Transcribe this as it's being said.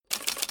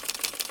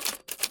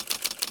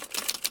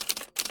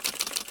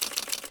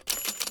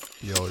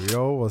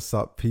Yo, what's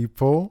up,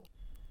 people?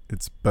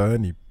 It's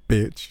Bernie,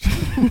 bitch.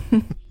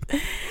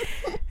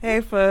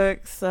 Hey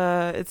folks,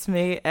 it's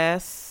me,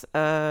 S,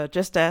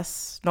 just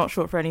S, not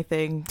short for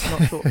anything,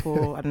 not short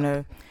for, I don't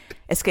know,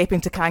 escaping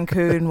to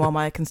Cancun while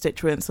my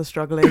constituents are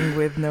struggling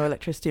with no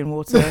electricity and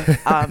water.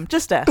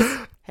 Just S.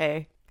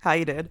 Hey, how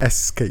you doing?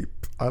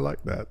 Escape. I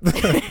like that.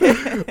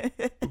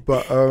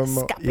 But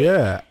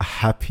yeah,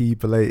 happy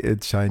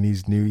belated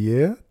Chinese New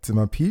Year to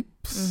my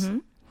peeps. Mm-hmm.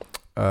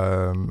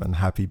 And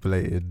happy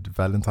belated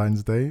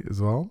Valentine's Day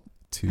as well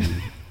to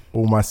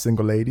all my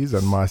single ladies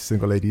and my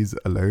single ladies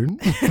alone.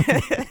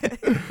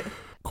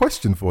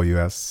 Question for you,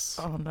 S.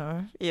 Oh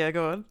no. Yeah,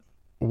 go on.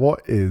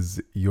 What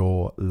is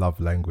your love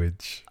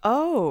language?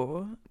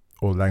 Oh.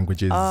 Or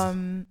languages? I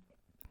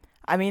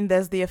mean,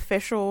 there's the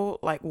official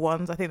like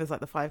ones. I think there's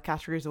like the 5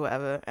 categories or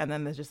whatever, and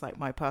then there's just like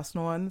my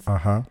personal ones.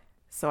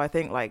 So I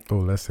think like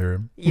let's hear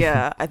him.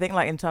 Yeah, I think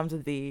like in terms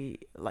of the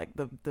like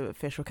the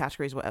official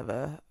categories,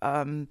 whatever.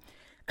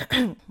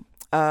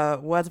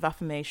 Words of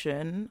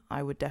affirmation,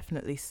 I would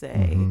definitely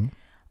say.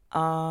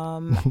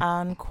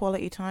 And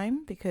quality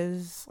time,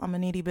 because I'm a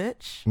needy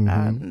bitch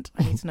and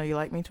I need to know you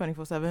like me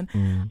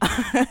 24/7.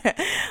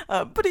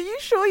 But are you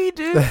sure you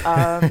do?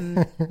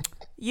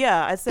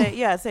 I'd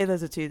say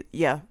those are two.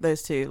 Yeah,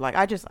 those two. Like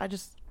I just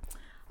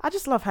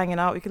love hanging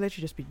out. We could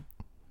literally just be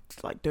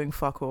like doing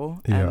fuck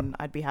all and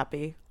I'd be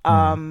happy.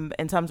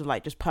 In terms of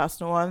like just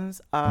personal ones,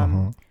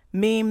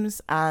 memes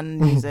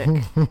and music.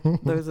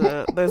 those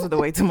are the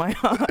way to my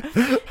heart.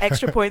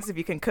 Extra points if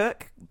you can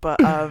cook, but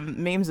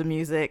memes and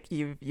music,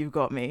 you've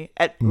got me.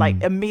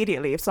 Like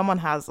immediately, if someone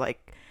has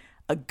like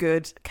a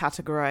good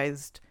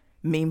categorized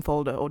meme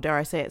folder, or dare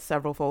I say it,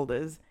 several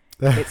folders,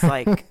 it's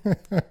like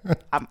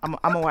I'm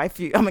a wife.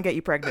 I'm gonna get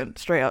you pregnant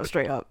straight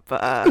up.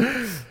 But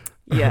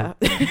yeah.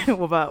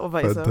 what about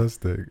yourself?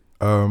 Fantastic.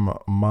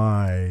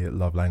 My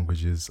love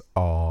languages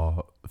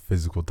are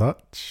physical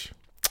touch.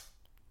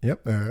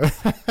 Yep. Because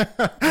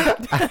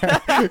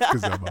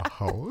I'm a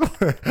hoe.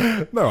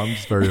 No, I'm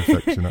just very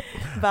affectionate.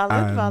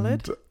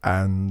 Valid.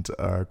 And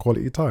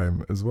quality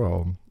time as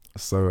well.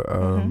 So,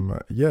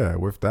 yeah,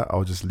 with that,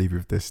 I'll just leave you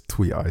with this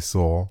tweet I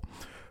saw,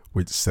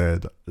 which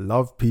said,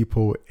 love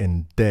people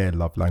in their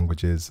love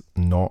languages,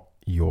 not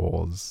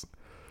yours.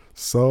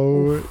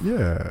 So,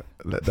 yeah,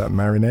 let that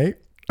marinate.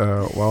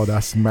 While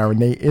that's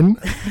marinating,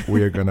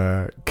 we're going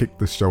to kick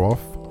the show off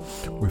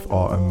with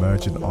our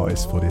emerging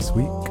artist for this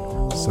week.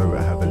 So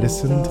have a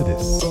listen to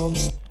this.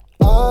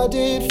 I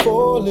did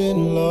fall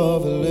in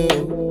love a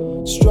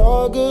little,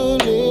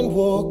 struggling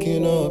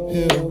walking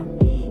uphill.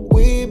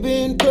 We've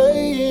been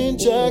playing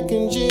Jack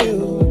and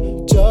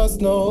Jill,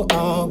 just know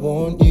I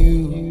want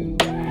you.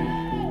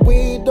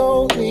 We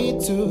don't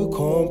need to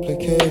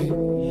complicate,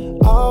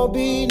 I'll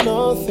be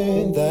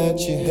nothing that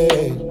you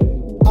hate.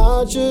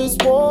 I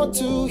just want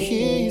to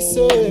hear you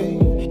say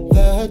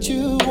that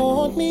you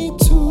want me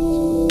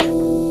to.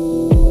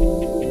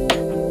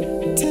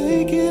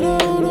 Take it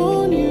out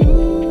on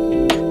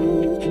you.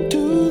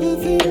 Do the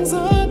things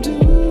I do.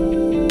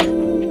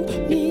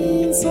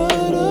 Me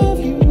inside of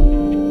you.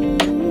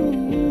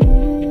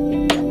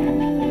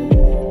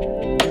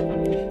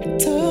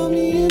 Tell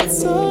me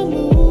it's a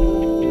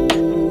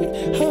mood.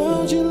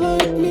 How'd you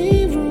like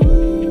me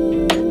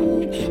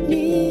rude?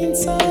 Me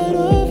inside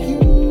of you.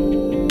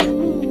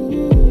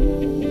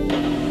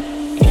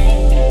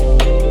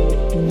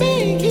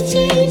 Make you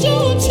change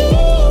your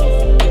tune.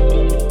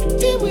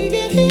 Did we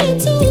get here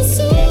too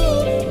soon?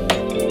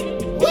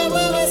 When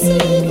will I see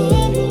the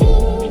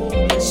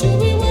moon? Should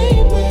we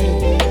wait?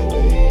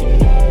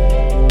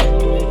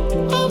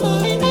 I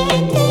might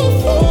act the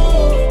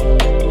fool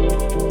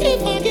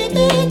if I get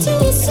there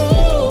too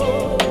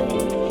soon.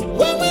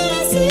 When will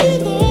I see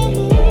the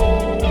moon?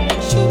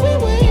 Should we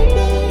wait?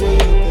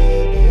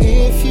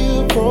 If you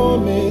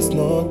promise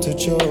not to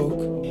choke.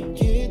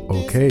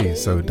 Okay,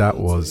 so that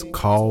was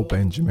Carl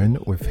Benjamin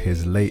with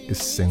his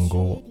latest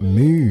single,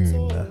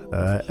 Moon.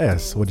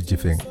 S, what did you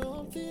think?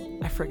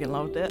 I freaking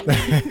loved it.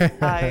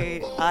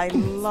 I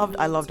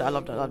loved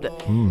it.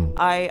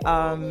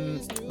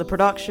 The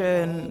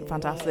production,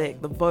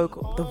 fantastic. The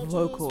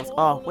vocals.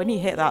 Oh, when he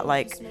hit that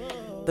like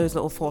those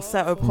little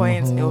falsetto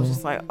points, it was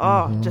just like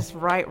just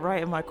right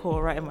in my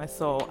core, right in my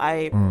soul.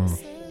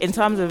 In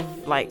terms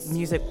of like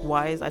music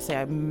wise, I say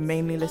I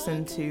mainly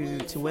listen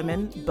to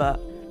women, but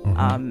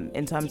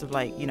in terms of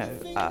like, you know,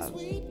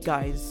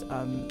 guys,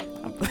 I'm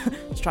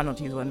just trying not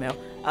to use the word male.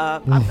 I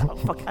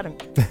don't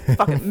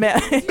fucking male.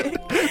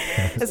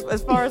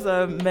 as far as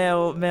a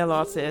male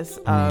artist,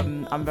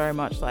 I'm very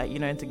much like, you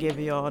know, into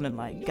Giveon and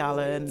like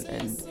Gallon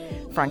and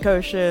Frank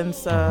Ocean,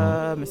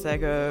 Sir,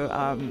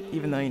 Masego,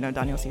 even though, you know,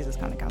 Daniel Caesar's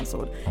kind of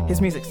cancelled, his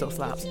music still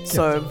slaps.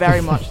 So very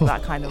much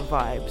that kind of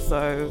vibe.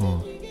 So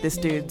this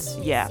dude's,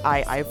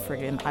 I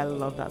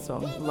love that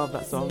song.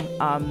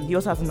 He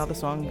also has another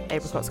song,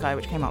 Apricot Sky,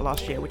 which came out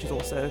last year, which is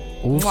also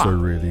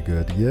really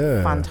good.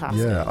 Yeah.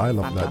 Fantastic. Yeah, I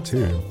love that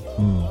too.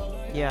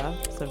 Yeah,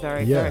 so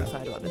very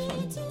excited about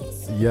this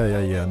one.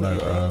 Yeah.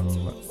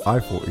 No, I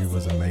thought he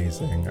was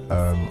amazing.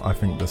 I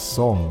think the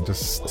song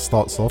just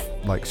starts off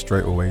like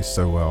straight away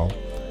so well.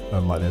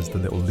 Like there's the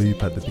little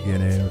loop at the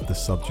beginning with the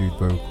subdued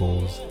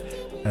vocals,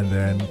 and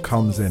then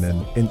comes in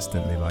and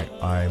instantly like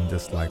I'm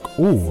just like,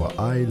 oh,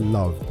 I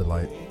love the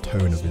like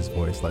tone of his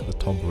voice, like the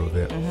timbre of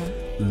it.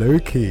 Low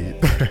key,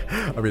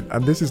 I mean,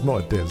 and this is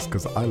not a diss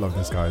because I love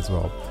this guy as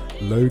well.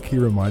 Low key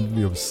reminded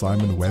me of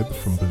Simon Webb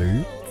from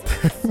Blue.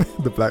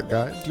 The black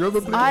guy. Do you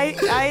remember Blue?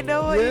 I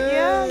know it.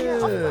 Yeah.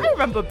 I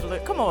remember Blue.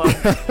 Come on.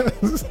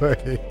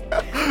 Sorry.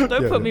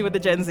 Don't put me with the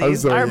Gen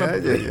Zs. I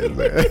remember.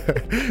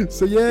 Yeah.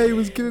 So yeah, he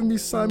was giving me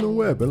Simon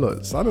Webb, and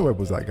look, Simon Webb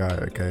was that guy.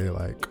 Okay,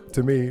 like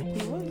to me,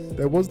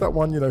 there was that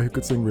one, who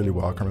could sing really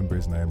well. I can't remember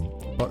his name,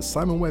 but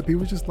Simon Webb, he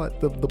was just like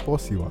the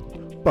bossy one.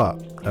 But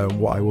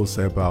what I will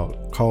say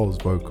about Carl's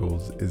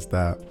vocals is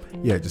that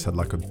it just had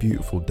like a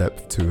beautiful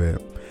depth to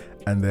it.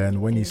 And then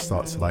when he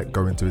starts to like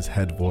go into his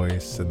head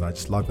voice, and I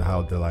just love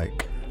how the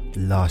like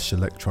lush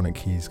electronic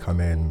keys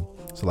come in.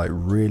 So like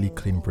really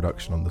clean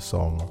production on the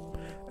song.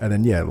 And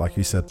then like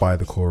you said, by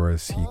the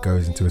chorus, he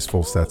goes into his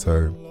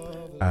falsetto,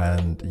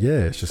 and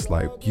it's just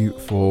like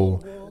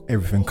beautiful.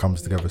 Everything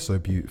comes together so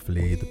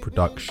beautifully. The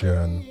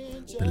production,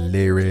 the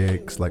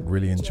lyrics, like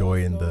really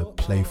enjoying the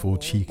playful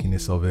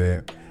cheekiness of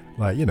it.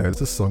 Like,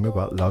 it's a song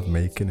about love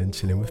making and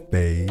chilling with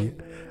bae.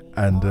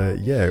 And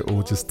it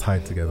all just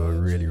tied together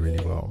really,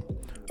 really well.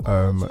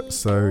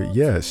 So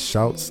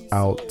shouts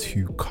out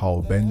to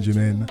Carl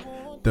Benjamin.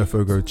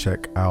 Defo go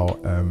check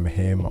out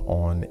him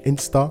on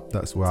Insta.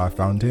 That's where I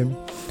found him.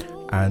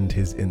 And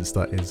his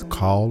Insta is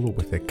Carl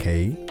with a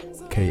K,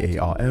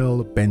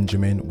 Karl,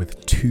 Benjamin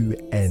with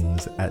 2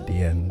 N's at the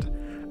end.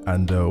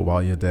 And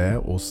while you're there,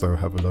 also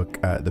have a look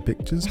at the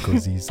pictures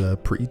because he's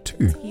pretty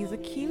too. He's a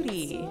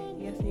cutie.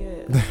 Yes, he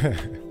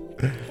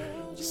is.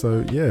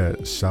 So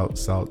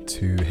shouts out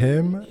to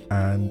him,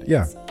 and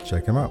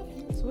check him out.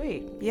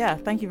 Sweet. Yeah,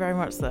 thank you very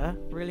much, sir.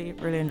 Really,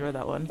 really enjoyed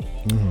that one.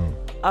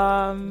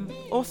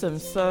 Awesome.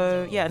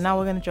 So now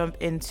we're going to jump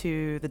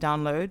into the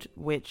download,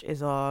 which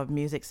is our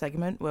music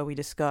segment where we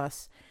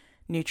discuss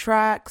new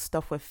tracks,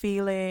 stuff we're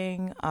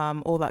feeling,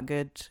 all that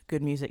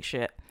good music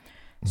shit.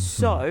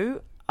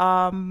 So,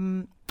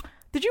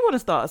 did you want to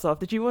start us off?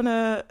 Did you want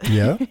to?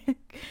 Yeah.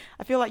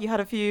 I feel like you had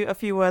a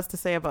few words to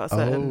say about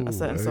a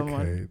certain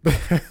someone.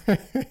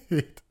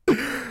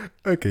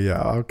 Okay,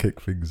 I'll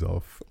kick things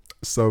off.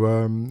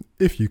 So,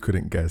 if you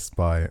couldn't guess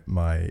by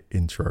my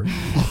intro,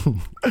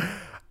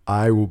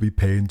 I will be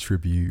paying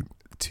tribute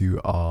to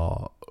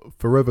our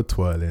forever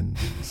twirling,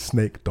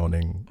 snake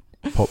donning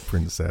pop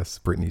princess,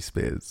 Britney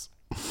Spears.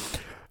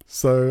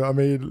 So, I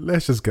mean,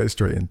 let's just get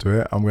straight into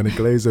it. I'm going to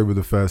glaze over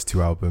the first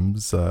 2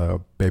 albums,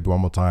 Baby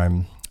One More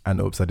Time and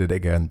Oops, I Did It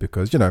Again,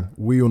 because,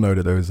 we all know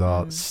that those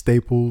are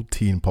staple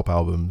teen pop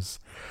albums.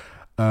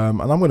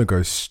 And I'm going to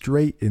go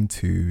straight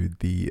into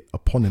the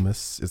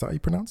eponymous, is that how you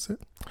pronounce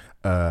it?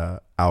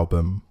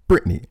 Album,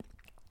 Britney.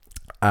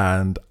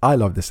 And I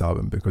love this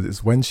album because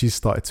it's when she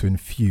started to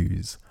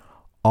infuse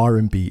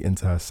R&B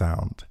into her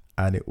sound.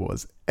 And it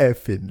was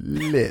effing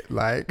lit,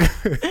 like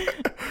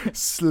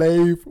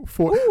slave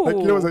for like,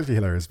 it was actually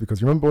hilarious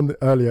because remember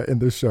earlier in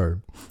the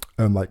show,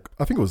 like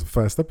I think it was the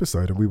first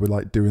episode, and we were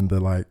like doing the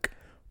like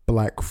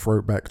black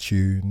throwback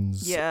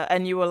tunes. Yeah,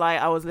 and you were like,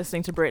 I was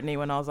listening to Britney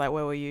when I was like,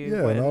 where were you?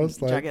 Yeah, and I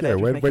was like,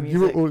 when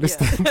you were all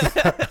listening to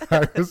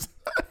that,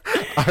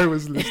 I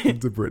was listening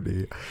to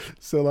Britney.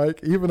 So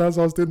like, even as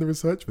I was doing the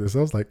research for this,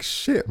 I was like,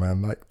 shit,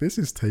 man, like this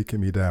is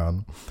taking me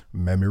down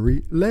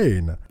memory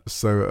lane.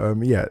 So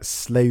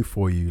slay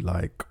for you,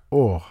 like,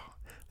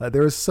 like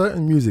there are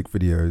certain music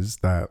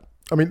videos that,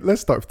 I mean,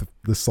 let's start with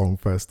the song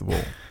first of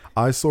all.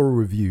 I saw a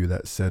review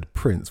that said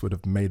Prince would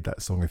have made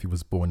that song if he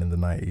was born in the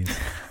 90s.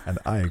 And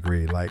I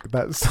agree. Like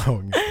that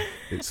song,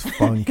 it's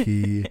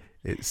funky,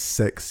 it's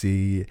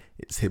sexy,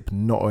 it's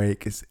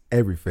hypnotic, it's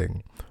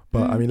everything.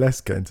 But I mean,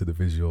 let's get into the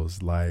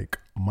visuals. Like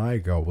my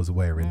girl was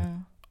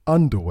wearing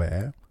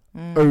underwear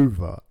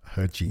over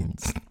her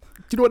jeans. Do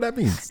you know what that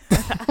means?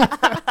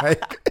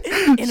 Like,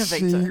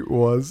 Innovator. She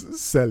was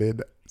selling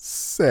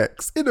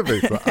sex.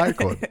 Innovator,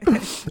 icon.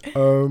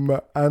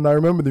 And I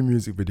remember the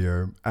music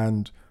video,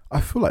 and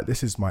I feel like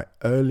this is my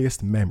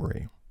earliest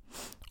memory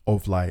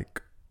of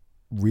like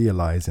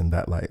realizing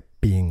that like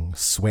being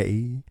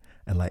sweaty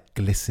and like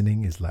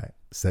glistening is like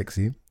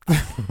sexy.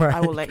 Like,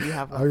 I will let you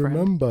have that. I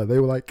remember they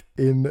were like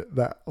in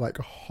that like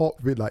hot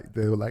vid, like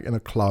they were like in a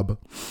club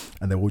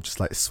and they were all just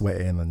like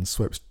sweating and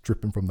sweat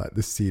dripping from like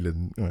the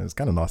ceiling. It's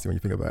kind of nasty when you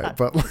think about it,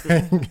 but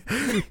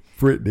like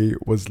Britney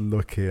was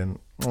looking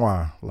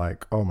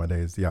like, oh my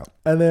days, yeah.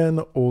 And then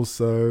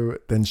also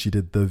then she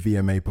did the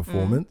VMA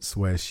performance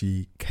where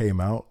she came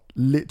out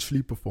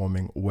literally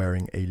performing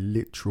wearing a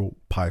literal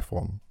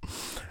python.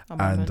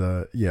 And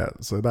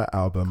so that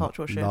album,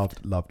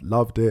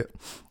 loved it.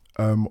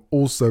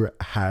 Also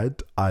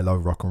had I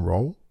Love Rock and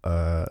Roll,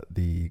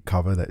 the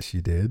cover that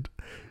she did,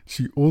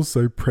 she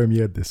also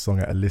premiered this song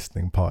at a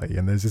listening party,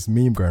 and there's this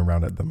meme going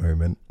around at the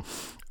moment.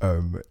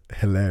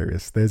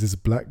 Hilarious. There's this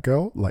black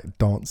girl like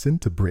dancing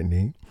to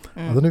Britney.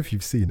 I don't know if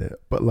you've seen it,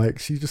 but like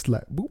she's just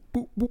like boop,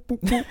 boop, boop, boop,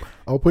 boop.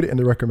 I'll put it in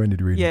the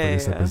recommended reading for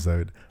this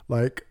episode.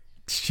 Like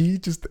she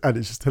just, and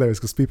it's just hilarious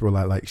because people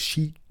are like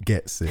she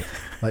gets it.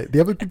 Like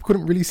the other people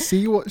couldn't really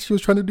see what she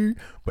was trying to do,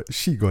 but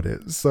she got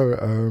it.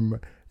 So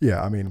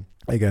yeah, I mean,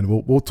 again,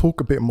 we'll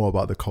talk a bit more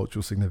about the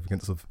cultural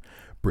significance of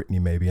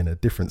Britney maybe in a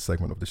different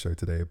segment of the show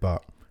today.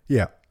 But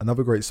yeah,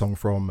 another great song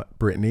from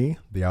Britney.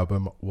 The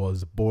album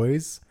was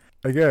Boys.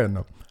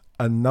 Again,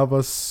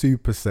 another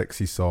super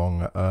sexy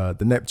song.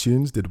 The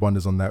Neptunes did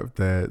wonders on that with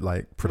their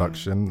like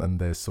production and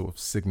their sort of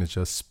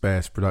signature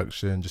sparse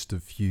production. Just a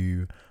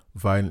few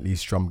violently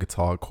strummed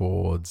guitar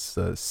chords,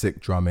 sick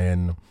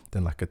drumming,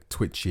 then like a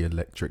twitchy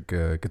electric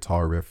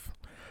guitar riff.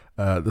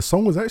 The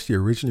song was actually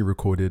originally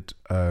recorded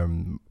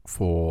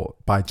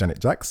by Janet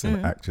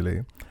Jackson,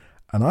 actually.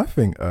 And I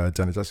think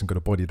Janet Jackson could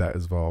have bodied that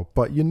as well.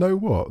 But you know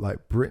what?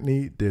 Like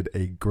Britney did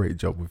a great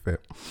job with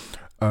it.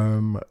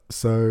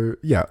 So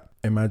yeah,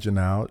 imagine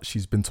now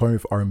she's been touring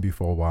with R&B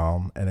for a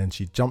while, and then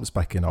she jumps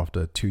back in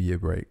after a 2-year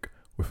break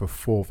with a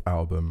 4th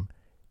album,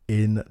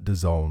 In the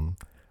Zone.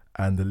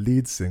 And the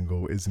lead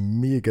single is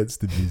Me Against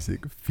the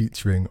Music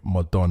featuring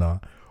Madonna.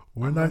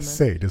 When I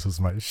say this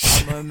was my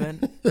shit,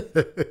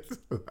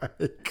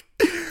 like,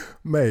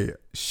 mate,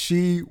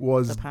 she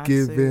was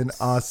giving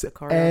us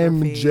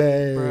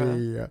MJ,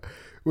 bruh.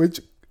 Which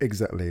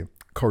exactly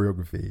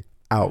choreography,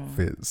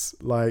 outfits,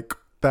 like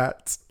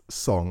that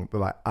song.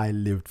 Like I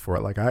lived for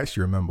it. Like I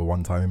actually remember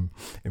one time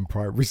in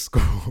primary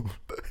school,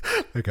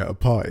 like at a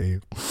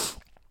party,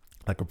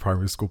 like a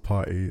primary school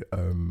party,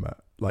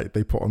 like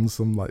they put on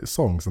some like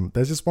songs, and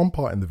there's just one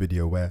part in the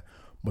video where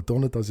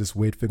Madonna does this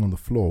weird thing on the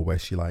floor where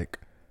she like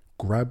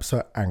grabs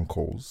her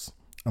ankles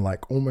and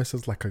like almost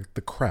as like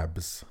the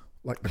crabs,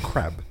 like the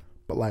crab,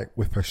 but like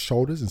with her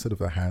shoulders instead of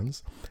her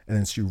hands, and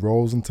then she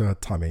rolls into her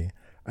tummy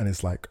and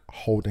it's like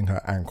holding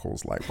her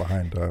ankles like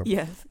behind her.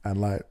 Yes. And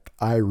like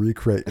I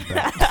recreated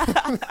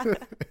that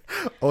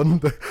on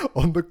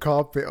the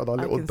carpet on our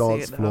little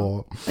dance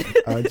floor,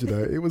 and you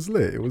know it was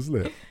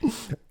lit.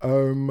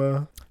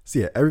 So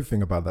yeah,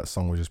 everything about that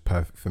song was just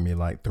perfect for me.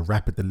 Like the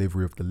rapid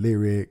delivery of the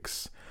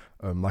lyrics,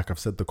 like I've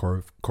said, the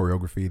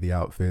choreography, the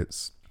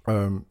outfits.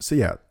 So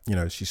yeah, you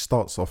know, she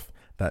starts off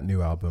that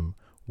new album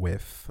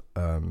with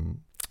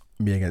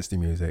Me Against the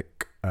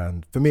Music,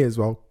 and for me as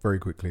well, very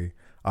quickly,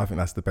 I think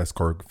that's the best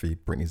choreography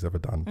Britney's ever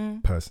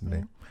done,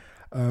 personally.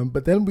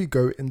 But then we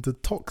go into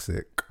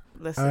Toxic.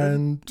 Listen.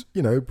 And,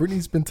 you know,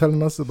 Britney's been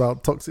telling us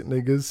about toxic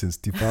niggas since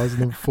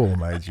 2004,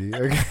 my G.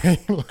 Okay?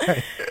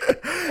 Like,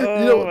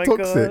 you know what,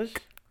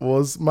 Toxic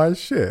was my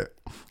shit.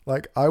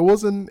 Like, it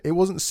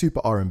wasn't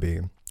super R&B,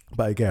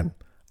 but again,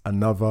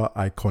 another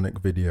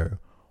iconic video.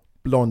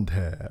 Blonde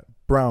hair,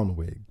 brown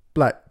wig,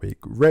 black wig,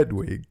 red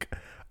wig.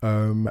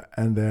 And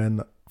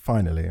then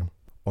finally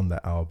on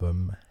that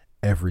album,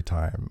 Every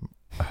Time,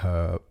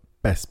 her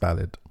best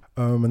ballad.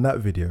 And that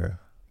video,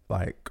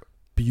 like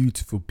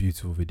beautiful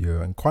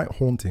video, and quite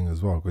haunting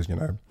as well, because you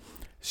know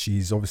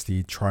she's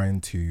obviously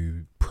trying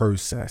to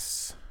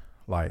process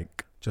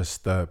like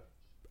just the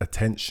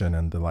attention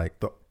and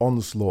the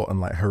onslaught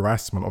and like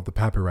harassment of the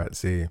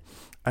paparazzi,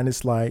 and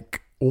it's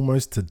like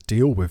almost to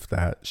deal with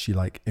that she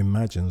like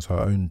imagines her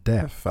own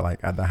death like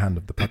at the hand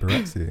of the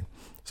paparazzi.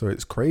 So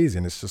it's crazy,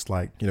 and it's just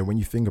like, you know, when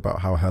you think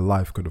about how her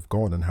life could have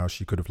gone and how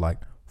she could have like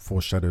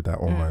foreshadowed that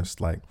almost,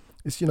 like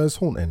it's, you know, it's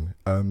haunting.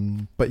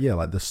 But yeah,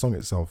 like the song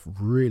itself,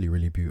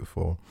 really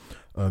beautiful.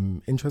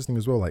 Interesting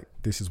as well, like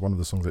this is one of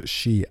the songs that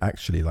she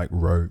actually like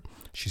wrote.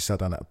 She sat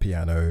down at a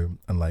piano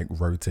and like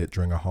wrote it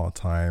during a hard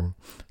time.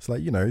 It's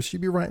like, you know,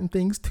 she'd be writing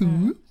things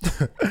too.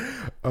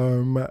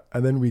 And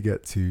then we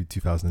get to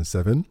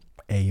 2007,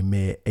 a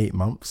mere 8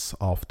 months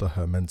after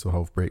her mental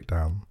health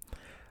breakdown,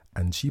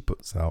 and she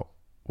puts out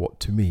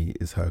what to me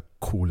is her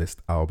coolest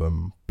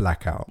album,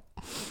 Blackout.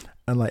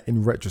 And like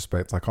in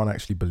retrospect, I can't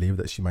actually believe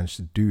that she managed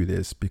to do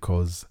this,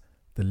 because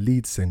the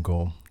lead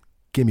single,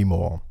 Gimme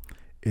More,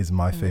 is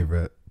my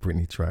favorite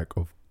Britney track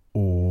of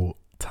all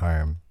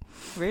time.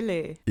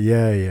 Really?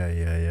 Yeah,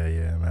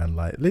 man.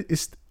 Like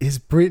it's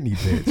Britney,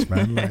 bitch,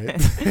 man. Like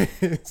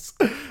it's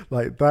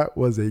like that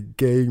was a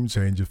game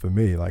changer for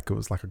me. Like it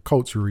was like a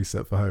cultural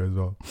reset for her as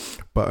well.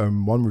 But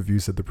one review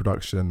said the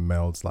production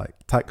melds like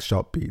tack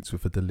sharp beats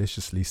with a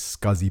deliciously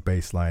scuzzy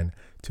bass line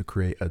to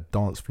create a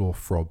dance floor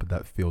throb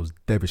that feels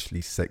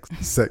devilishly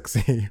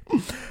sexy.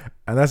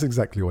 And that's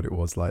exactly what it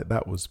was. Like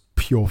that was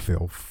pure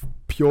filth,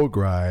 pure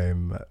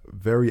grime,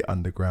 very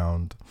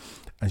underground.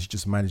 And she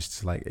just managed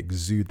to like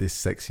exude this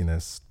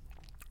sexiness,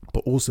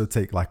 but also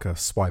take like a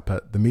swipe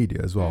at the media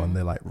as well, and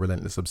their like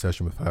relentless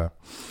obsession with her.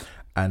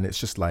 And it's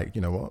just like,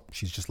 you know what?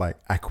 She's just like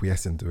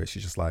acquiescing to it.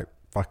 She's just like,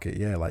 fuck it,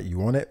 yeah, like you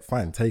want it,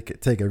 fine, take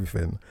it, take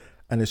everything.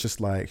 And it's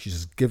just like she's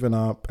just giving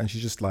up, and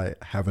she's just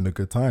like having a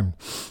good time.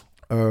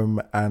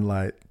 And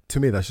like to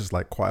me, that's just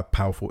like quite a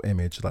powerful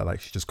image. Like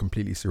she just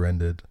completely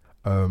surrendered.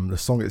 The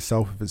song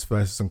itself with its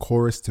verses and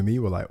chorus to me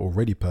were like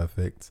already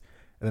perfect,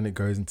 and then it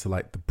goes into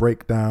like the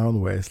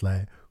breakdown where it's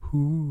like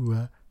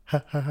ooh,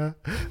 ha, ha, ha.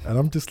 And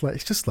I'm just like,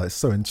 it's just like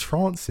so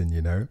entrancing,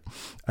 you know,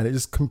 and it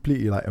just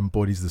completely like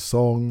embodies the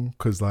song,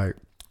 because like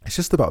it's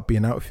just about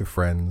being out with your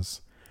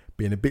friends,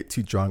 being a bit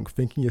too drunk,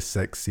 thinking you're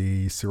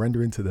sexy,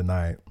 surrendering to the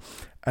night.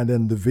 And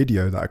then the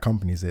video that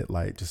accompanies it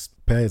like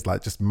just pairs,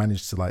 like just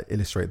managed to like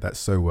illustrate that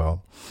so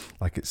well.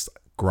 Like it's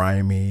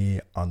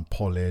grimy,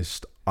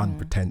 unpolished,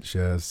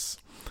 unpretentious.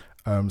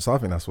 So I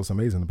think that's what's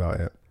amazing about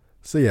it.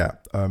 So yeah,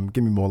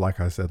 Give Me More, like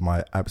I said,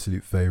 my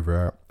absolute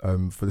favorite.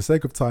 For the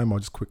sake of time, I'll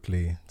just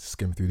quickly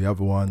skim through the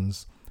other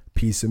ones.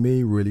 Piece of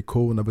Me, really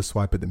cool, another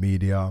swipe at the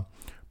media.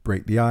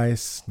 Break the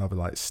Ice, another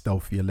like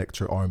stealthy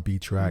electro R&B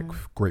track,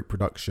 great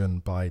production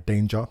by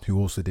Danger, who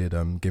also did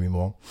Give Me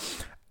More.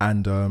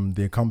 And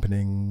the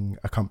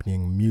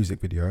accompanying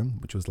music video,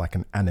 which was like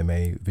an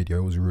anime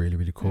video, was really,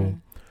 really cool.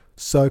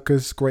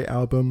 Circus, great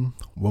album.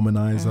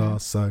 Womanizer,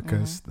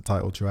 Circus, the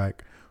title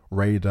track.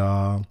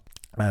 Radar,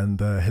 and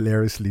the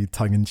hilariously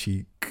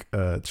tongue-in-cheek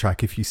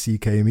track If You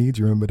CK Me. Do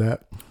you remember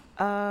that?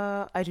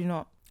 I do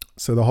not.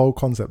 So the whole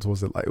concept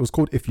was that like, it was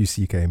called If You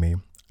CK Me,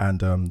 and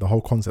the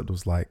whole concept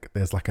was like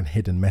there's like a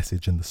hidden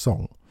message in the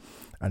song,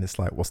 and it's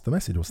like, what's the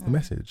message? What's the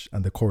message?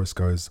 And the chorus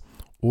goes,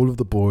 all of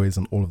the boys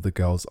and all of the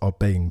girls are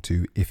baying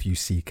to If You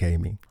CK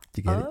Me.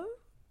 Do you get it?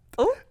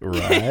 Oh.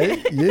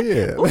 Right?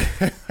 Yeah.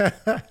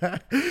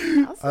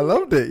 I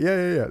loved it.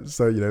 Yeah.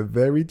 So, you know,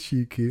 very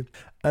cheeky.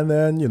 And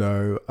then, you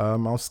know,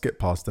 I'll skip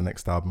past the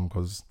next album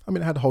because, I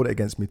mean, I had to hold it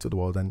against me to the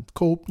world, and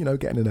cool, you know,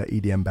 getting in her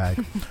EDM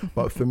bag.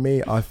 But for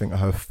me, I think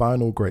her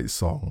final great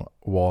song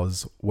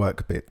was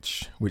Work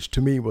Bitch, which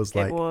to me was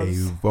like a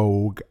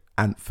Vogue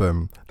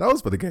anthem. That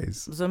was for the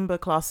gays. Zumba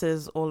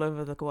classes all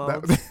over the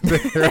world.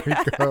 There we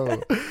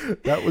go.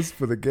 That was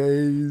for the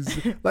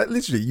gays. Like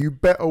literally, you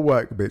better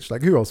work, bitch.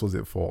 Like who else was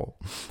it for?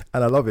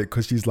 And I love it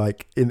because she's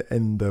like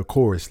in the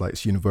chorus, like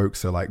she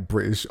invokes her like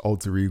British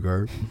alter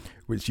ego,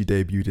 which she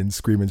debuted in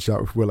Scream and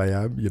Shout with Will I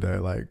Am. You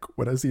know, like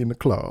when I see you in the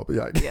club.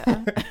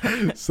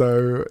 Yeah.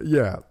 So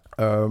yeah,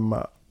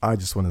 I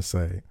just want to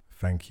say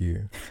thank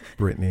you,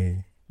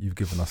 Brittney. You've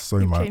given us so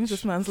much. Changed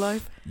this man's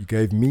life. You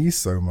gave me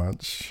so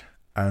much.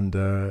 And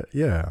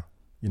yeah,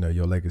 you know,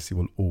 your legacy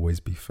will always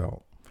be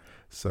felt.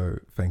 So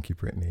thank you,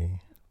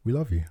 Brittney. We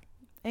love you.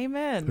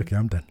 Amen. Okay,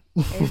 I'm done.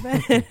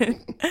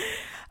 Amen.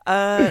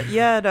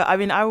 Yeah, no, I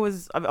mean, I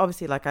was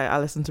obviously like I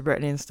listened to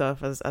Brittney and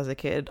stuff as a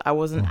kid. I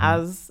wasn't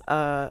as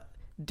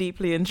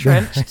deeply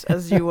entrenched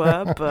as you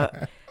were,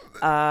 but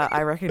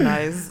I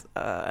recognize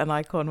an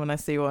icon when I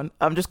see one.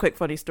 Just quick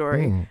funny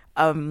story.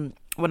 When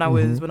I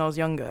was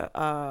younger,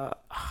 I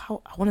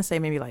want to say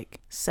maybe like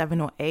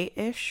 7 or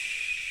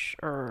 8-ish.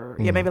 Or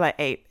maybe like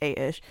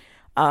 8-ish.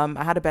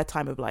 I had a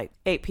bedtime of like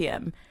 8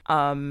 p.m.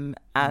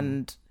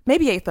 And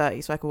maybe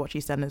 8:30, so I could watch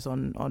EastEnders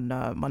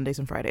on Mondays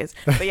and Fridays.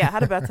 But yeah, I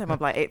had a bedtime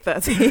of like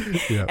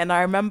 8:30. And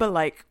I remember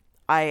like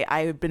I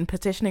had been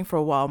petitioning for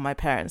a while my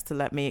parents to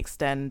let me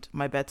extend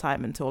my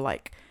bedtime until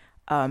like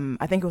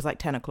I think it was like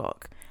 10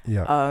 o'clock.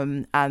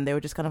 And they were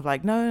just kind of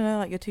like, no,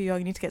 like you're too young,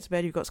 you need to get to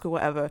bed, you've got school,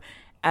 whatever.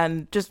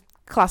 And just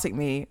classic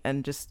me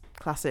and just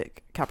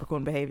classic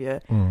Capricorn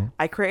behavior.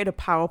 I created a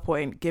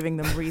PowerPoint giving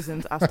them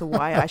reasons as to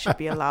why I should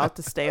be allowed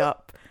to stay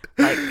up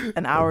like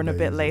an hour and a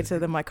bit later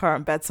than my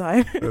current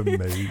bedtime.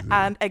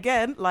 And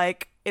again,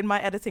 like in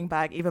my editing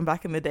bag, even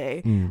back in the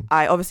day,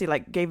 I obviously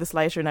like gave the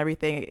slideshow and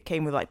everything. It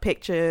came with like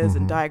pictures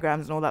and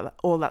diagrams and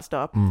all that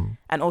stuff.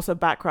 And also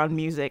background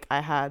music.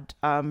 I had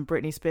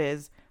Britney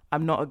Spears'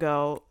 I'm Not a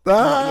Girl,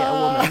 Not Yet a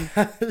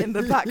Woman in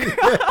the background.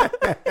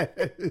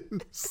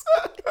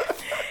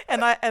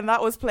 And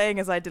that was playing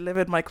as I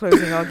delivered my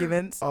closing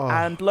arguments.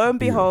 And lo and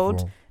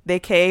behold, they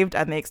caved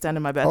and they extended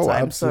my bedtime. Oh,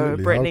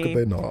 absolutely. So Brittney, how could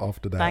they not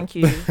after that?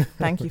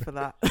 Thank you for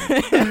that.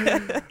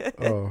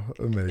 Oh,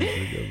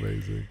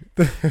 amazing.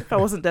 I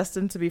wasn't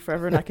destined to be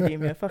forever in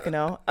academia. Fucking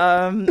hell.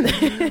 But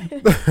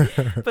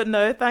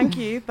no, thank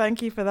you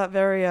for that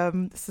very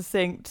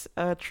succinct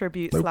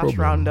tribute /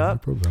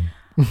 roundup. No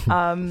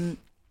problem.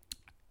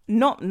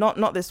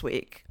 Not this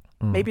week.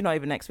 Maybe not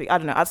even next week. I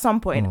don't know. At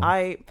some point,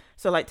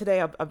 like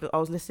today, I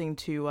was listening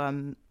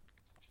to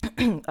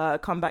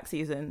Comeback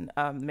Season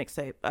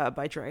mixtape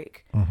by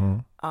Drake.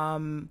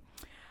 And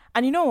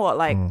you know what?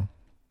 Like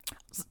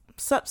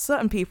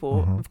certain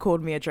people have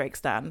called me a Drake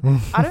stan.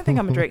 I don't think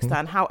I'm a Drake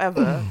stan.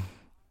 However,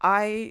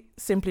 I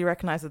simply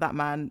recognize that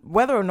man,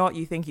 whether or not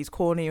you think he's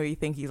corny or you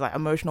think he's like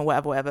emotional,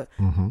 whatever,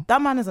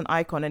 that man is an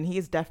icon, and he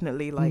is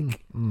definitely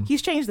like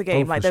he's changed the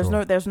game. Like there's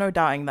no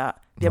doubting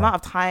that. The amount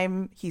of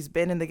time he's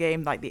been in the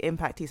game, like the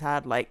impact he's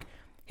had, like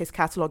his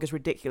catalog is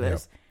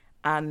ridiculous.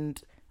 And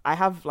I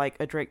have like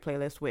a Drake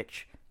playlist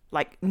which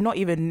like not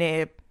even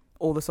near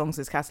all the songs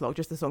in his catalog,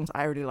 just the songs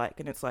I really like,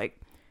 and it's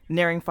like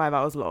nearing 5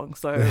 hours long.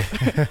 So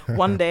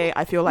one day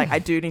I feel like I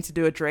do need to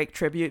do a Drake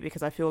tribute,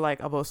 because I feel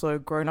like I've also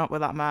grown up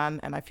with that man,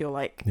 and I feel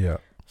like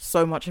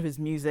so much of his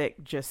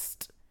music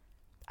just,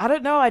 I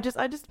don't know, I just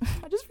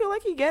feel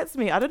like he gets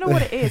me. I don't know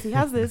what it is. He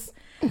has this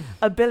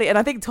ability, and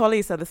I think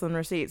Tolly said this on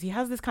Receipts, he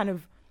has this kind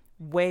of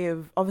way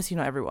of, obviously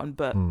not everyone,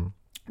 but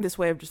this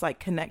way of just like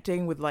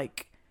connecting with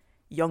like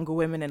younger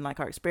women and like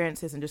our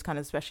experiences, and just kind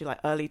of especially like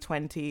early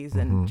 20s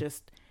and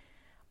just,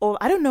 or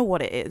I don't know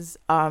what it is,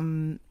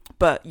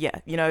 but yeah,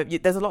 you know,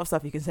 there's a lot of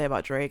stuff you can say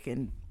about Drake,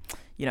 and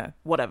you know,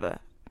 whatever.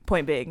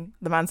 Point being,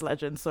 the man's a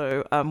legend.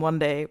 So one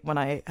day when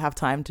I have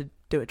time to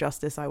do it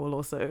justice, I will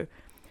also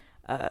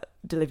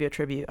deliver a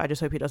tribute. I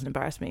just hope he doesn't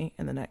embarrass me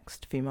in the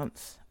next few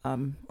months.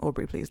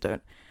 Aubrey, please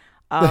don't.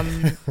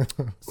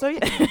 So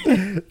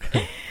yeah.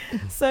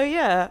 So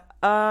yeah.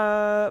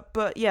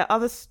 But yeah,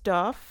 other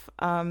stuff.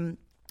 I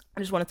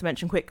just wanted to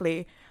mention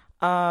quickly.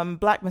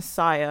 Black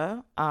Messiah,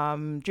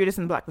 Judas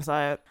and the Black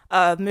Messiah,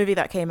 the movie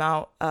that came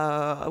out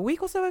a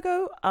week or so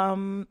ago,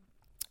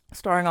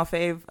 starring our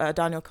fave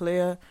Daniel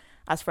Kaluuya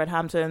as Fred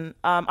Hampton.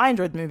 I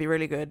enjoyed the movie,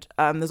 really good.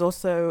 There's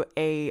also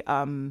a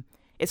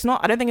it's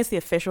not, I don't think it's the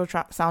official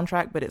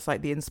soundtrack, but it's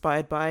like the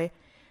inspired by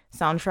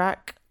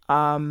soundtrack,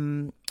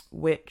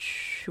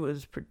 which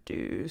was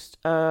produced,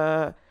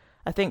 I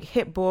think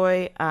Hit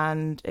Boy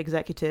and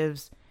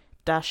executives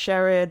Dash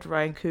Sherrod,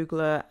 Ryan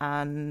Coogler,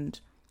 and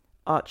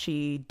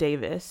Archie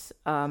Davis.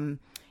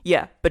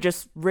 Yeah, but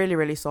just really,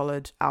 really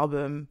solid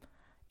album.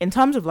 In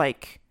terms of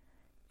like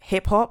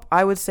hip hop,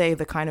 I would say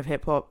the kind of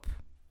hip hop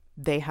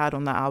they had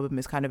on that album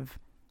is kind of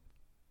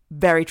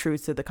very true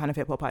to the kind of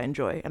hip hop I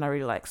enjoy and I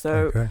really like.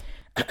 So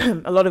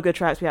a lot of good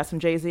tracks. We had some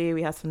Jay-Z,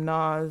 we had some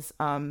Nas,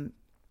 some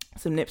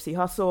Nipsey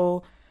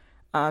Hussle.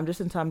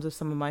 Just in terms of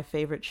some of my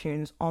favorite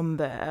tunes on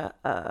there,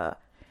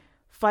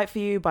 Fight For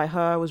You by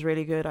Her was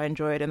really good. I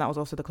enjoyed, and that was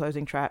also the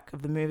closing track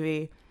of the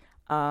movie.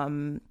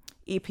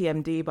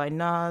 EPMD by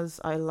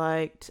Nas, I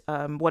liked.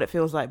 What It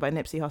Feels Like by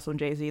Nipsey Hussle and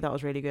Jay-Z, that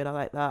was really good. I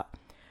like that.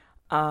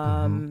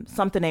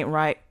 Something Ain't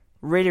Right,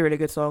 really, really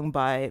good song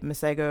by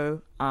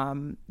Masego,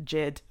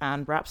 Jid,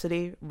 and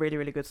Rhapsody. Really,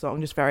 really good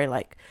song. Just very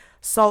like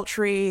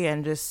sultry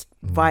and just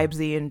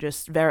vibesy and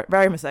just very,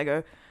 very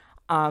Masego.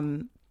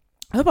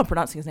 I hope I'm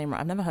pronouncing his name right.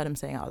 I've never heard him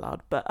saying it out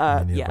loud, but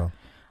yeah.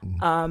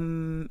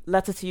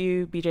 Letter to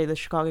You, BJ the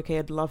Chicago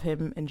Kid, love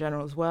him in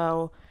general as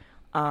well.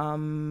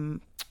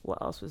 What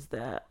else was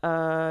there?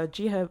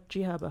 G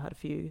Herbo had a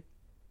few.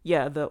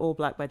 Yeah, the All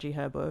Black by G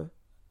Herbo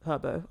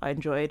I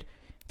enjoyed.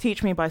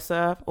 Teach Me by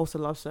Sir, also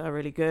love Sir,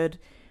 really good.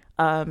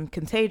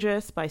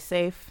 Contagious by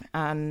Safe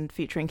and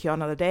featuring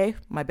Kiana Lede,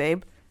 my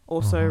babe,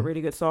 also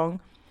really good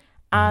song.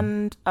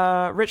 And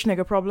Rich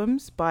Nigga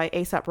Problems by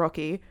A$AP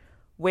Rocky,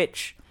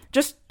 which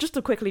just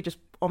to quickly just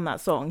on that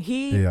song,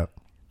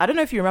 I don't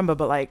know if you remember,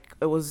 but like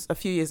it was a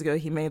few years ago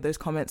he made those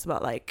comments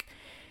about like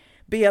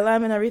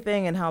BLM and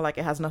everything, and how like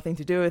it has nothing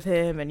to do with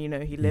him, and you know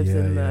he lives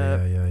in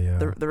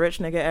the rich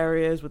nigga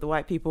areas with the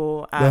white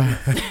people, and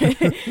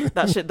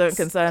that shit don't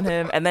concern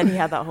him. And then he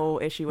had that whole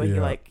issue where he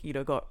like, you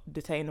know, got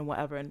detained and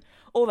whatever and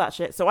all that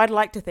shit. So I'd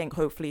like to think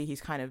hopefully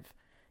he's kind of,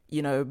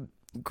 you know,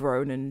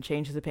 grown and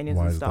changed his opinions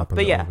and stuff. But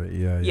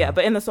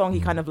but in the song he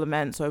kind of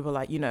laments over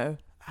like, you know,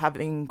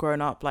 having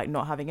grown up like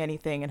not having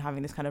anything and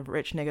having this kind of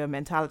rich nigga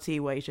mentality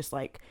where he's just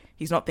like,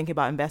 he's not thinking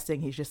about investing.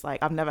 He's just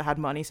like, I've never had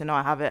money, so now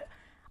I have it,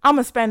 I'm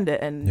gonna spend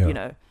it, and you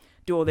know,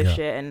 do all this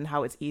shit, and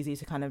how it's easy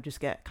to kind of just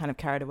get kind of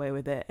carried away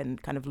with it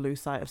and kind of lose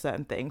sight of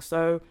certain things.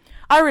 So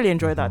I really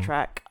enjoyed that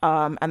track.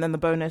 And then the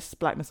bonus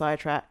Black Messiah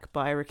track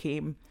by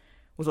Rakim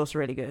was also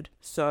really good.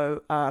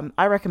 So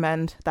I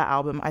recommend that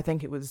album. I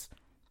think it was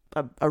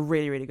a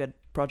really, really good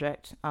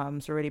project.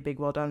 So really big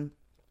well done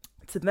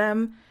to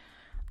them.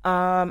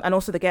 And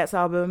also the Gets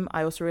album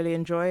I also really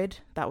enjoyed.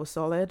 That was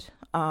solid.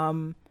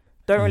 Don't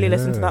really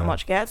listen to that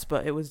much Gets,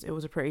 but it was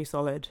a pretty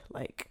solid,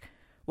 like,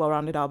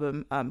 well-rounded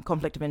album.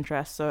 Conflict of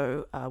Interest,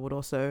 so I would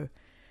also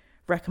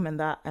recommend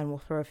that, and we'll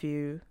throw a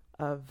few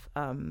of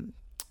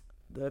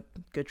the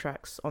good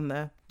tracks on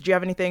there. Do you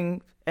have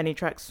any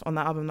tracks on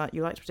that album that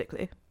you liked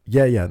particularly?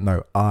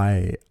 No,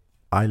 I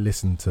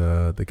listened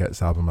to the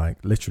Gets album like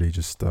literally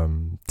just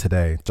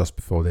today, just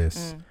before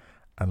this,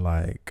 and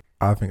like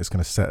I think it's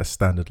gonna set a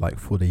standard like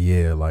for the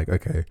year. Like,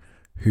 okay,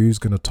 who's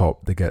gonna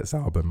top the Gets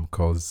album?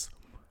 Because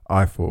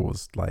I thought it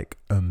was like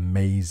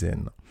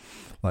amazing.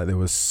 Like there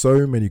was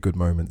so many good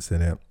moments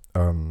in it.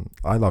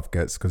 I love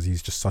Gets because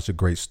he's just such a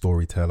great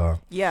storyteller.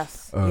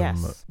 Yes.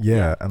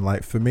 And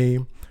like for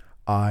me,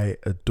 I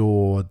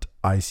adored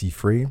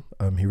IC3.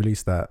 He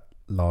released that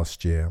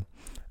last year,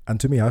 and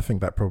to me, I think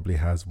that probably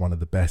has one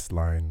of the best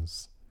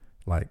lines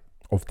like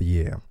of the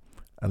year.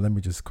 And let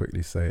me just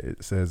quickly say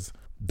it says,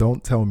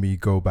 "Don't tell me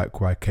go back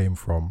where I came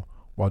from,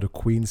 while the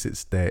queen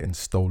sits there in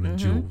stolen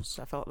jewels.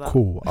 I felt that.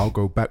 Cool, I'll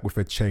go back with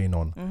a chain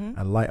on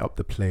and light up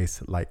the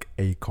place like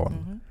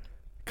Akon."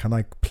 Can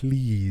I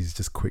please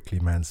just quickly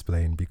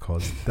mansplain,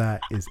 because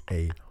that is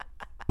a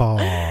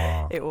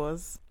bar. It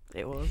was.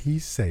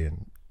 He's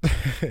saying,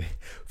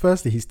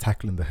 firstly, he's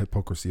tackling the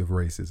hypocrisy of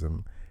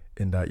racism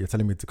in that you're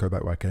telling me to go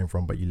back where I came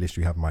from, but you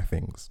literally have my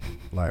things.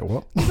 Like,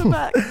 what? Go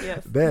back,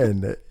 yes.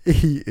 Then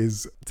he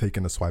is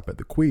taking a swipe at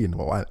the queen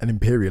and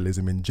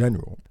imperialism in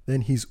general.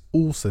 Then he's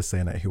also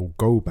saying that he'll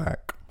go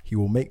back, he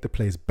will make the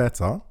place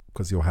better,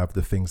 because he'll have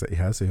the things that he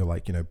has. So he'll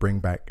like, you know, bring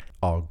back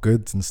our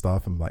goods and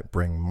stuff and like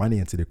bring money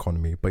into the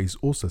economy. But he's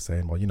also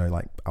saying, well, you know,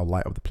 like I'll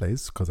light up the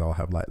place because I'll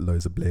have like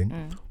loads of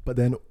bling. But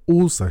then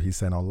also he's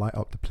saying I'll light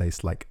up the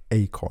place like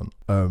Akon.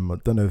 I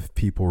don't know if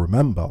people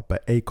remember,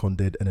 but Akon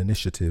did an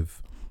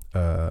initiative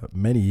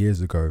many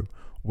years ago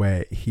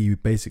where he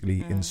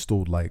basically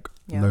installed like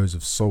loads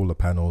of solar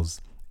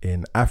panels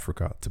in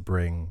Africa to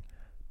bring,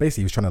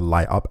 basically he was trying to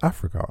light up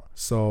Africa.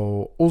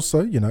 So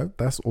also, you know,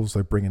 that's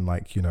also bringing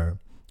like, you know,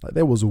 like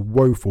there was a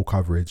woeful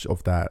coverage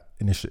of that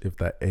initiative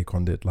that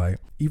Akon did. Like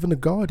even The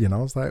Guardian, I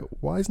was like,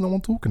 why is no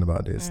one talking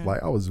about this?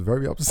 Like I was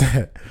very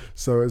upset.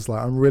 So it's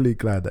like, I'm really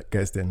glad that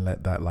Guest didn't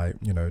let that like,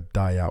 you know,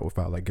 die out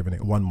without like giving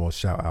it one more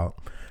shout out.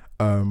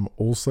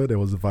 Also there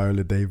was a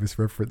Viola Davis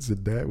reference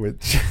in there,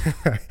 which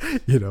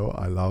you know,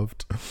 I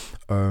loved.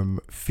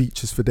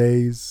 Features for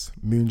Days,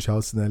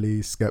 Moonchild Nelly,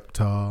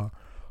 Skepta,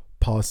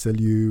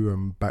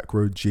 Parcelu,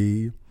 Backroad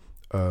G,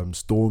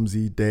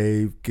 Stormzy,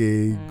 Dave,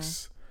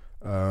 Giggs,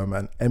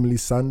 and Emily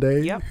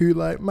Sunday, who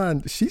like,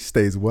 man, she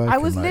stays working. I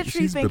was like,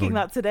 literally thinking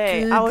that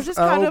today. I was just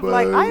kind of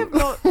like, I have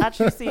not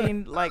actually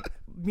seen like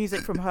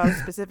music from her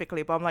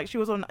specifically, but I'm like, she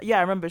was on,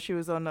 I remember she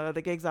was on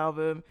the Giggs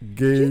album.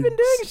 Giggs, she's been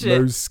doing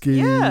shit.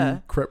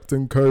 Lowski,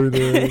 Crepton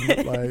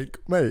Conan, like,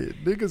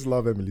 mate, niggas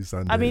love Emily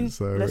Sunday. I mean,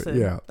 so listen,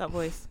 yeah, that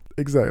voice.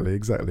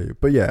 Exactly.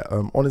 But yeah,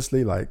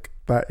 honestly, like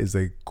that is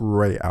a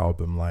great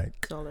album.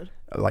 Like, solid.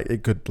 Like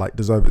it could like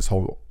deserve its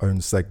whole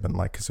own segment.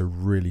 Like it's a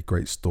really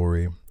great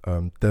story.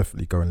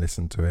 Definitely go and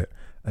listen to it.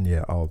 And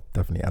yeah, I'll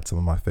definitely add some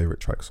of my favorite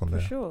tracks on there.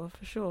 For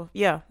sure.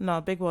 Yeah,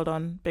 no, big well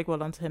done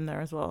to him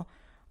there as well.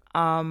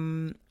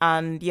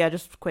 And yeah,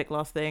 just quick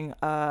last thing.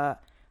 I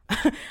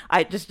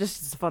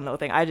just a fun little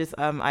thing.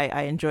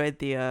 I enjoyed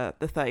the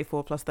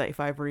 34 plus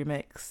 35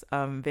 remix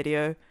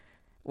video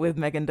with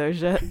Megan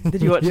Doja.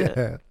 Did you watch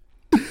it?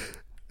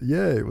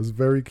 Yeah, it was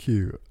very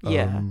cute.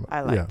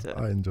 I liked it.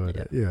 I enjoyed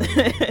it. Yeah.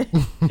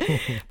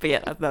 But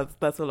yeah,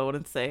 that's all I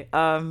wanted to say.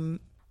 Oh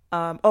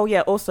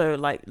yeah, also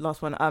like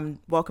last one,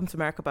 Welcome to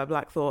America by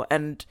Black Thought,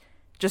 and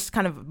just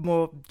kind of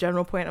more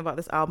general point about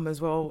this album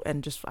as well,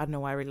 and just I don't know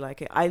why I really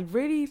like it. I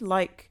really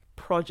like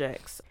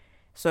projects.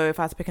 So if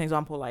I had to pick an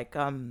example, like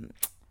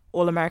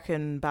All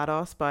American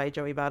Badass by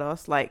Joey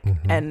Badass, like,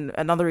 and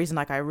another reason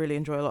like I really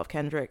enjoy a lot of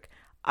Kendrick.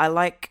 I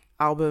like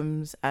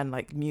albums and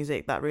like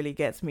music that really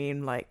gets me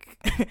in like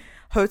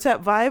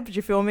Hotep vibe. Do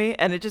you feel me?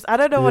 And it just, I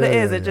don't know what it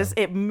is.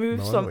 It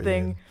moves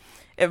something.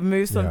 It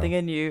moves something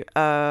in you.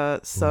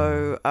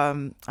 So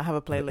I have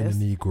a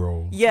playlist. In a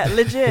Negro. Yeah,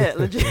 legit.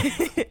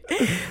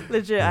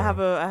 Yeah. I have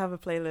a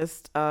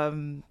playlist.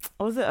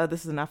 What was it?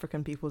 This is an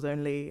African people's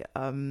only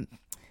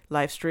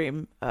live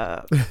stream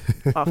after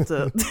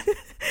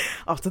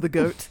the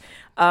GOAT.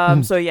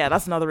 So yeah,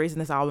 that's another reason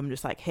this album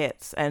just like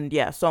hits. And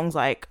yeah, songs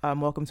like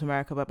Welcome to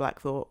America by Black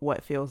Thought, What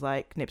It Feels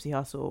Like, Nipsey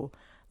Hussle,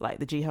 like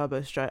the G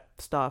Herbo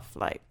stuff,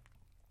 like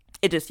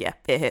it just, it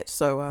hits.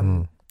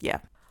 So yeah.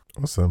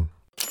 Awesome.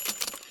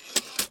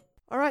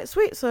 All right,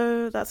 sweet.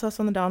 So that's us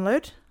on the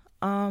download.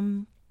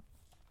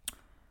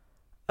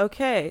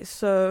 Okay,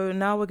 so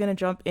now we're going to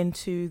jump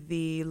into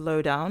the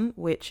lowdown,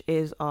 which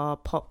is our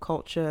pop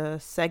culture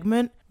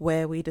segment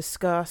where we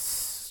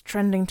discuss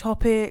trending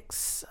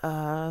topics,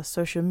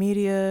 social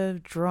media,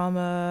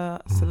 drama,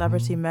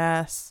 celebrity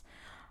mess,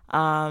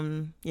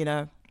 sometimes,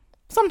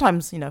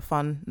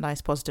 fun,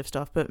 nice, positive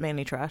stuff, but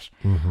mainly trash.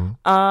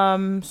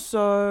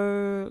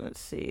 So let's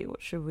see,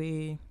 should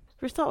we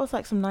start with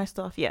like some nice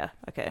stuff? Yeah,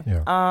 okay.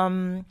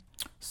 Yeah.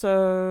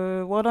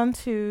 So well done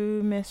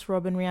to Miss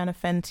Robin Rihanna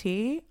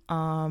Fenty.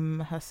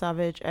 Her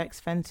Savage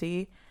X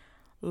Fenty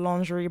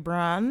lingerie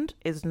brand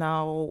is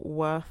now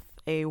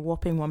worth a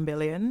whopping 1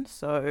 billion.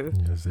 So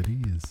yes, it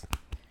is.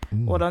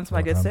 Well done to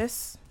my good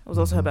sis. It was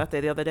also her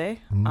birthday the other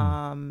day.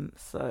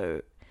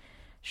 So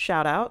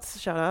shout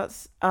outs.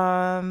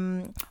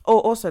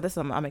 Also this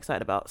I'm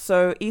excited about.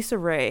 So Issa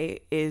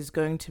Rae is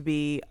going to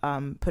be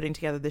putting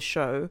together this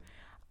show.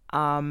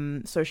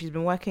 So she's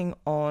been working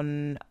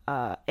on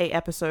 8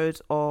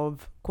 episodes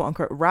of quote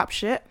unquote rap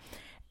shit,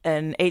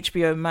 an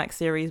HBO Max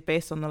series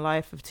based on the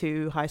life of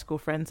 2 high school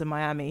friends in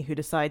Miami who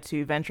decide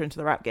to venture into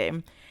the rap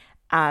game.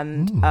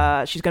 And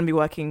she's going to be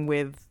working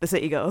with the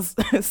City Girls.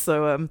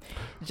 So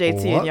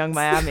JT and Young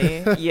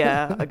Miami,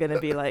 are going to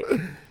be like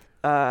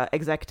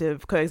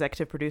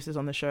co-executive producers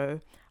on the show.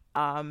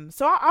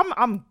 So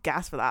I'm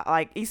gassed for that.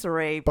 Like Issa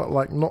Rae, but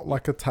like not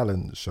like a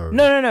talent show.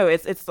 No.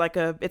 It's like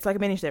a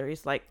mini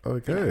series. Like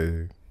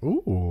okay,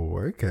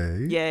 ooh,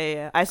 okay.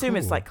 Yeah. I assume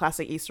it's like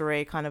classic Issa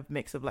Rae kind of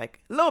mix of like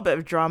a little bit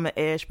of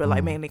drama-ish, but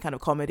like mainly kind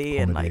of comedy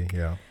and like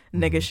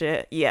nigga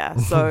shit. Yeah.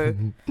 So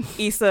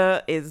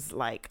Issa is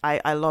like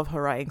I love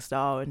her writing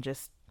style and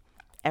just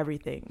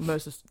everything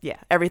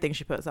everything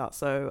she puts out.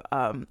 So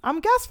I'm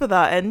gassed for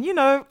that. And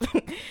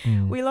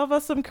we love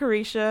us some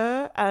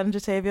Carisha and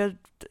Jatavia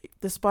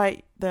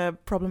despite their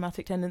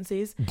problematic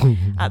tendencies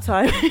at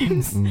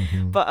times.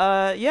 But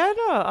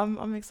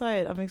I'm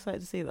excited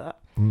to see that.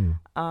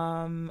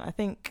 I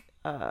think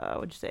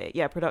what'd you say,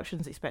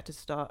 production's expected to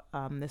start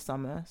this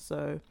summer,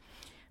 so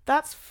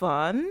that's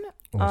fun.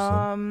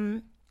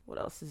 Awesome. what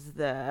else is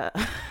there?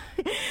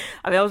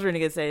 I mean, I was really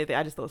going to say anything.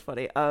 I just thought it was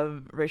funny.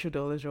 Rachel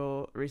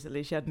Dolezal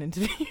recently, she had an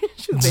interview.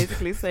 She was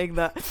basically saying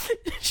that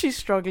she's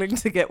struggling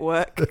to get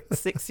work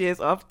 6 years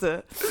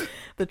after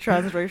the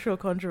transracial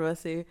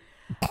controversy.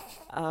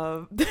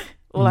 All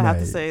I have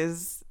to say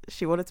is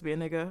she wanted to be a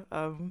nigger.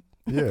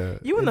 Yeah,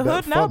 you in the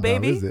hood now,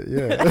 baby. Is it?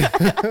 Yeah.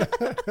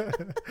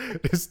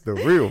 It's the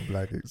real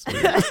black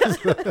experience.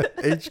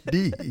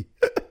 HD.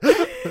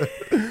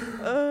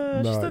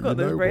 She still got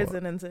those braids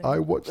in and I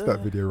watched that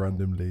video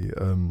randomly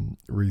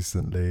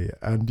recently,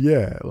 and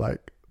yeah,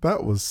 like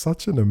that was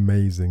such an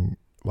amazing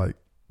like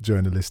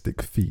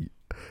journalistic feat,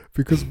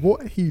 because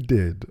what he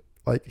did,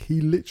 like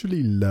he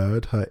literally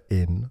lured her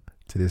in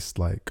to this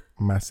like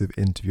massive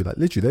interview. Like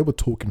literally they were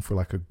talking for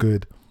like a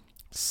good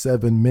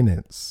 7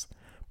 minutes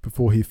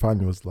before he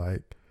finally was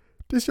like,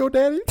 "This your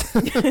daddy?"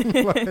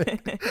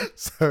 Like,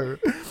 so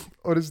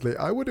honestly,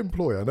 I would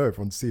implore you, I know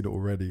everyone's seen it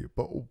already,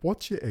 but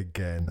watch it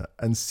again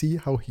and see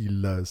how he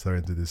lures her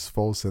into this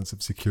false sense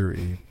of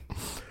security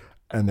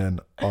and then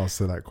ask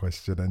her that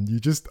question. And you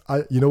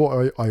know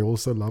what I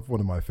also love, one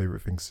of my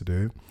favorite things to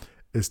do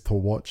is to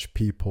watch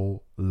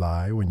people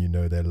lie when you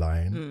know they're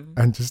lying,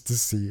 and just to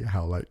see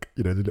how like,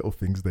 you know, the little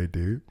things they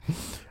do.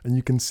 And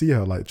you can see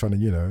her like trying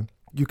to,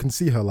 you can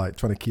see her like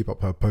trying to keep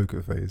up her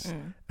poker face,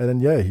 and then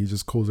he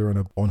just calls her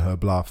on her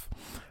bluff,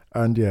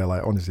 and yeah,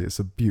 like honestly, it's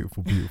a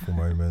beautiful, beautiful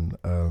moment.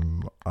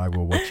 I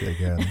will watch it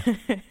again.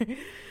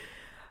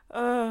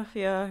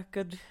 Yeah,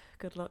 good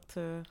luck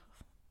to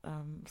I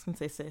was gonna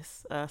say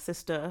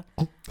sister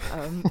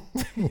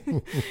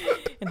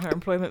in her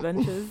employment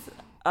ventures.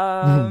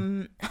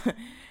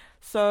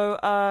 So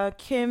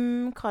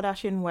Kim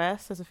Kardashian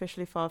West has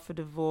officially filed for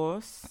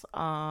divorce.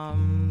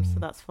 So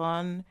that's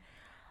fun.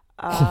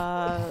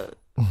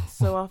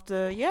 So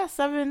after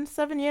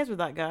 7 years with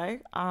that guy,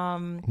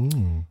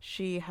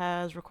 she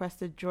has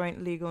requested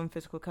joint legal and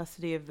physical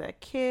custody of their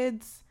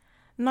kids.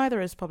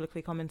 Neither is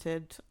publicly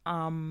commented.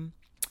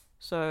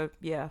 So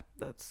yeah,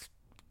 that's,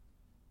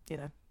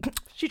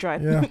 she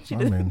tried. Yeah, she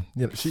did.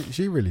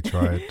 She really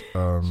tried.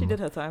 She did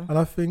her time. And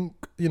I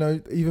think,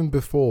 even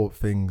before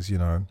things,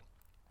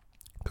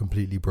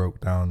 completely broke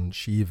down,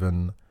 she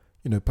even,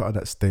 put out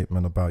that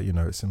statement about,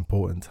 it's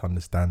important to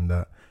understand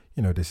that,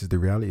 this is the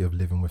reality of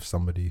living with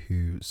somebody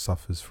who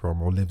suffers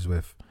from or lives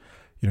with,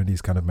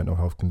 these kind of mental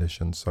health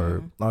conditions.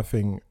 So I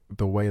think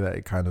the way that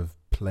it kind of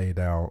played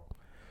out,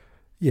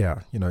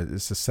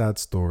 it's a sad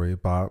story,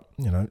 but,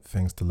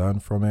 things to learn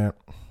from it.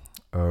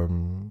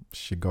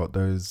 She got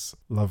those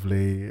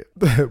lovely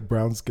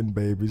brown skin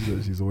babies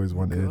that she's always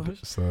wanted.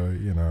 Gosh. So,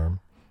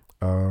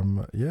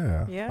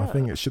 I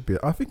think it should be,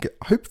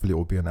 hopefully it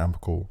will be an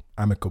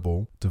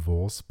amicable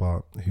divorce,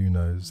 but who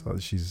knows?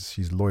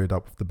 She's lawyered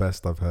up with the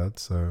best, I've heard,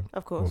 so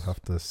of course we'll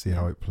have to see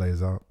how it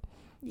plays out.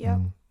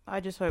 I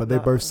just hope. But they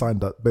both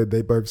signed up.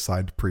 They both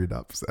signed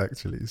prenups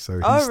actually, so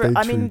he stayed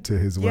true to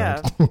his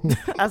word.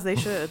 as they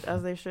should.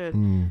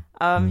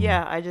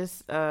 I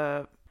just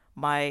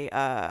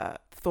my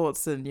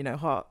thoughts and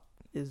heart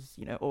is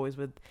always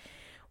with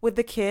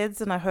the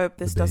kids, and I hope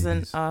this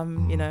doesn't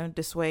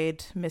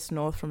dissuade Miss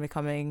North from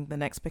becoming the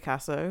next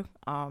Picasso.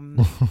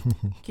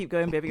 Keep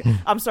going, baby.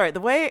 I'm sorry, the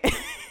way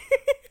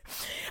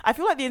I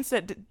feel like the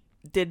internet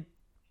did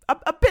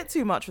a bit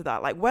too much with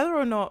that, like whether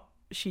or not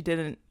she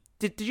didn't.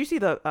 Did you see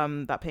the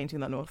that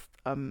painting that North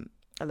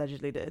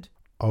allegedly did?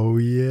 Oh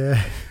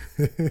yeah.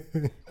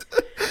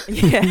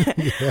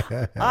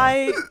 Yeah.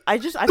 I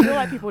feel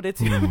like people did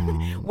too.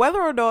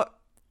 Whether or not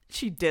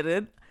she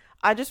didn't,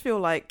 I just feel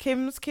like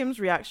Kim's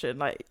reaction,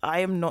 like,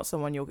 I am not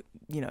someone you'll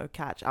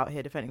catch out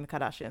here defending the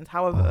Kardashians.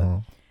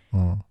 However,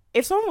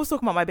 if someone was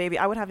talking about my baby,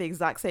 I would have the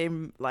exact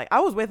same, like, I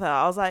was with her.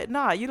 I was like,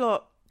 nah, you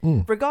lot,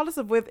 regardless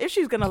of if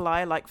she's gonna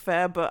lie, like,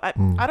 fair, but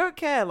I don't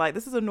care. Like,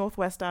 this is a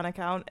Northwest Stan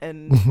account,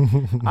 and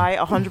I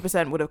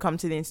 100% would have come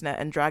to the internet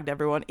and dragged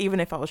everyone,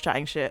 even if I was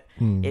chatting shit,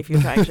 if you're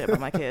chatting shit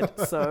about my kid.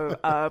 So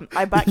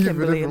I back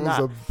Kimberly in that.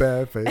 Even if it was a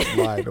barefaced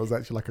lie, it was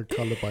actually like a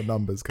colour by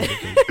numbers kind of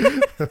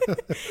thing.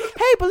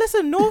 Hey, but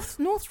listen,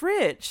 North's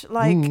rich.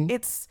 Like, her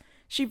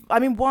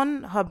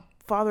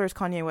father is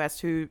Kanye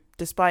West, who,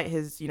 despite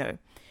his,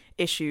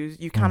 issues,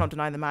 you cannot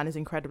deny the man is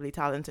incredibly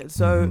talented.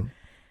 So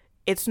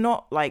it's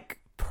not like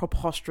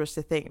preposterous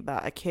to think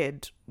that a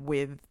kid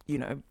with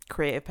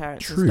creative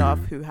parents and stuff,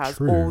 who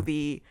has all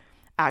the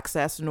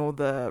access and all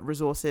the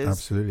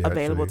resources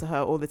available to her,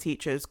 all the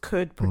teachers,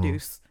 could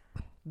produce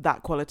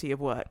that quality of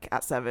work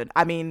at 7.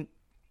 I mean,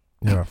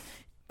 it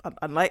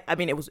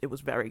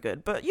was very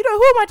good, but who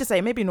am I to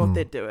say? Maybe North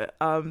did do it.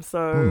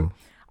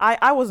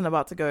 I wasn't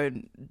about to go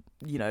and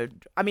I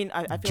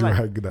feel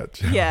drag that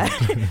child. Yeah.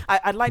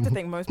 I'd like to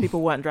think most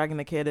people weren't dragging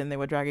the kid and they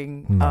were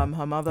dragging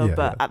her mother,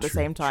 but at the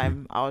same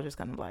time, I was just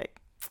kind of like,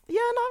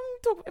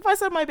 if I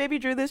said my baby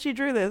drew this, she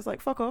drew this,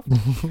 like, fuck off.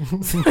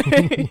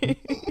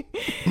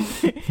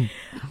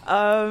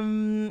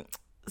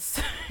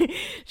 So,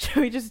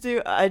 should we just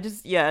do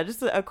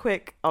just a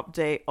quick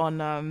update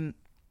on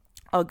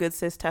our good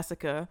sis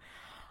Tessica.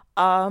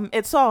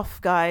 It's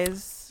off,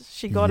 guys.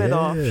 She got it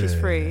off. She's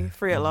free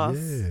at last.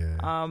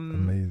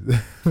 Amazing.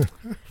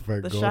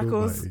 The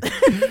shackles,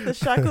 the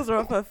shackles are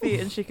off her feet,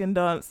 and she can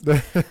dance.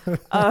 What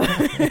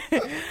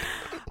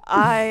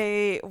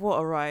a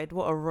ride!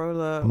 What a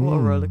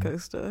roller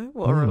coaster!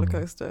 What a roller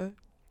coaster!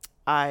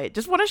 I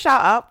just want to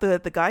shout out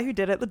the guy who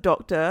did it. The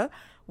doctor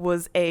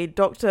was a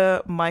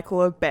Dr.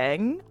 Michael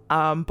Obeng,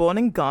 born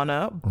in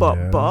Ghana.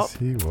 Bop,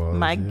 he was,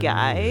 my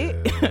guy.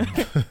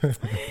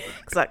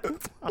 Cause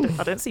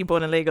I don't see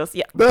born in Lagos.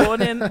 Yeah,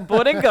 born in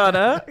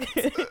Ghana.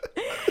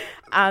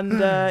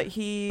 And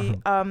he's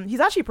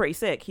actually pretty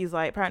sick. He's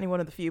like apparently one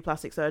of the few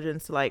plastic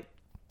surgeons to like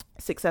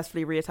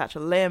successfully reattach a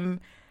limb,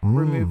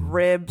 remove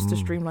ribs to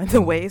streamline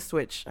the waist,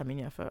 which do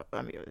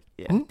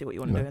what you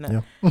want to do in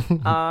it.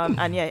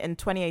 And in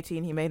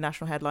 2018 he made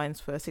national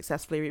headlines for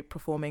successfully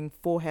performing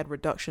forehead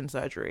reduction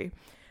surgery.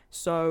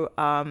 So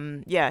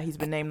he's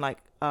been named like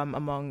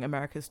among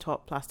America's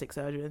top plastic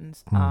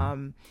surgeons.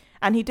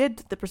 And he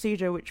did the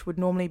procedure, which would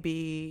normally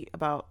be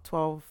about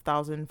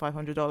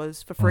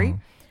 $12,500 for free.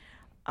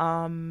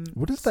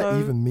 What does that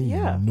even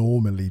mean?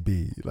 Normally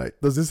be like,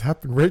 does this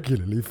happen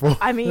regularly for?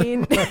 I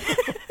mean,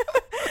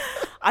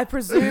 I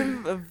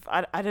presume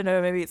I don't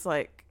know. Maybe it's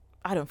like,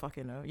 I don't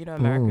fucking know. You know,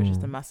 America's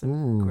just a massive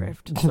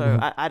grift. So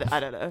I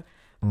don't know.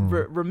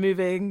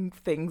 Removing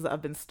things that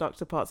have been stuck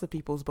to parts of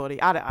people's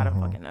body. I don't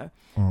fucking know.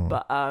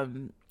 But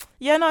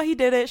he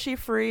did it. She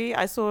free.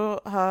 I saw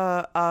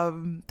her.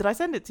 Did I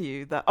send it to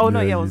you? I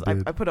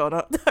put it on.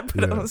 I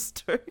put it on a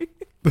story.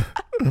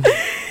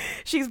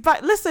 She's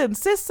back. Listen,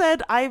 sis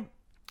said I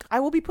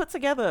will be put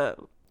together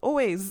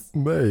always.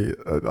 Mate,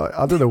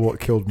 I don't know what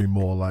killed me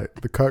more,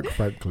 like the Kirk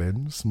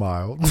Franklin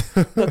smile.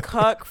 The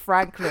Kirk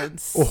Franklin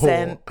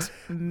sent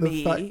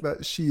me. The fact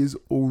that she is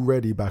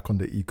already back on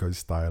the eco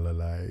styler.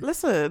 Like,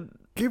 listen,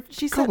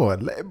 come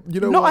on,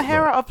 not a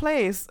hair out of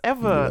place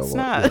ever.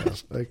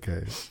 Snatch. Yeah.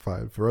 Okay,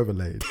 fine. Forever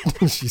laid.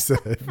 She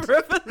said.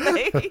 Forever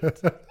laid.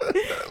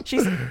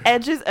 She's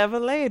edges ever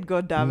laid.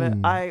 God damn it!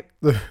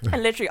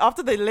 And literally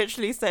after they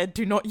literally said,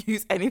 "Do not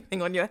use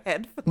anything on your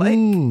head for like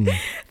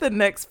the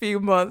next few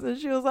months," and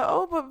she was like,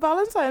 "Oh, but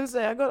Valentine's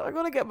Day, I got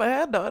to get my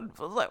hair done."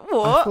 I was like,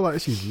 "What?" I feel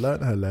like she's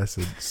learnt her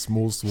lesson.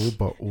 Small,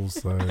 but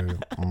also.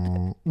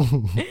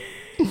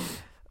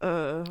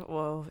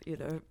 Well,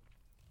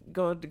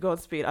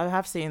 Godspeed. I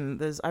have seen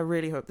I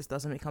really hope this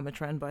doesn't become a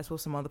trend, but I saw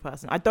some other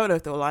person. I don't know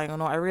if they were lying or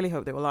not. I really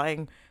hope they were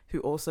lying, who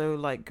also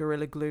like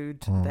gorilla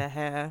glued their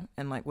hair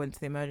and like went to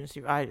the emergency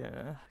room. I don't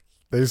know.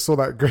 They saw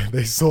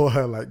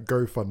her like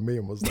GoFundMe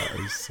and was like,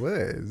 I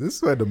swear, is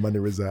this where the money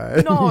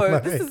resides? No,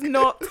 like, this is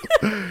not.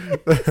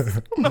 This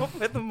is not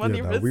where the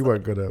money resides. We were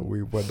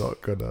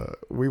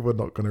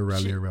not gonna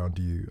rally around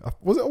you.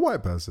 Was it a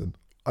white person?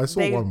 I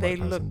saw one white person do it.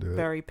 They look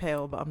very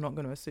pale, but I'm not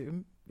going to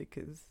assume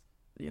because.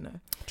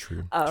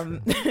 True.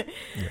 But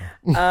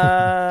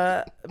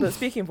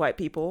speaking of white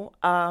people,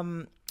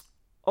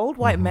 old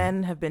white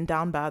men have been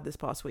down bad this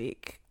past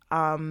week.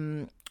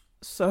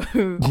 So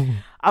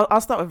I'll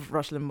start with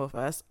Rush Limbaugh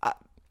first.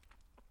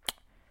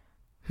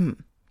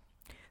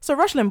 So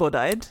Rush Limbaugh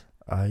died.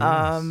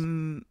 Yes.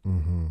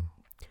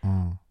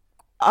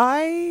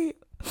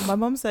 My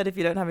mom said, if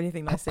you don't have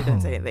anything nice to say,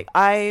 don't say anything.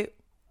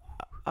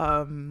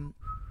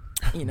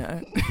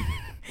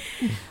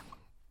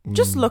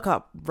 Just look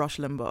up Rush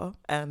Limbaugh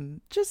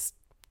and just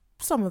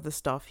some of the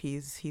stuff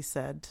he's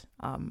said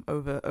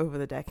over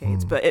the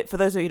decades. But for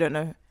those of you who don't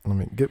know, I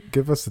mean,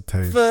 give us a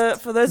taste.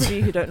 For those of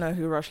you who don't know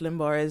who Rush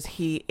Limbaugh is,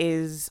 he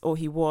was how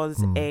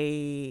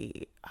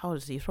old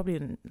is he? He's probably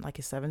in like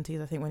his 70s,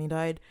 I think, when he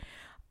died.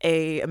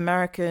 A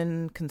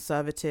American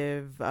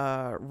conservative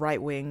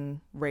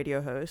right-wing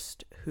radio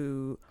host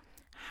who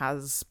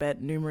has spent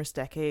numerous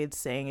decades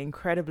saying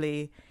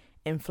incredibly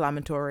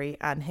inflammatory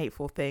and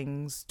hateful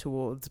things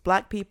towards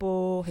Black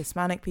people,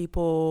 Hispanic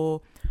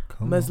people,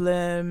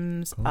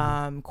 Muslims,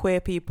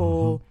 queer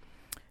people,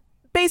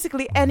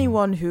 basically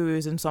anyone who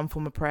is in some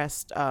form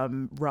oppressed.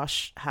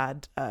 Rush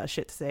had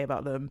shit to say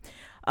about them.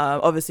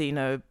 Obviously,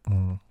 the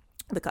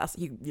class,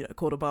 he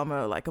called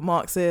Obama like a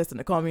Marxist and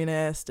a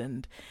communist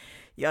and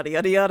yada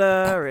yada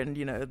yada, and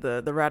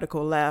the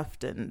radical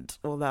left and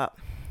all that.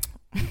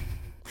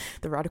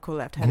 The radical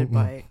left headed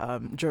by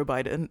Joe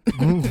Biden.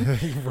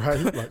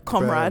 Right, like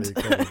comrade.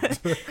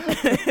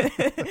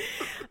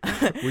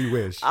 We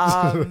wish.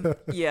 But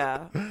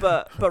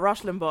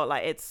Rush Limbaugh,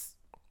 like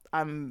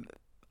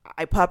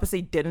I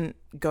purposely didn't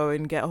go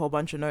and get a whole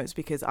bunch of notes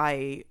because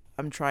I'm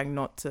trying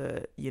not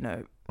to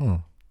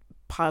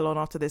pile on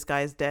after this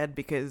guy is dead,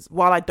 because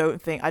while I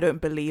don't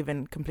believe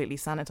in completely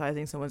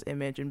sanitizing someone's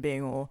image and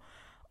being all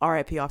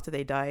RIP after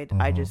they died,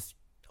 I just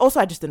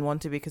didn't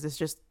want to, because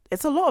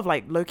it's a lot of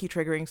like low-key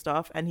triggering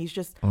stuff, and he was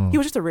just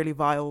a really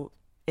vile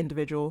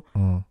individual.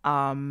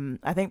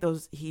 I think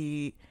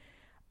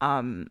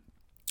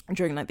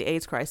during like the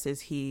AIDS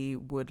crisis, he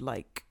would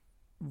like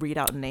read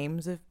out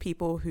names of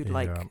people who'd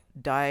like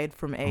died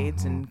from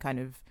AIDS and kind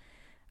of,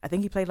 I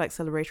think he played like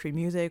celebratory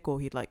music, or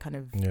he'd like kind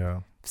of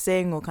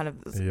sing or kind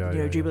of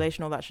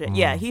jubilation, all that shit.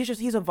 He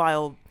was a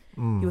vile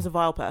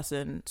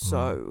person.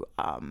 So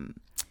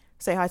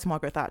say hi to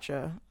Margaret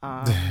Thatcher.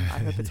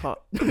 I hope it's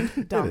hot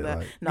down there.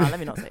 Like, no, let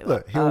me not say that.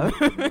 Look,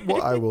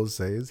 what I will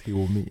say is he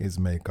will meet his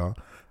maker,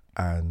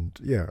 and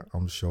yeah,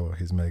 I'm sure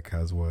his maker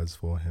has words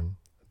for him.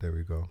 There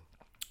we go.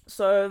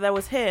 So there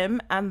was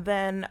him, and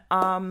then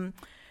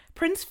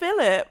Prince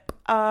Philip,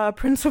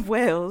 Prince of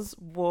Wales,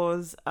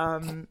 was oh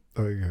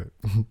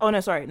no,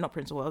 sorry, not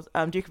Prince of Wales,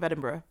 Duke of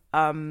Edinburgh.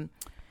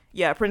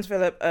 Prince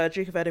Philip,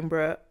 Duke of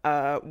Edinburgh,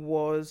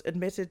 was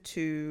admitted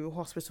to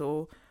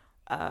hospital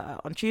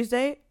on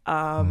Tuesday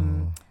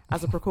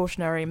as a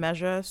precautionary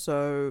measure.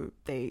 So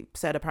they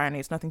said apparently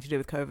it's nothing to do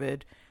with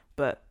COVID,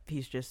 but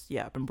he's just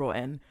been brought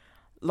in.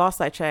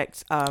 Last I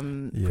checked,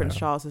 Prince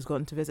Charles has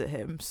gone to visit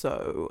him.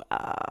 So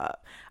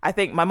I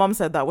think my mom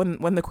said that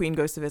when the Queen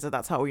goes to visit,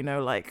 that's how we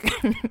know, like,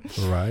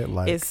 right?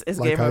 Like, it's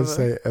like game I over.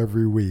 say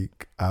every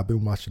week, I've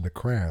been watching The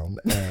Crown,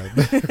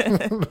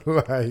 and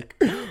like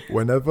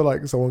whenever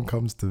like someone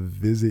comes to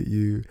visit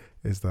you,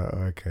 it's like,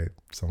 okay,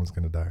 someone's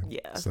gonna die.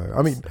 Yeah. So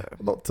I mean,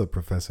 not to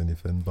profess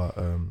anything, but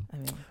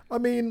I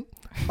mean,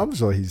 I'm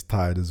sure he's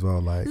tired as well.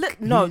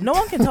 Like, no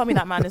one can tell me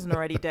that man isn't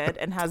already dead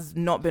and has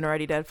not been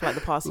already dead for like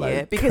the past like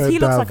year, because he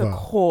looks like a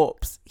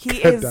corpse.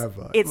 It's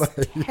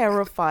like,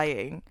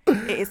 terrifying.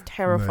 It is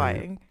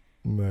terrifying.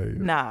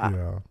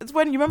 Yeah. It's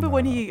when you remember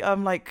when he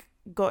like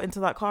got into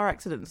that car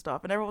accident and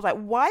stuff, and everyone was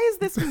like, why is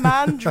this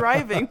man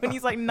driving when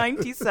he's like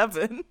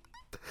 97?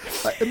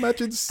 Like,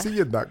 imagine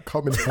seeing that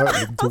coming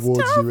hurtling towards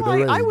you in the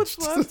rain. I would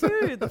swerve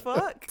too. The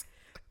fuck.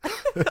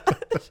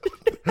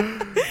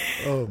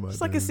 Oh my!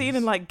 It's like a scene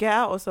in like Get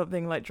Out or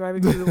something, like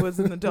driving through the woods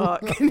in the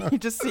dark, and you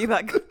just see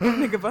that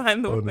nigga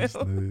behind the wheel.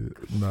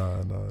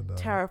 No.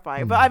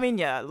 Terrifying. But I mean,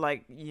 yeah,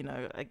 like, you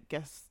know, I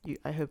guess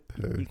I hope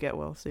you get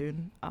well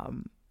soon.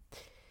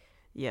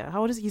 Yeah,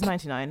 how old is he? He's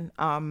 99.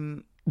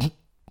 Yeah.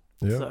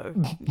 So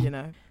you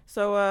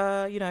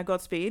know,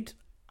 Godspeed.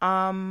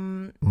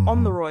 On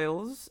the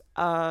royals.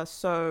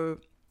 So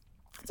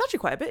it's actually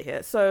quite a bit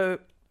here. So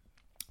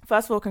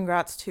first of all,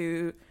 congrats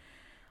to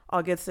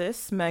our good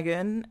sis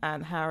Meghan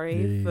and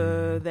Harry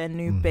for their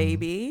new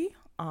baby.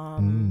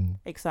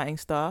 Exciting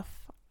stuff.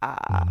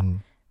 I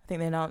think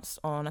they announced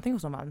I think it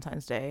was on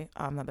Valentine's Day,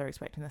 that they're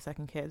expecting their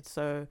second kid.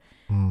 So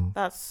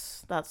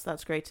that's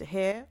great to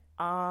hear.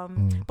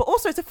 But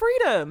also it's a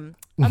freedom.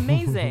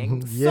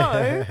 Amazing.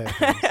 So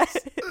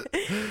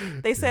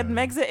they said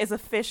Megxit is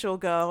official,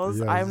 girls.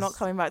 Yes. I'm not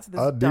coming back to this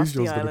I knew dusty she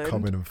was island. gonna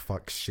come in and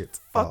fuck shit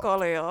Fuck up.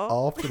 all of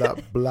y'all. After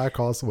that black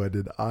ass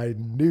wedding, I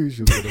knew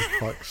she was gonna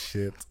fuck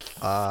shit.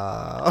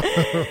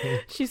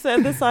 She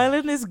said this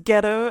island is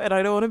ghetto and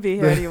I don't want to be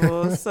here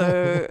anymore.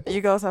 So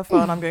you girls have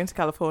fun. I'm going to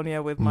California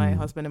with my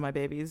husband and my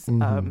babies.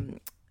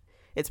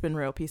 It's been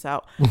real. Peace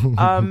out. So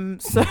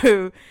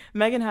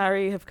Meghan and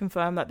Harry have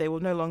confirmed that they will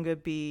not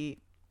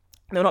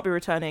be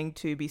returning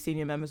to be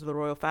senior members of the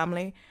royal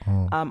family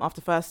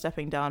after first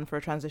stepping down for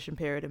a transition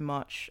period in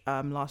March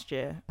last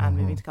year and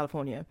moving to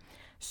California.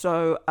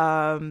 So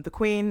the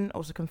Queen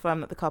also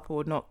confirmed that the couple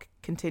would not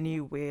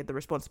continue with the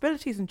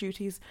responsibilities and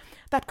duties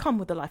that come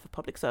with the life of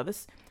public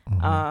service.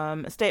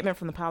 A statement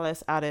from the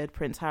palace added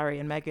Prince Harry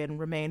and Meghan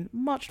remain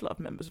much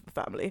loved members of the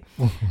family.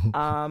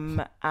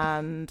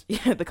 And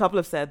the couple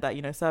have said that,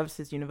 you know, service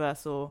is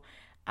universal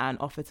and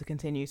offer to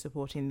continue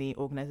supporting the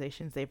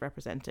organizations they've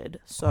represented.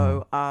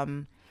 So,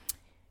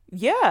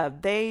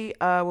 they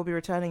will be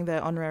returning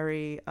their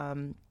honorary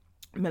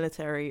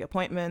military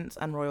appointments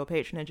and royal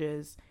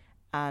patronages,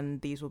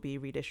 and these will be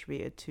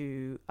redistributed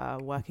to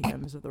working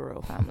members of the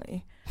royal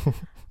family.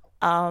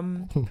 So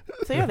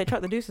yeah, they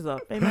chucked the deuces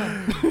up.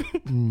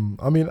 Amen.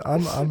 I mean,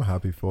 I'm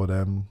happy for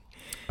them.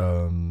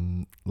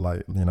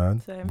 Like, you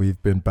know, Same.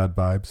 we've been bad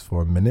vibes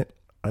for a minute.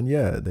 And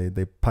yeah,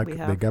 they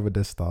gathered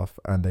their stuff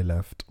and they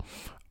left.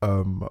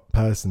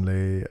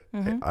 Personally,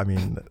 I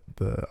mean,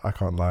 I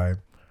can't lie,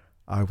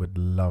 I would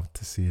love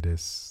to see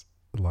this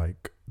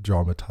like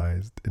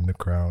dramatized in The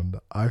Crown.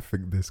 I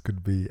think this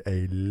could be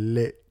a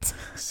lit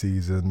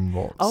season,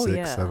 6,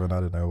 7, I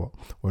don't know what,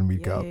 when we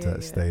get up to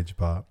that stage.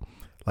 But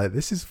like,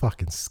 this is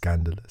fucking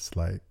scandalous.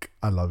 Like,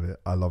 I love it.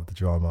 I love the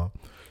drama.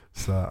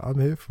 So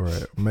I'm here for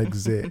it.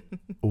 Megxit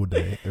all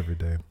day, every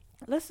day.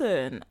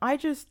 Listen,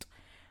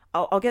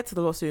 I'll get to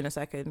the lawsuit in a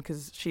second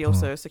because she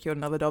also secured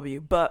another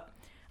W. But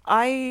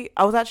I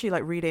was actually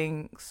like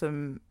reading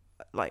some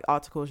like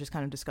articles just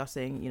kind of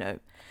discussing, you know,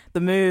 the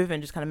move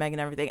and just kind of Meghan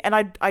and everything. And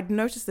I'd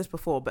noticed this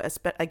before, but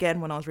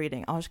again, when I was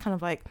reading, I was kind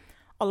of like,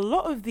 a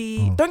lot of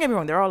don't get me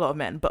wrong, there are a lot of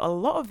men, but a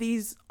lot of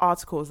these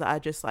articles that are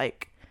just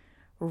like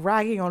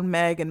ragging on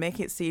Meg and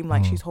making it seem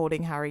like she's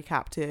holding Harry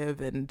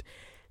captive and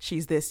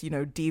she's this, you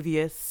know,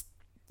 devious,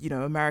 you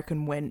know,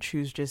 American wench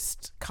who's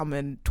just come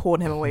and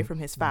torn him away from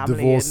his family.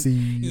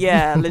 Divorcee. And,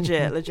 yeah,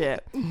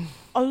 legit.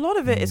 A lot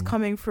of it is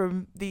coming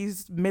from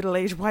these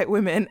middle-aged white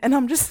women, and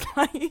I'm just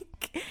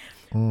like,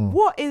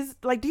 what is,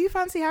 like, do you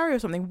fancy Harry or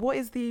something? What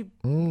is the,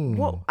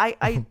 what,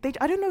 I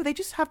don't know, they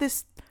just have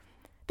this,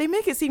 they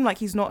make it seem like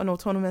he's not an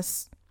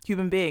autonomous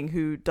human being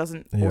who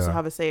doesn't also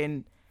have a say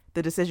in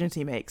the decisions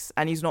he makes,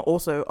 and he's not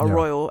also a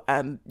royal,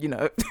 and, you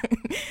know,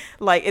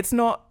 like, it's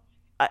not,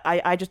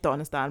 I just don't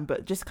understand,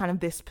 but just kind of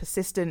this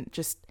persistent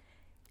just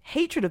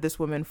hatred of this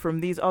woman from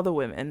these other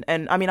women.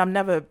 And I mean, I've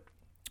never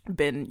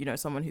been,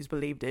 someone who's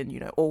believed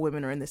in, all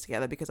women are in this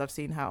together, because I've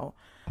seen how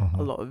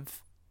a lot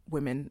of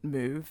women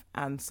move.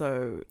 And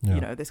so,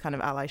 this kind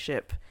of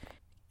allyship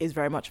is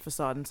very much a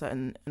facade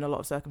in a lot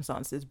of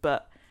circumstances.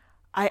 But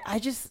I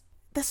just,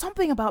 there's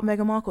something about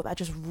Meghan Markle that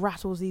just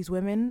rattles these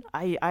women.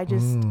 I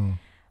just,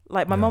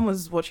 like, my mum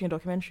was watching a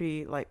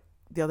documentary like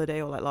the other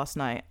day or like last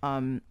night,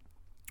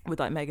 with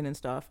like Meghan and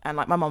stuff, and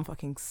like my mum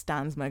fucking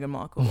stands Meghan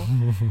Markle.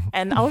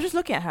 And I was just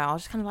looking at her, I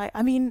was just kind of like,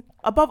 I mean,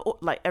 above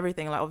like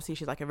everything, like obviously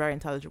she's like a very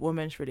intelligent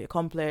woman, she's really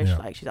accomplished,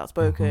 like she's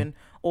outspoken,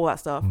 all that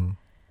stuff,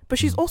 but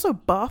she's also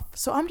buff.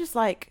 So I'm just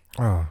like,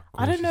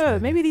 I don't know,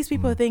 maybe these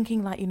people are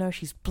thinking like,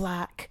 she's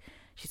black,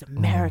 she's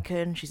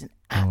American, she's an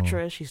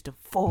actress, she's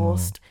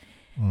divorced,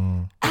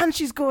 and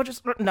she's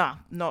gorgeous. Nah,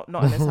 not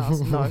in this house.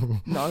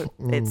 No.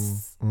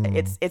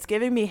 It's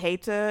giving me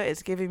hater.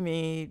 It's giving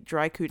me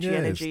dry coochie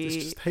energy. It's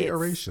just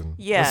hateration.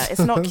 It's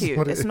not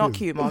cute. It's not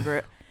cute,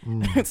 Margaret.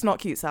 It's not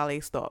cute, Sally.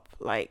 Stop.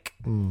 Like,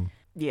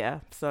 yeah.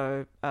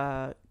 So,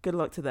 good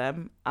luck to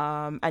them.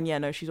 And yeah,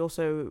 no, she's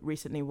also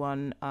recently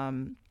won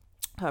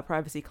her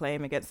privacy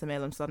claim against the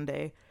Mail on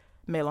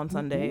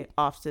Sunday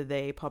after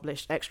they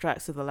published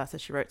extracts of the letter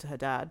she wrote to her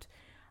dad.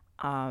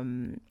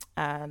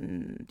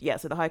 And yeah,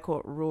 so the High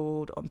Court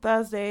ruled on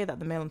Thursday that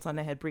the Mail on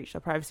Sunday had breached their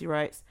privacy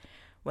rights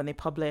when they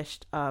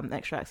published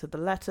extracts of the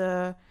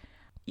letter.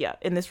 Yeah,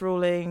 in this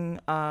ruling,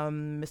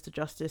 Mr.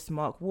 Justice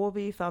Mark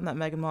Warby found that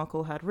Meghan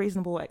Markle had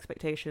reasonable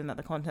expectation that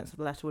the contents of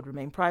the letter would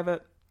remain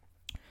private.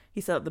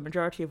 He said that the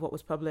majority of what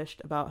was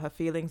published about her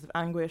feelings of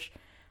anguish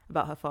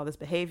about her father's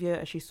behaviour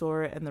as she saw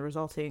it and the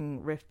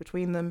resulting rift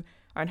between them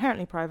are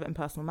inherently private and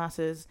personal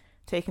matters.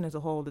 Taken as a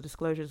whole, the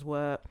disclosures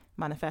were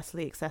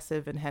manifestly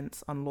excessive and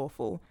hence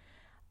unlawful.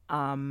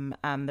 And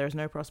there's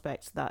no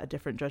prospect that a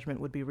different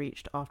judgment would be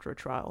reached after a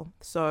trial.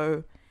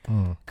 So,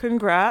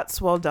 congrats,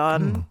 well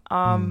done.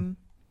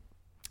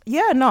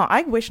 Yeah, no,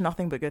 I wish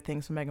nothing but good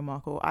things for Meghan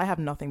Markle. I have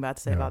nothing bad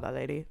to say about that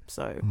lady.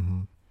 So,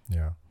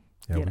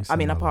 I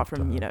mean, apart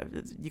from,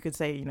 you could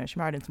say, she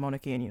married into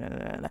monarchy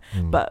and,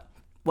 but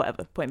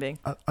whatever, point being.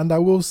 And I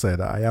will say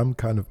that I am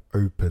kind of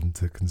open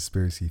to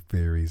conspiracy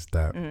theories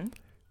that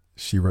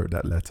she wrote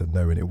that letter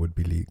knowing it would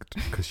be leaked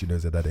because she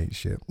knows that ain't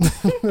shit.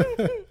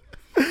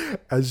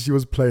 And she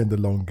was playing the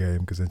long game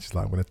because then she's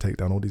like, I'm going to take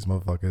down all these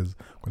motherfuckers,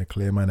 I'm going to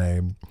clear my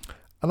name.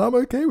 And I'm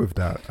okay with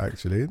that,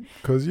 actually,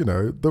 because,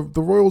 the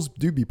royals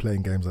do be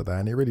playing games like that,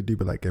 and they really do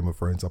be like Game of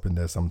Thrones up in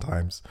there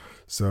sometimes.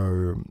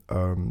 So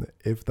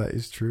if that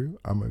is true,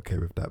 I'm okay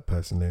with that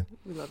personally.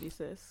 We love you,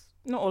 sis.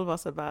 Not all of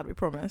us are bad, we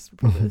promise.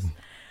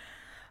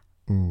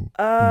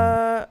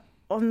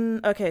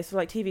 Okay, so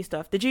like TV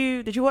stuff. Did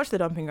you watch The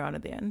Dumping Ground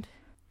at the end?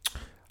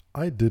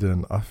 I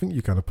didn't. I think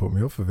you kind of put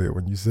me off of it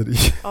when you said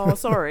it. Oh,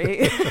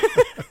 sorry.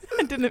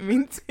 I didn't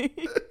mean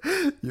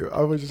to.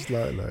 I was just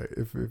like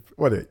if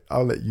wait,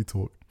 I'll let you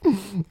talk.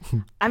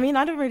 I mean,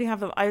 I don't really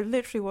have them. I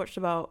literally watched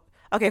about.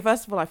 Okay,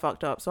 first of all, I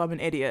fucked up, so I'm an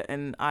idiot,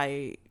 and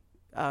I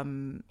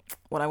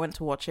when I went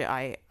to watch it,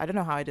 I don't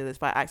know how I did this,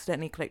 but I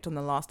accidentally clicked on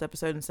the last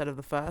episode instead of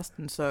the first,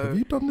 and so. Have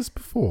you done this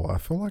before? I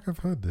feel like I've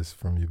heard this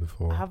from you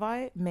before. Have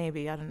I?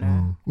 Maybe, I don't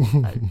know.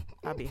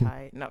 I'll be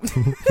high. No.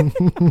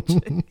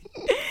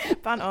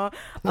 Banter.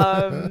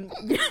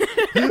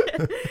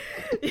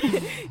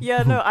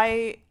 Yeah, no,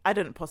 I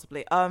didn't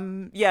possibly.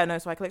 Yeah, no,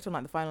 so I clicked on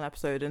like the final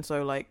episode, and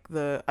so like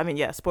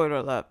spoiler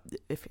alert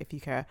if you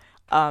care.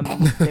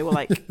 They were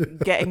like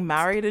getting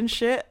married and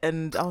shit,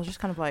 and I was just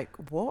kind of like,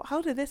 what?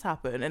 How did this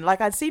happen? And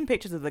like I'd seen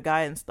pictures of the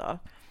guy and stuff,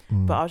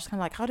 but I was just kind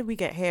of like, how did we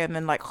get here? And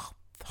then like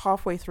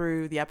halfway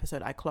through the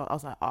episode, I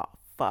was like, oh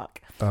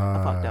fuck,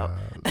 I fucked up.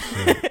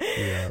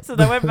 Yeah. So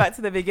then I went back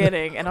to the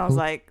beginning, and I was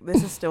like,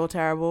 this is still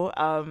terrible.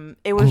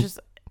 It was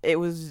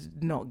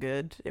not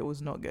good. It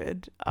was not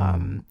good.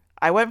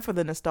 I went for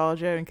the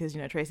nostalgia, and because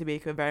Tracy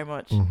Beaker very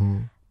much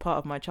part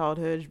of my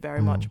childhood,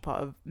 very much a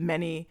part of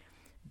many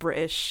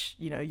British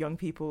young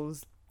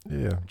people's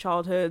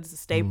childhoods,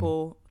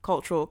 staple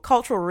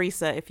cultural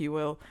reset, if you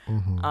will.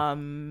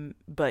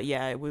 But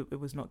yeah, it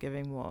was not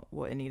giving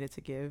what it needed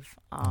to give.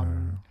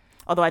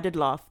 Although I did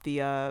laugh.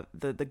 The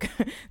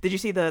did you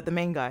see the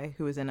main guy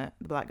who was in it,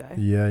 the black guy?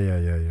 Yeah.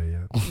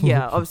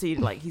 Yeah, obviously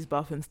like he's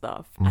buff and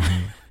stuff.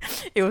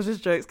 It was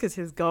just jokes because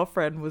his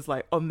girlfriend was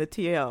like on the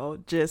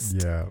TL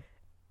just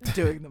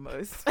doing the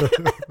most.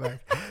 Like,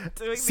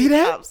 doing see the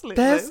that? absolute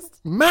That's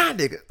most. my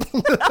nigga.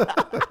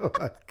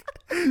 Like,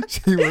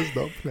 she was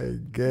not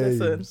playing games.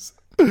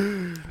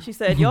 Listen, she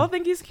said, y'all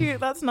think he's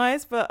cute, that's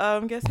nice, but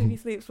guess who he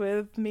sleeps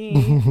with? Me.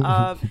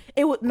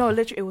 It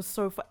was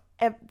so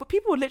but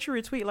people would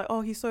literally retweet like,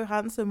 oh, he's so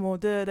handsome, or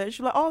duh. And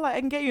she's like, oh, like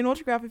I can get you an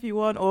autograph if you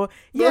want, or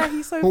yeah,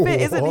 he's so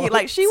fit, isn't he?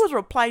 Like she was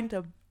replying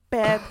to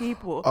bare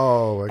people.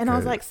 Oh, okay. And I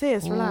was like,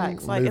 sis,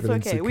 relax. Like it's okay.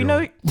 Insecure. We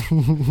know.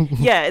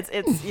 Yeah, it's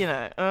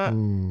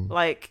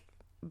like,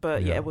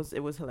 but yeah, it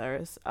was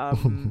hilarious.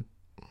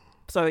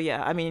 So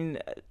yeah, I mean,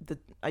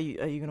 are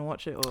you gonna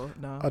watch it or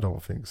no? I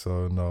don't think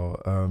so. No.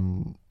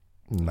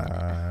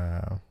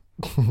 Nah.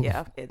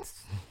 Yeah,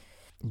 it's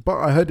But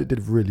I heard it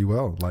did really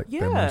well, like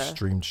their Yeah. most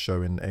streamed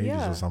show in ages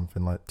Yeah. or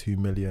something, like 2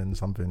 million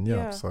something. Yeah.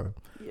 Yeah. So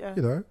Yeah.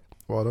 you know,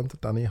 well done to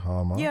Danny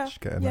Harmer. Yeah. She's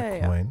getting Yeah, that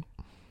yeah. coin.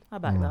 I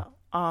back that.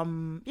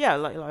 Yeah,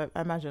 like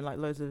I imagine like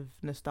loads of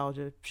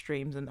nostalgia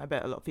streams, and I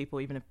bet a lot of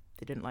people, even if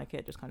they didn't like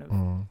it, just kind of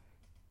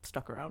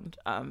stuck around.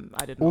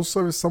 I didn't.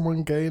 Also, is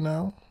someone gay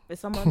now? Is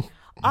someone?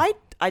 I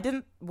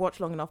didn't watch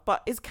long enough,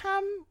 but is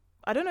Cam?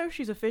 I don't know if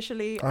she's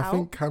officially I out.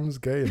 think Cam's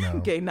gay now.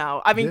 Gay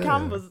now. I mean, Yeah.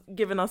 Cam was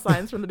giving us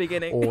signs from the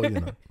beginning. Or, you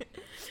know,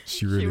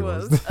 she really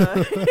was.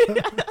 Yeah.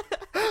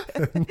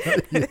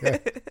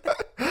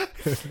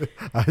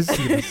 I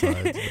see the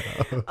signs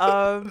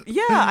now.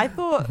 Yeah, I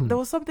thought there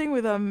was something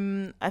with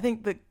I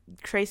think that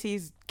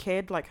Tracy's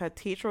kid, like her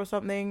teacher or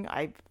something.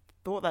 I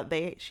thought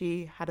that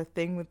she had a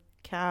thing with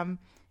Cam.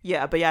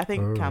 Yeah, but yeah, I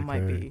think Cam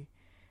might be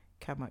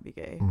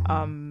gay.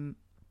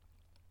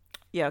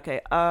 Yeah,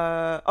 okay.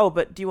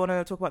 But do you want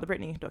to talk about the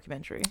Britney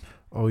documentary?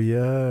 Oh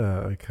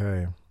yeah,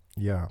 okay.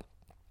 Yeah.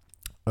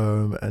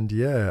 And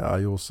yeah,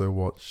 I also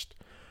watched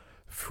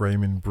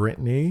Framing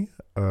Britney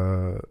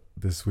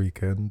this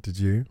weekend. Did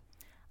you?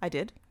 I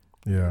did.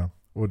 Yeah.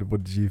 What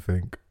did you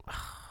think?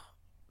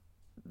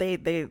 They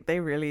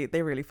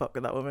really fuck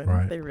with that woman.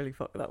 Right. They really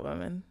fuck with that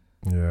woman.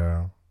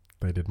 Yeah.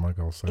 They did my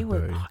girl so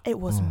dirty. It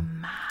was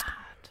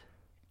mad.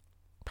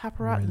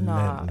 Paparazzi.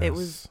 Nah, it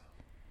was.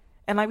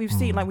 And like we've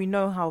seen, like we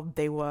know how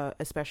they were,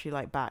 especially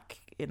like back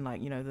in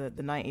like, you know, the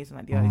 90s and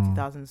like the early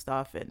 2000s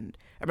stuff. And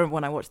I remember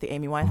when I watched the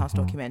Amy Winehouse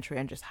documentary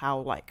and just how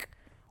like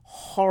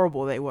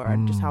horrible they were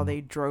and just how they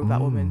drove that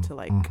woman to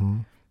like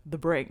the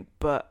brink.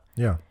 But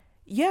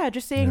yeah,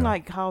 just seeing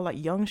like how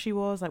like young she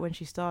was, like when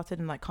she started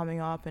and like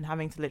coming up and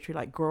having to literally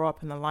like grow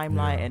up in the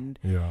limelight and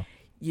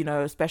you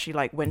know, especially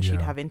like when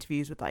she'd have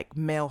interviews with like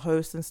male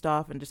hosts and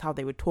stuff, and just how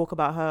they would talk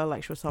about her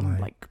like she was some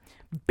like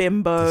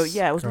bimbo.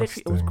 Disgusting. Yeah, it was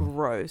literally, it was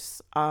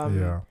gross.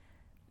 It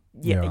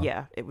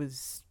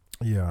was.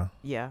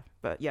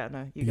 But yeah,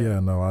 no, you go.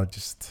 No, I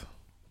just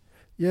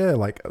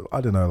like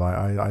I don't know, like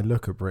I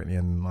look at Britney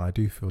and I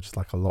do feel just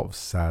like a lot of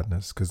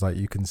sadness, because like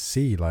you can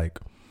see like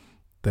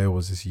there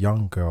was this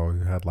young girl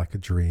who had like a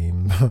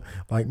dream,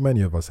 like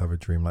many of us have a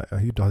dream, like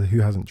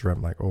who hasn't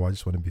dreamt like, oh, I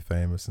just want to be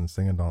famous and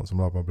sing and dance and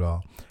blah blah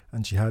blah.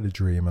 And she had a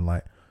dream, and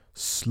like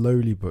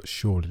slowly but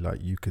surely,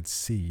 like you could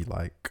see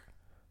like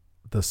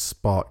the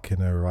spark in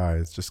her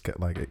eyes just get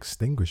like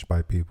extinguished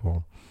by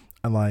people.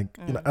 And like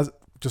you know, as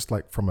just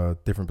like from a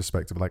different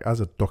perspective, like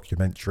as a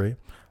documentary,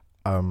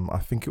 I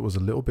think it was a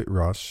little bit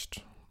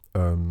rushed.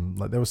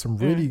 Like there were some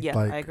really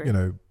like, you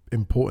know,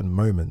 important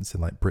moments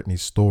in like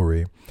Britney's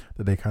story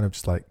that they kind of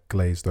just like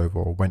glazed over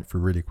or went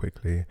through really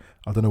quickly.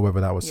 I don't know whether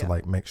that was to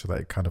like make sure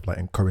that it kind of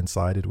like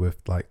coincided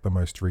with like the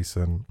most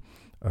recent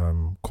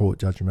court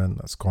judgment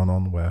that's gone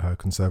on, where her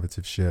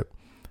conservatorship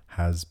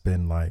has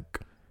been like,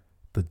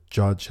 the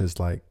judge has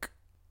like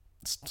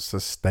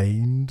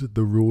sustained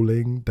the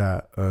ruling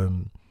that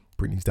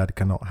Britney's dad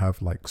cannot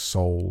have like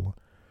sole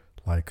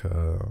like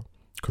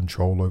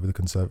control over the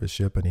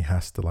conservatorship, and he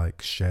has to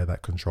like share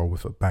that control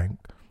with a bank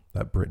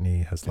that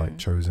Britney has like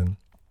chosen.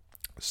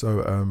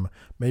 So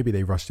maybe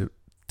they rushed it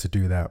to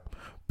do that.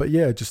 But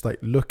yeah, just like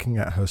looking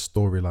at her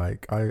story,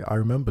 like I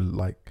remember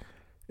like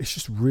it's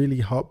just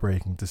really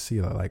heartbreaking to see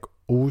that like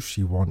all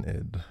she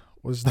wanted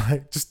was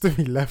like just to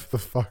be left the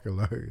fuck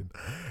alone.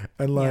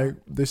 And like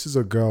this is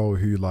a girl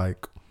who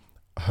like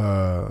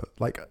her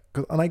like,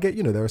 and I get,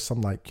 you know, there are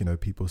some like, you know,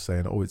 people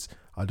saying, oh, it's,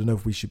 I don't know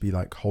if we should be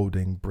like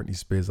holding Britney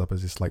Spears up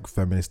as this like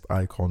feminist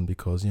icon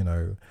because, you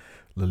know,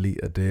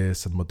 Lolita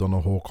this and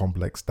Madonna whore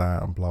complex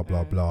that and blah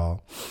blah blah.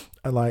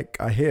 And like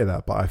I hear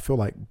that, but I feel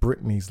like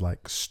Britney's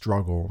like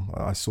struggle,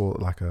 I saw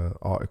like a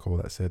article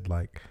that said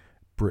like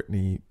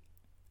Britney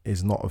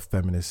is not a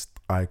feminist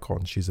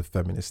icon, she's a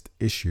feminist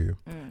issue.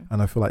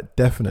 And I feel like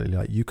definitely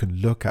like you can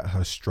look at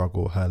her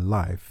struggle, her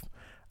life,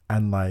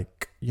 and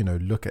like, you know,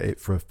 look at it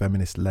through a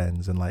feminist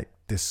lens and like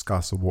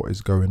discuss what is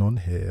going on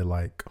here.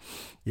 Like,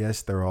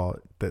 yes, there are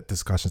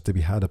discussions to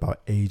be had about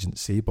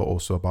agency, but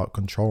also about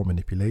control,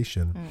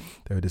 manipulation.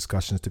 There are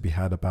discussions to be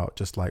had about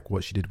just like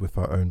what she did with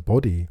her own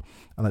body,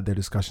 and like there are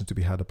discussions to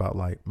be had about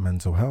like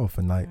mental health.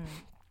 And like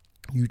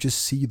you just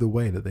see the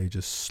way that they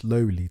just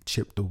slowly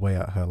chipped away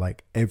at her,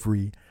 like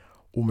every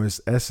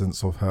almost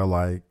essence of her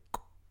like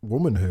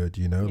womanhood,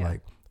 you know,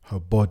 like her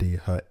body,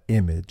 her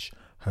image,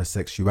 her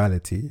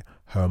sexuality,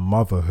 her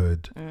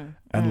motherhood.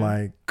 And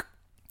like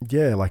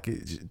like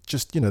it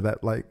just, you know,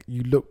 that like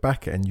you look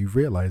back at it and you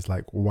realize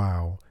like,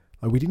 wow,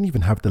 like we didn't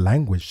even have the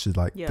language to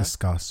like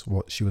discuss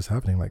what she was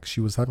having. Like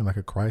she was having like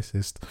a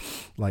crisis,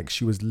 like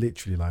she was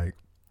literally like,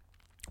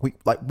 we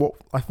like what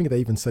I think they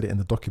even said it in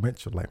the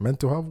documentary, like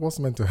mental health. What's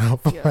mental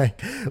health?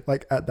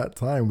 Like at that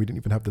time we didn't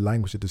even have the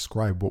language to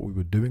describe what we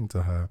were doing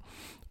to her.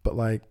 But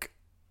like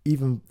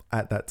even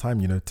at that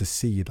time, you know, to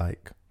see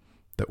like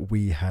that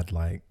we had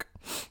like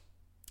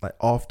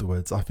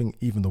afterwards, I think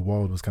even the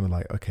world was kind of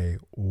like, okay,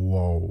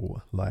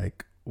 whoa,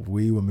 like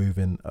we were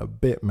moving a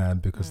bit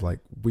mad, because like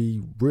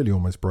we really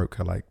almost broke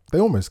her. Like they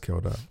almost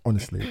killed her,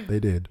 honestly. They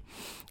did.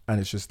 And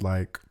it's just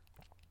like,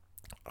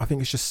 I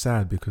think it's just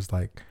sad because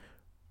like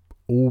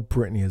all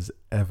Britney has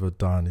ever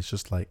done is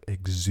just like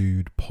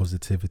exude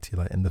positivity,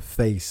 like in the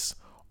face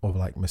of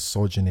like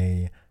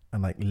misogyny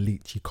and like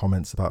leechy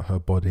comments about her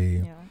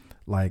body. Yeah.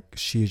 Like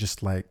she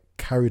just like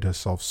carried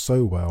herself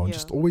so well and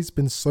just always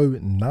been so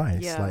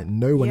nice. Yeah. Like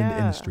no one in the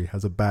industry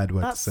has a bad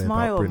word that to say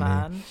smile, about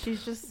Britney. Man.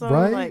 She's just so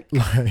right? like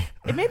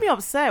it made me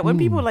upset when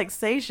people like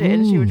say shit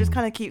and she would just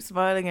kind of keep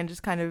smiling and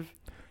just kind of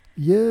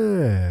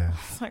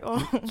it's like,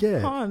 oh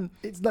come on.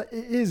 It's like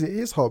it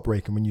is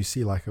heartbreaking when you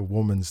see like a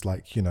woman's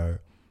like, you know,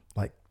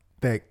 like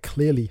they're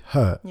clearly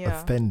hurt,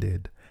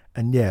 offended,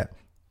 and yet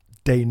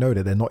they know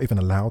that they're not even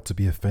allowed to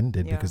be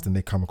offended because then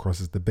they come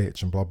across as the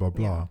bitch and blah blah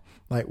blah.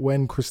 Like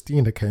when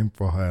Christina came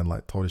for her and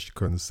like told her she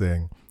couldn't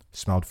sing,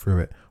 smiled through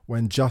it.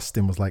 When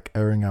Justin was like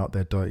airing out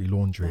their dirty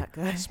laundry,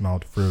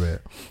 smiled through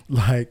it.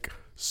 Like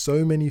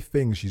so many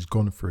things she's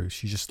gone through,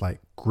 she just like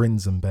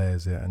grins and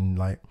bears it, and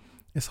like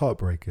it's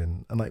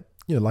heartbreaking. And like,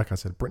 you know, like I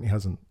said, Britney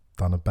hasn't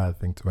done a bad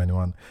thing to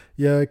anyone.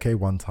 Yeah, okay,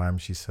 one time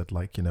she said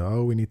like, you know,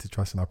 oh, we need to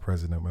trust in our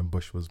president when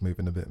Bush was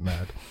moving a bit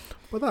mad,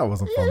 but that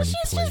wasn't from any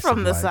place. She's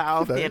from the like,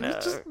 South, you know.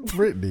 It's just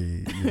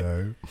Britney, you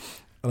know.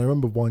 And I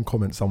remember one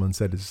comment someone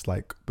said is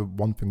like, the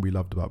one thing we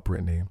loved about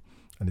Britney,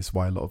 and it's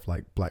why a lot of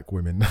like black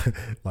women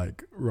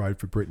like ride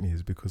for Britney,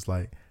 is because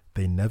like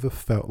they never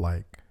felt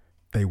like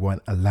they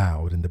weren't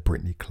allowed in the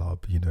Britney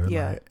club, you know.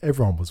 Like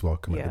everyone was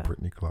welcome at the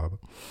Britney club.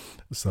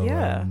 So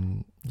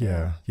it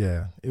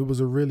was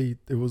a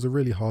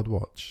really hard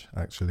watch,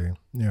 actually.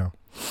 And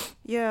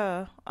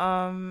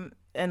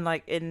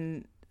like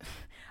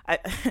I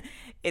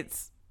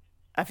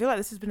feel like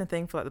this has been a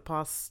thing for like the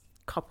past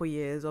couple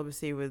years,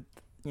 obviously, with,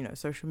 you know,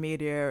 social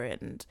media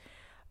and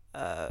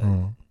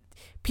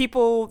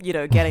people, you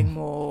know, getting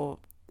more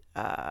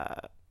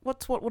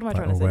what am I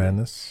trying to say?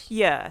 Awareness.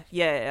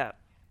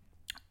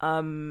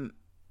 My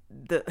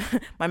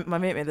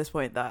mate made this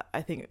point that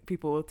I think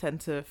people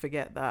tend to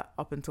forget that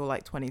up until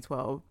like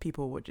 2012,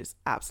 people were just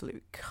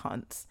absolute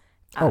cunts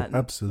and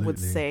would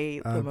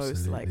say the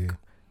most like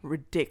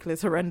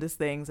ridiculous, horrendous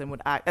things and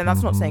would act. And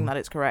that's not saying that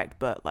it's correct,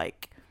 but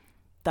like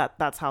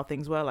that's how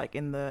things were like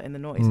in the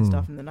noughties and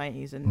stuff in the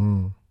 90s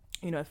and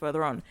you know,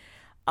 further on.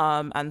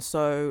 And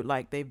so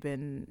like they've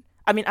been,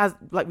 I mean, as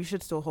like we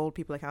should still hold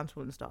people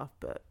accountable and stuff,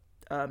 but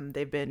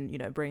they've been, you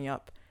know, bringing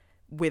up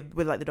with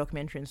like the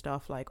documentary and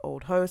stuff, like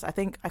old hosts. I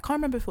can't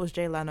remember if it was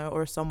Jay Leno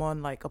or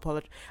someone like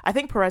I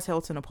think Perez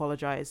Hilton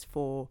apologized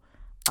for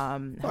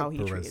how he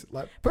treated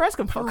Perez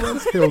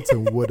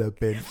Hilton would have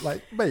been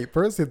like, mate,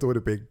 Perez Hilton would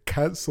have been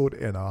cancelled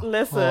in a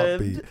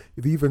heartbeat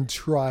if he even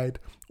tried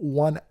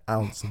 1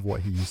 ounce of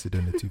what he used to do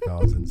in the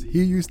 2000s.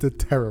 He used to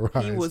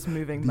terrorize. He was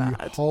moving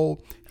mad.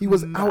 He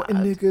was out in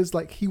niggas,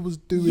 like he was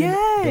doing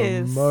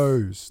the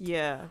most.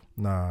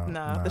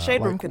 The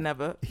Shade Room could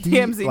never.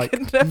 TMZ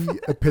could never. He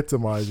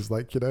epitomizes,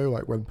 like, you know,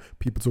 like when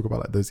people talk about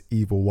like those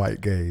evil white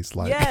gays,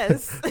 like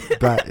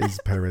that is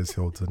Perez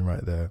Hilton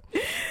right there.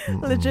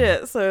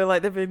 Legit. So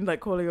like they've been like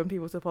calling on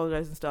people to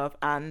apologize and stuff,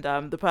 and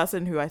the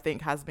person who I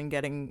think has been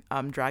getting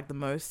dragged the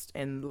most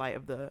in light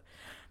of the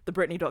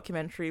Britney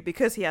documentary,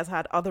 because he has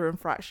had other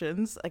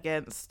infractions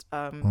against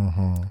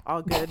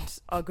our good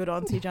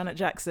auntie Janet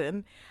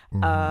Jackson,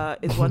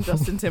 is one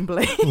Justin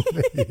Timberlake.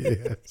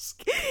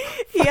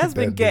 He has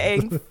been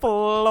getting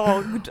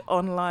flogged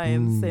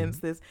online since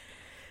this,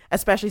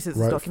 especially since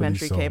this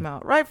documentary came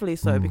out. Rightfully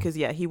so, because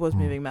he was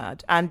moving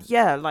mad. And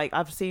like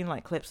I've seen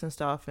like clips and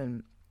stuff,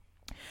 and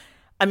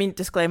I mean,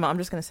 disclaimer, I'm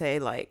just gonna say,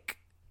 like,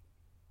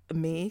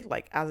 me,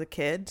 like as a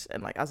kid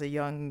and like as a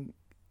young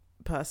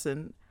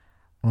person,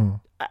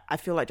 I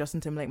feel like Justin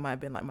Timberlake might have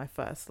been like my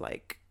first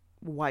like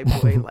white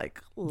boy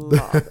like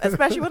love,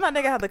 especially when that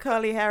nigga had the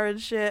curly hair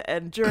and shit.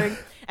 And during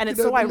it's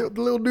the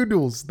little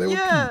noodles, they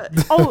were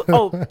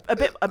a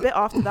bit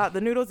after that.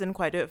 The noodles didn't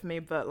quite do it for me,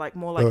 but like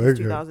more like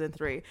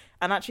 2003.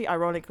 And actually,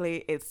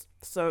 ironically, it's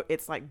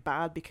like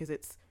bad because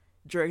it's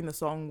during the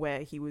song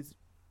where he was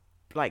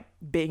like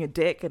being a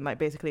dick and like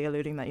basically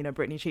alluding that, you know,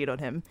 Britney cheated on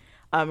him,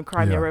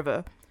 Crimea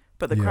River.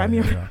 But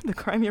the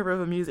Crimea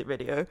River music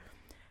video,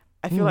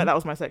 I feel like that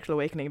was my sexual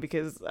awakening,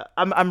 because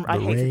I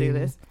hate to do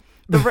this.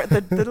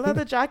 The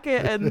leather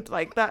jacket and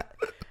like that.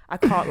 I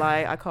can't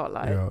lie. Yeah.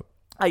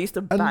 I used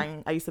to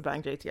bang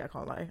JT. I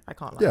can't lie.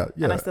 Yeah.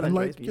 And I still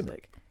enjoy like, his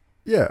music.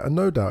 And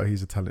no doubt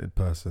he's a talented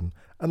person.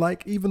 And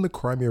like even the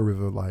Crimea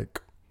River,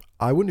 like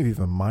I wouldn't have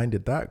even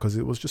minded that, because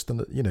it was just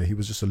he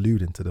was just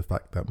alluding to the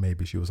fact that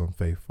maybe she was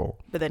unfaithful.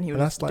 But then he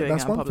was doing it in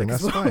public.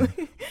 That's fine.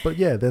 But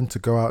then to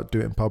go out,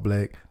 do it in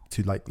public,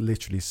 to like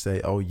literally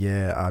say, oh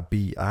yeah, I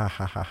beat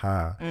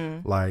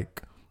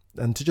like,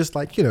 and to just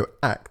like, you know,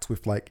 act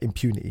with like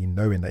impunity,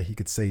 knowing that he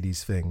could say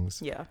these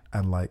things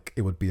and like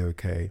it would be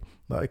okay.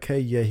 Like,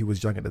 okay, he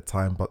was young at the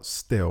time, but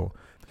still,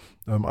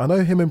 I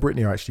know him and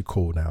Britney are actually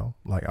cool now.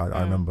 Like I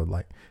remember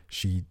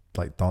she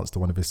like danced to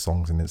one of his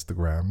songs on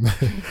Instagram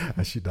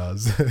as she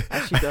does.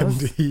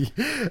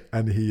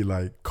 and he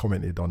like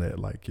commented on it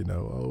like, you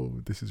know,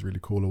 oh, this is really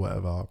cool or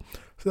whatever.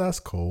 So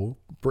that's cool.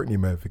 Britney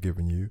may have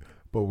forgiven you.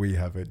 but we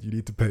haven't. You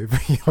need to pay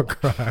for your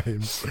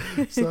crimes.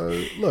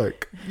 So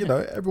look,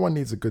 everyone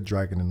needs a good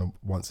dragon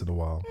once in a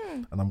while,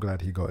 and I'm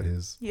glad he got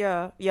his.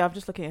 Yeah. I'm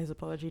just looking at his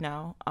apology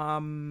now. I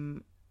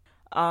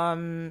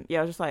was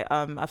just like,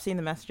 I've seen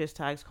the messages,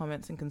 tags,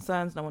 comments, and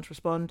concerns, and I want to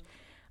respond.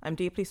 I'm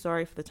deeply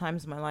sorry for the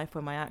times in my life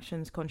where my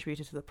actions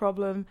contributed to the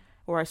problem,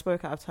 or I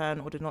spoke out of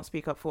turn or did not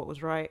speak up for what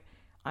was right.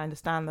 I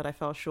understand that I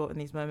fell short in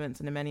these moments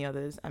and in many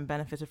others, and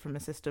benefited from a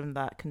system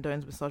that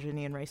condones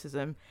misogyny and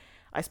racism.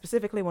 I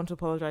specifically want to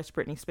apologize to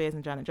Britney Spears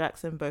and Janet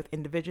Jackson, both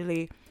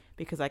individually,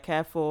 because I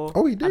care for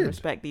and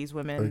respect these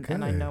women,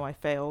 and I know I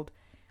failed.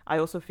 I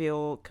also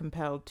feel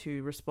compelled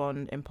to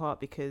respond in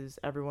part because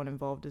everyone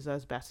involved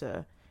deserves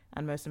better,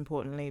 and most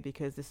importantly,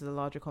 because this is a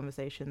larger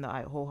conversation that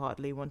I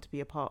wholeheartedly want to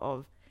be a part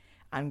of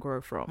and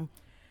grow from.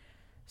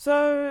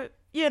 So,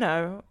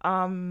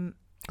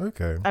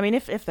 okay. I mean,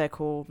 if they're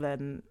cool,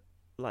 then,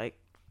 like,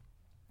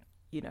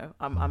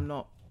 I'm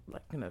not,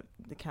 like,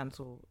 the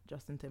cancel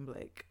Justin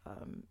Timberlake.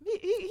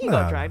 He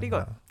got dragged. He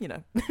got,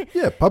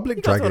 Yeah, public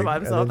he got dragging.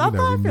 About himself.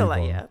 I feel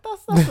like,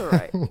 that's all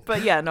right.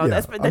 But yeah, no,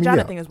 the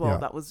Janet thing as well,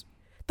 that was...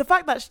 The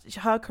fact that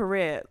her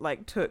career,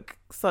 like, took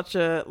such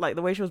a, like,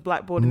 the way she was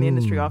blackballed in the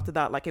industry after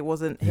that, like, it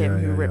wasn't him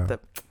who ripped the...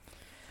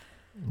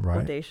 Right.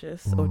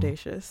 Audacious.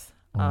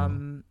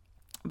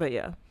 But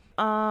yeah.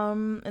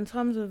 In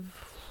terms of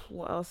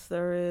what else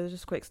there is,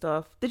 just quick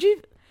stuff. Did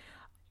you...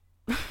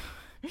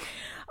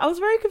 I was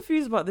very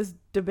confused about this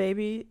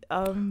DaBaby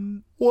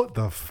what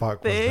the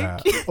fuck thing.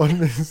 Was that?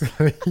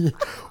 Honestly,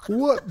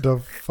 what the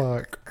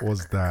fuck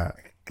was that?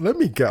 Let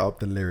me get up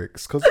the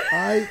lyrics, because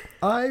I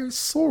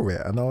saw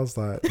it and I was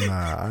like,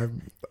 nah,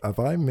 have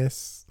I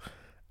missed?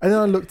 And then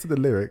I looked at the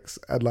lyrics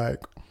and,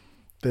 like,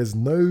 there's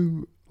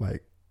no,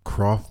 like,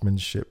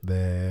 craftsmanship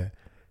there.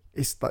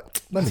 It's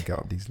like, let me get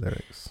up these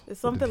lyrics. It's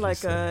something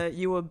like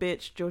you a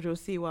bitch, Jojo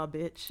Siwa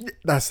bitch.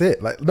 That's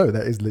it. Like, no,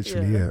 that is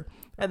literally it.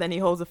 And then he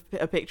holds a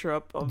picture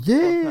up of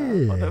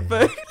her on her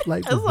phone.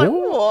 Like, I was like,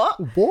 what?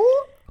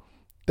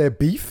 They're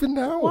beefing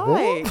now?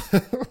 Why?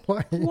 What?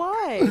 Like,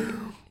 why?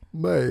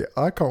 Mate,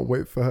 I can't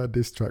wait for her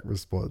diss track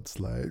response.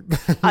 Like,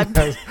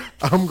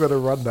 I'm gonna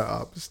run that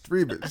up.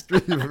 Stream it.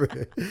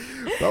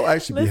 That'll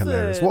actually be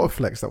hilarious. What a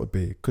flex that would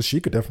be, because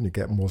she could definitely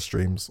get more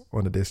streams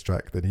on a diss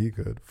track than he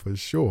could, for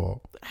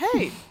sure.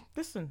 Hey,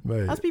 listen,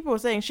 mate. As people were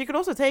saying, she could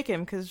also take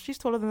him because she's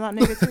taller than that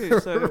nigga too.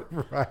 So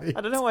right. I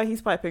don't know why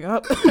he's piping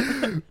up.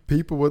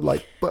 People would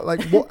like, but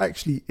like, what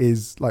actually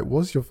is like?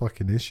 What's your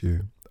fucking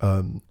issue?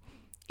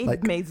 It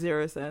like, made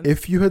zero sense.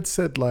 If you had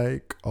said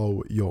like,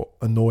 "Oh, you're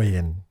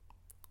annoying."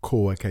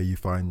 Cool, okay, you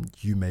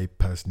may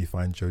personally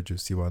find Jojo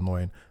Siwa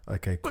annoying.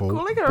 Okay, cool.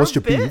 What's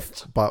your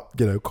beef? But,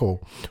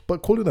 cool.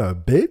 But calling her a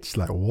bitch?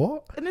 Like,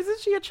 what? And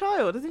isn't she a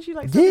child? Isn't she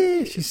like 17?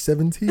 Yeah, she's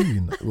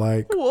 17.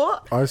 Like,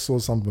 what? I saw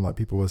something like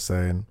people were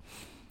saying,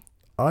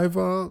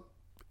 either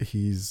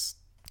he's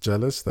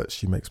jealous that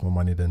she makes more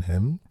money than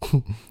him,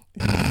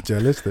 he's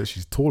jealous that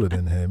she's taller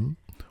than him,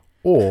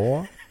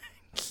 or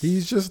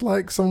he's just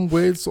like some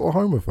weird sort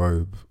of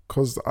homophobe.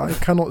 Because I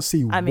cannot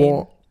see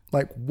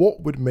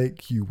what would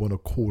make you want to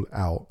call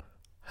out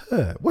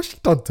her? What's she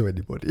done to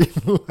anybody?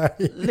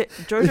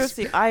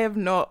 Jojo, I have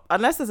not,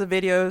 unless there's a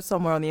video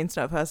somewhere on the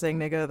internet of her saying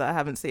nigga that I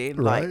haven't seen.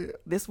 Right? Like,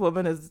 this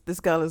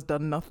girl has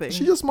done nothing.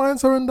 She just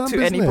minds her own damn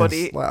business.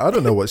 Anybody. Like, I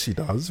don't know what she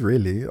does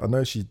really. I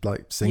know she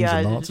like sings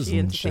and dances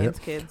and shit.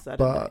 Kids,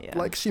 but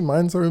like, she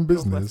minds her own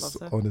business.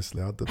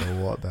 Honestly, I don't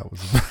know what that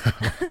was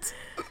about.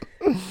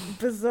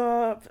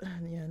 Bizarre,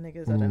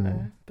 niggas. I don't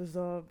know.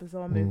 Bizarre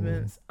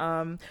movements.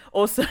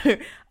 Also,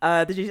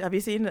 have you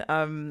seen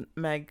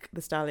Meg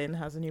the Stallion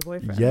has a new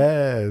boyfriend?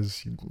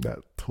 Yes,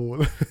 that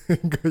tall.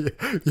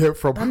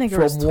 From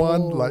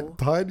one like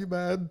tiny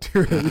man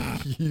to a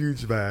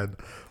huge man.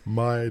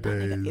 My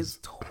days. That is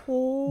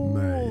tall.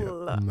 Mate.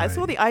 I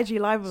saw the IG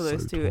live of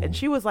those two, and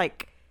she was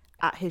like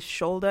at his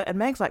shoulder, and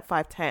Meg's like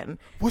 5'10".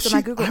 So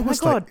I googled, oh my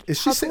god, like,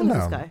 is she sitting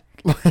down? This guy?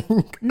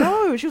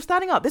 No, she was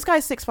standing up. This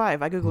guy's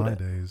 6'5". I googled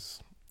it. My days.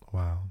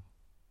 Wow.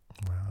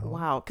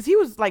 Because he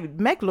was like,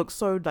 Meg looks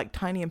so like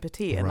tiny and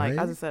petite, and like,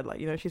 as I said,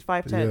 like, she's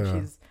 5'10".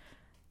 She's,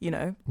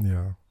 Yeah.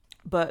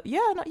 But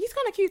yeah, no, he's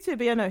kind of cute too.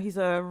 But yeah, no, he's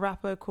a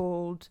rapper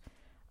called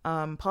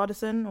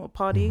Partisan or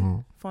Party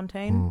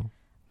Fontaine.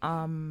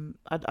 I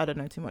don't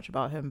know too much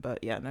about him,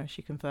 but yeah, no,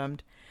 she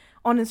confirmed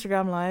on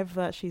Instagram Live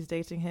that she's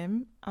dating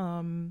him.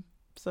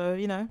 So,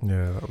 yeah,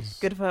 that was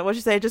good for her. What'd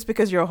you say? Just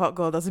because you're a hot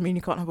girl doesn't mean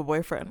you can't have a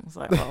boyfriend. I was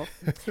like, well,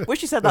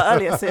 wish you said that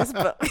earlier, sis,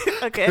 but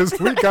okay. Because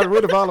we got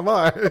rid of all of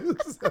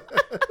ours.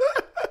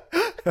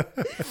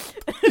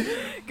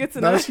 Good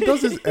to know. No, she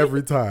does this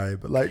every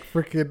time. Like,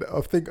 freaking, I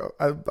think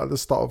at the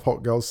start of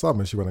Hot Girl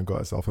Summer, she went and got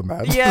herself a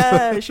man.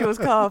 Yeah, she was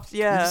cuffed.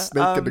 Yeah.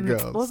 Snaking the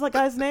girls. What was that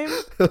guy's name?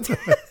 What's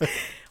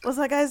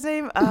that guy's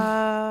name?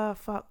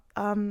 Fuck.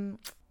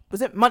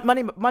 Was it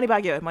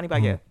Moneybag Yo?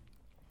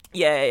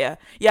 Yeah.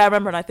 I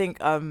remember, and I think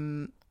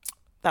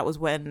that was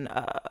when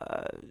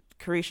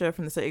Carisha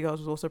from the City Girls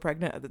was also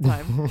pregnant at the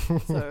time.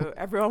 So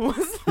everyone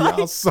was like,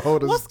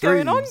 what's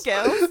going on,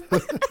 girls?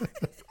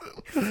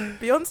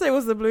 Beyonce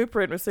was the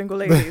blueprint with single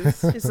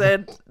ladies. She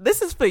said,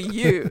 this is for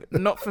you,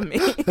 not for me.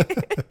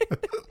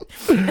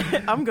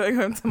 I'm going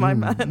home to my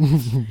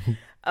man.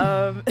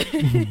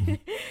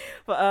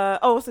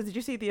 But so did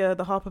you see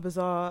the Harper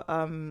Bazaar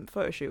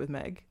photo shoot with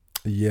Meg?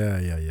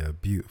 Yeah.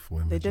 Beautiful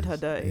images. They did her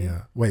dirty.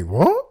 Yeah. Wait,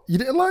 what? You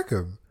didn't like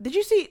them? Did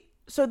you see?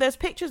 So there's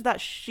pictures that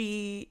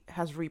she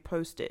has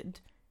reposted,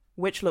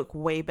 which look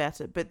way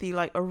better. But the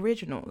like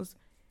originals,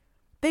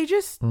 they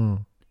just, I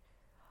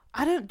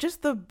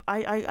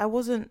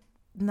wasn't.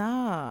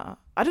 Nah,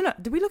 I don't know.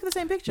 Did we look at the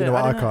same picture? You know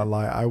what? I can't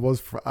lie. I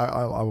was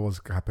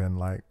happy and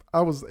like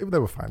they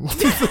were fine.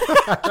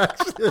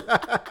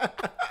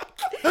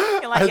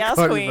 You're like, yes,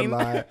 I can't queen. even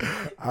lie.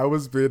 I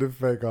was being a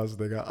fake ass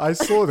nigga. I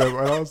saw them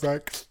and I was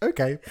like,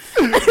 okay.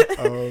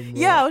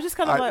 Yeah, I was just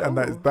kind of like, and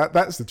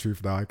that's the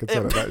truth now. I can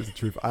tell that is the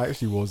truth. I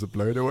actually wasn't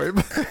blown away.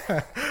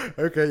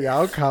 Okay, yeah,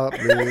 I'll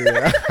count me.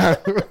 I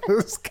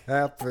was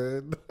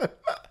capping.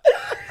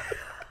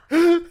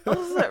 I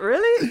was like,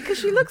 really? Because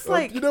she looks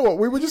like, you know what?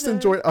 We were just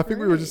enjoying. I think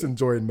we were just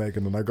enjoying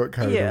Megan, and I got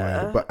carried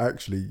away. But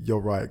actually, you're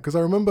right, because I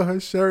remember her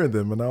sharing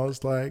them, and I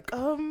was like,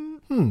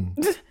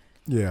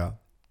 yeah.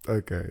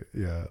 Okay,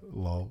 yeah,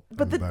 lol.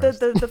 But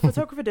the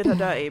photographer did her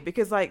dirty,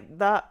 because like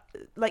that,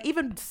 like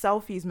even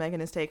selfies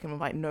Megan has taken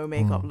with like no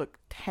makeup look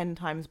 10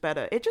 times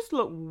better. It just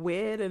looked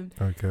weird, and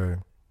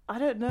okay, I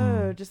don't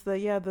know, just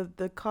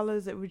the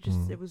colors. It was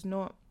just it was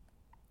not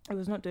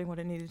doing what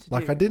it needed to do.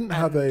 Like I didn't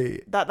have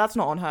that's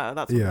not on her.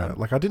 That's on them.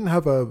 Like I didn't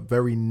have a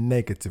very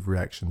negative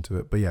reaction to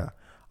it, but yeah,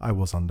 I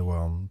was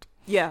underwhelmed.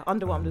 Yeah,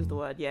 underwhelmed is the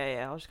word.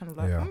 Yeah. I was just kind of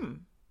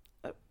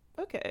like,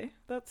 okay,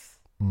 that's.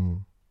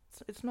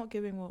 It's not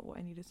giving what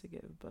I needed to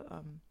give, but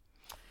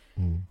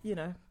you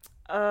know,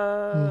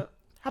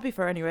 happy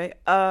for her anyway.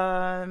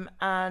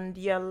 And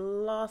yeah,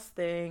 last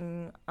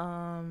thing,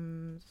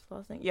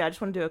 yeah, I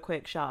just want to do a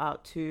quick shout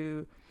out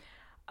to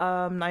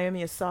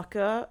Naomi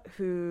Osaka,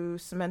 who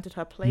cemented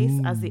her place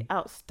as the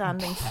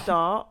outstanding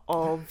star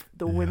of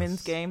the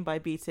women's game by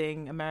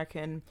beating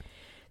American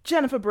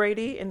Jennifer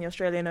Brady in the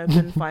Australian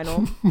Open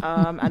final,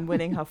 and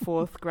winning her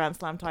 4th Grand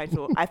Slam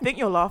title. I think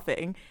you're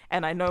laughing,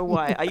 and I know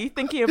why. Are you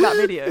thinking of that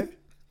video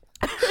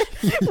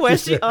where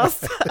she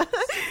asked?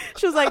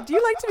 She was like, "Do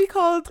you like to be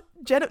called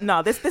Jenny?"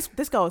 No, this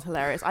girl is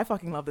hilarious. I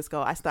fucking love this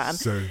girl. I stan.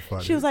 So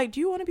funny. She was like,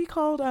 "Do you want to be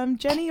called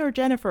Jenny or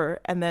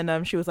Jennifer?" And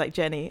then she was like,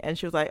 "Jenny." And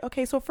she was like,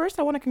 "Okay, so first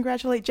I want to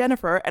congratulate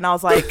Jennifer." And I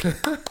was like,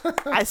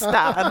 "I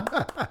stan.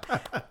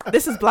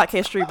 This is Black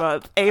History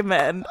Month.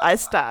 Amen. I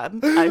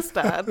stan.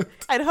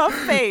 And her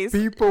face.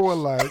 People were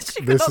like,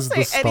 "This is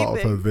the start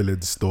of her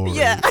villain story."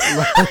 Yeah.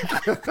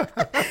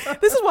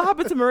 This is what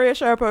happened to Maria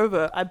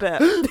Sharapova. I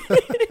bet.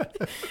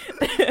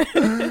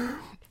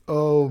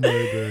 Oh my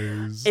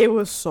days. It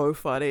was so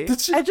funny. I'm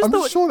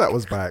sure that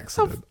was by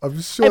accident. I'm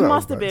sure it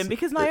must have been,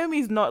 because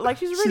Naomi's not like,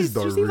 she seems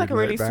like a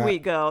really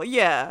sweet girl.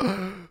 Yeah.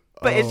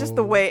 But it's just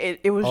the way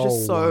it was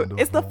just so wonderful.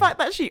 It's the fact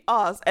that she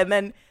asked, and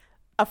then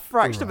a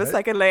fraction of a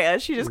second later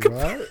she just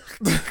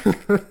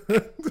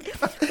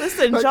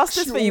listen, like,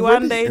 justice for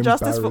Yuande,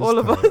 justice for all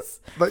of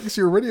us. Like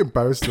she already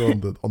embarrassed her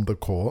on the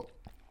court.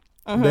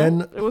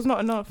 Then it was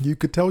not enough. You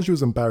could tell she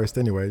was embarrassed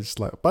anyway. Just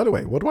like, by the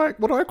way, what do I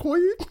call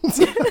you?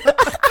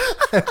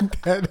 And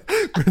then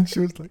when she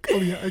was like, "Oh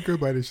yeah, I go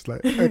by this," she's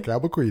like, "Okay,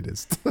 I'm a call you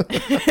this." No,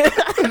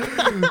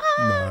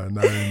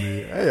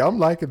 Naomi. Hey, I'm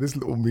liking this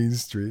little mean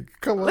streak.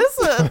 Come on,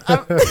 listen.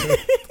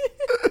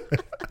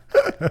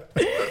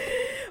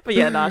 But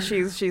yeah, nah,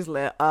 she's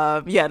lit.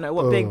 Yeah,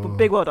 no,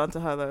 big well done to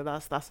her though.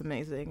 That's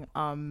amazing.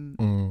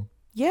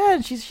 Yeah,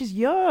 and she's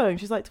young.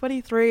 She's like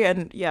 23,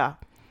 and yeah.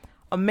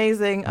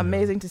 Amazing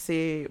to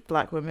see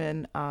Black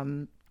women,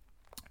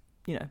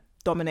 you know,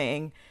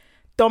 dominating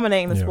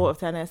the sport of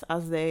tennis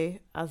as they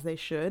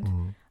should.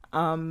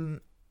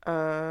 Actually,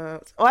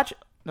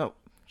 no.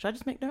 Should I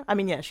just make note? I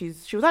mean, yeah, she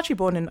was actually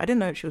born in. I didn't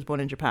know she was born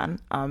in Japan.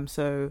 I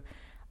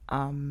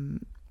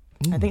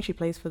think she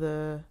plays for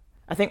the.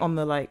 I think on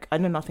the like, I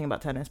know nothing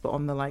about tennis, but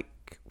on the like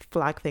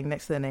flag thing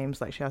next to the names,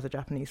 like she has a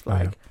Japanese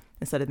flag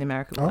instead of the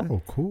American one.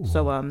 Oh, cool.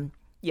 So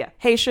yeah,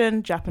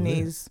 Haitian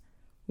Japanese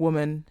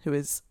woman who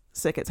is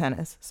sick at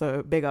tennis,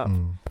 so big up.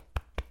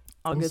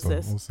 Our good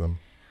sis. Awesome.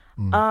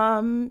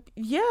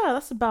 Yeah,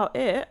 that's about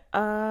it.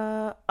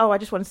 I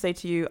just want to say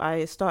to you,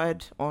 I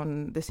started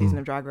on this season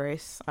of Drag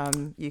Race,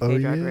 UK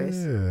Drag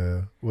Race.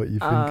 Yeah. What you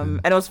thinking?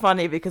 And it was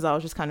funny because I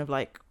was just kind of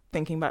like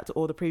thinking back to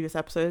all the previous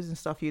episodes and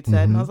stuff you'd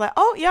said, and I was like,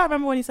 oh yeah, I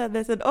remember when you said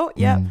this, and oh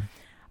yeah.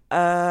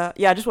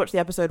 I just watched the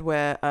episode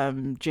where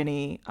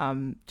Ginny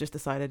just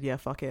decided, yeah,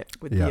 fuck it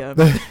with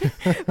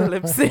the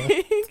lip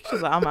sync. She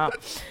was like, I'm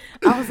out.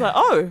 I was like,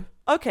 oh,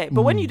 okay.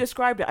 But when you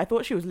described it, I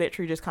thought she was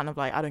literally just kind of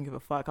like, I don't give a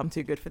fuck, I'm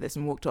too good for this,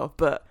 and walked off.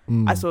 But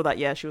I saw that,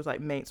 yeah, she was like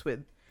mates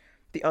with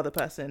the other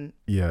person.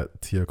 Yeah,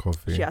 Tia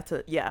Coffee. She had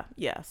to,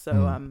 yeah.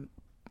 So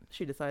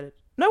she decided.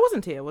 No, it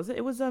wasn't Tia, was it?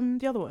 It was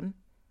the other one.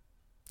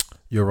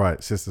 You're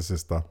right,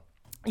 sister.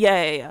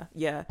 Yeah.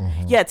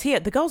 Yeah, Tia.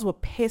 The girls were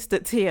pissed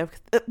at Tia.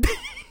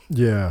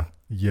 Yeah.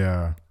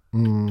 Yeah.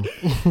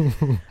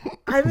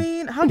 I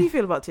mean, how do you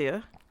feel about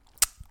Tia?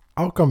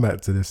 I'll come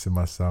back to this in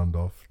my sound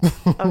off.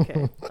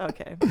 Okay.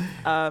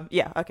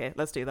 Yeah, okay,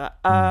 let's do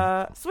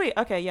that. Sweet.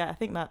 Okay, I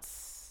think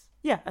that's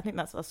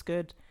us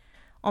good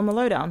on the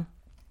lowdown.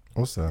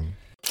 Awesome.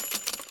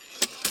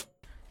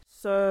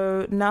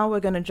 So now we're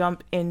going to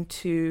jump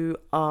into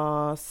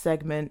our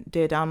segment,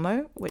 Dear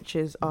Download, which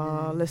is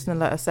our listener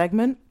letter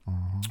segment.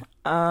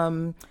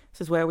 This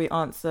is where we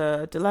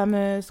answer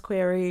dilemmas,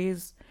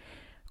 queries,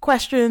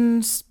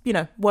 questions,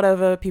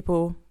 whatever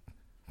people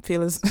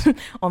feel is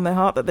on their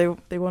heart that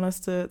they want us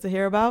to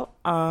hear about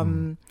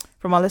from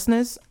our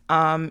listeners.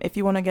 If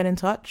you want to get in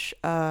touch,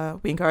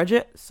 we encourage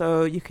it.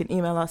 So you can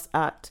email us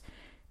at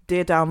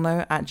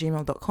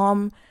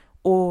deardownload@gmail.com,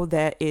 or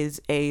there is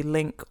a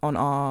link on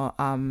our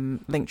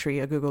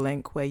Linktree, a Google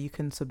link, where you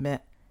can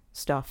submit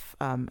stuff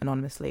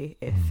anonymously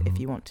if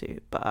you want to.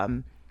 But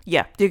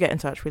do get in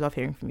touch. We love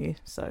hearing from you.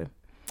 So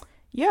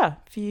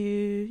if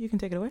you can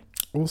take it away.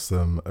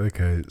 Awesome.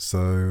 Okay,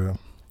 so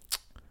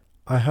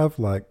I have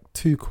like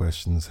 2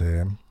 questions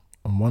here,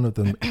 and one of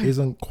them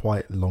isn't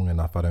quite long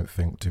enough, I don't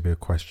think, to be a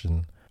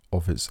question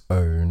of its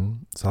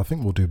own. So I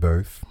think we'll do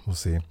both. We'll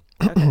see.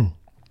 Okay.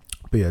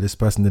 But yeah, this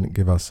person didn't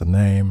give us a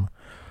name.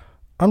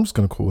 I'm just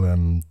going to call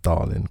them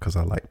Darling because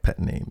I like pet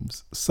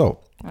names.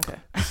 So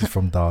this is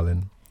from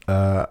Darling.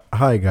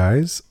 Hi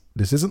guys,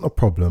 this isn't a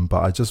problem,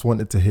 but I just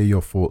wanted to hear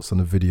your thoughts on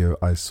a video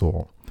I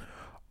saw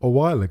a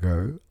while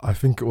ago. I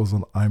think it was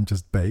on I'm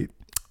Just Bait.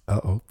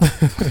 A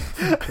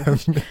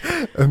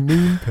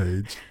meme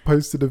page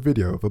posted a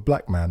video of a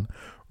black man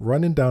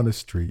running down the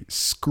street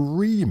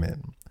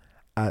screaming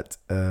at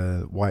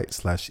a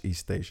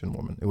white/East Asian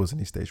woman. It was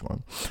an East Asian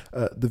woman.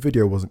 The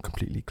video wasn't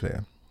completely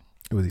clear.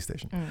 It was East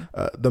Asian.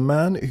 The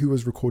man who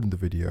was recording the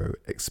video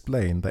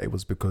explained that it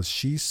was because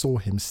she saw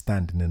him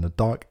standing in a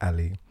dark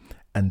alley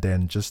and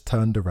then just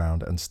turned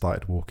around and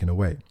started walking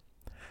away.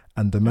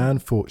 And the man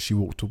thought she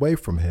walked away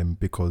from him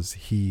because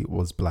he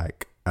was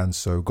black, and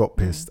so got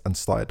pissed and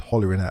started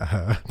hollering at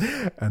her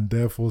and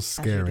therefore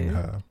scaring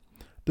her.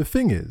 The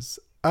thing is,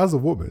 as a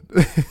woman,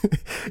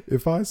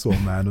 if I saw a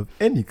man of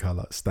any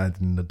colour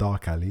standing in a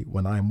dark alley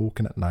when I am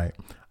walking at night,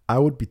 I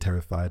would be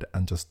terrified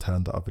and just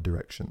turn the other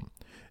direction.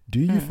 Do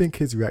you think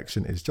his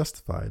reaction is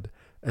justified,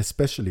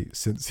 especially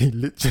since he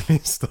literally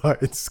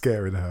started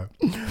scaring her?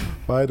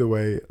 By the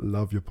way,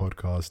 love your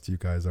podcast. You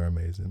guys are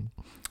amazing.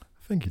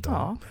 Thank you,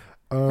 darling.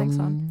 Thanks,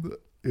 son.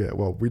 Yeah,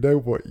 well, we know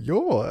what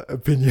your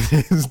opinion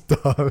is,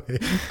 darling.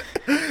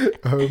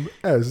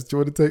 Ez, do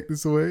you want to take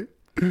this away?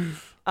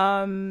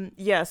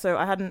 So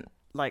I hadn't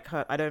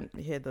heard, I don't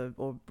hear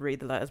or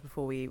read the letters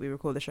before we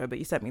record the show, but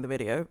you sent me the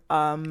video.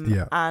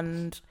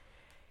 And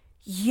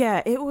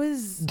it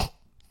was,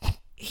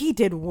 he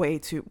did way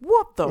too,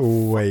 what the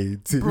way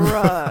too,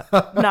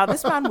 bruh. Now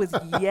this man was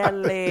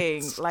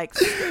yelling,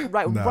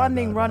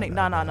 running.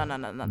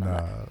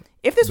 No.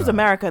 If this was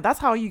America, that's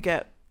how you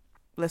get,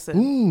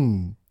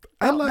 listen.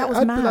 And that was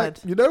I'd mad. be like,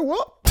 you know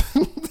what?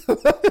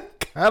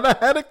 Kind of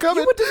had it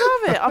coming. You would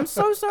deserve it. I'm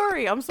so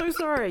sorry.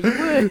 You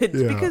would.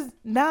 Yeah. Because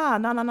nah.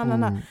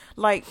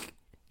 Like,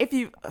 if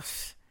you...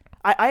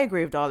 I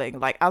agree with Darling.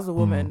 Like, as a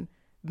woman,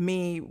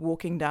 me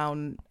walking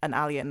down an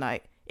alley at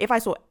night, if I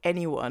saw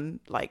anyone,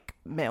 like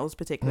males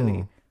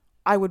particularly,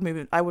 I would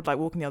move. I would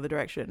walk in the other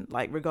direction,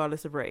 like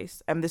regardless of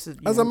race. And this is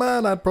as a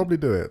man, I'd probably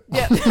do it.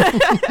 Yeah.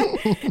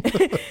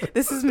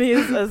 This is me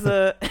as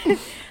a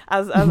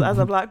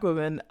black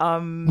woman.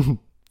 I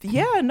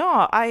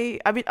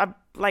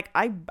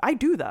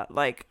do that.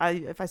 Like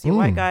if I see a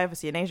white guy, if I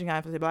see an Asian guy,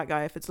 if I see a black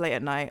guy, if it's late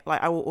at night,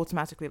 like I will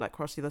automatically like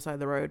cross the other side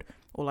of the road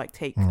or like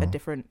take a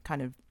different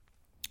kind of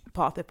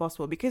path if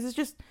possible, because it's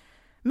just,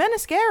 men are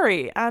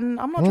scary and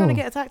I'm not trying to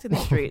get attacked in the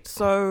street.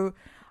 So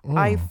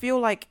I feel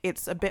like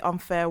it's a bit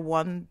unfair,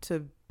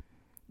 to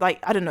like,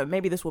 I don't know,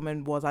 maybe this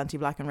woman was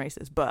anti-black and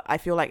racist, but I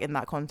feel like in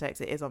that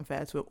context it is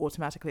unfair to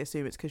automatically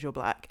assume it's because you're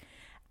black.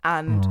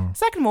 And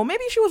second of all,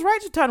 maybe she was right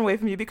to turn away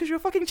from you because you're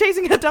fucking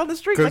chasing her down the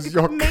street like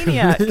a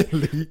maniac.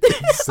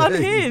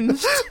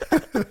 Unhinged.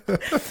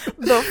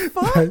 The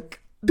fuck? Like,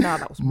 nah,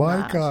 that was my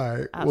mad.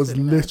 guy Absolutely was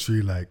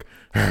literally like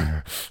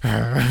yeah.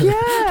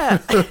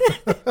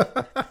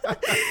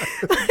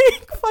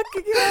 Like,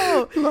 fucking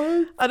hell.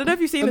 Like, I don't know if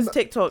you've seen this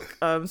TikTok,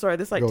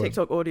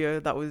 TikTok audio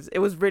that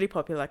was really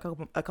popular like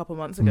a couple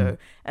months ago,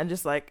 and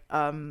just like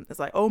it's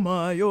like, oh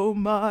my,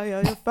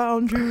 I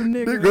found you,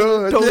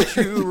 nigga. Don't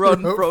you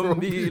run from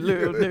me,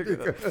 little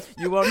nigga.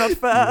 You are not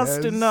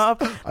fast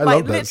enough. I like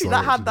love that literally song,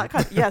 that had that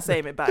kind of,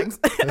 same, it bangs.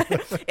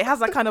 It has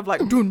that kind of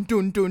like dun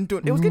dun dun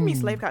dun. It was giving me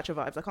Slave Catcher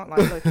vibes, I can't lie,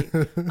 low-key.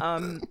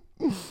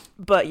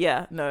 But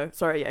yeah, no,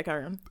 sorry, yeah,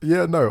 carry on.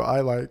 Yeah, no,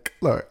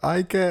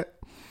 I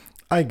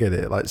get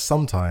it. Like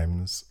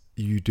sometimes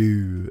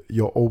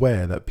you're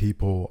aware that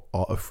people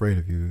are afraid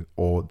of you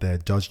or they're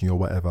judging you or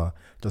whatever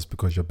just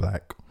because you're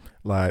black.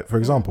 Like for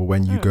example,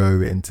 when you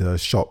go into a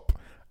shop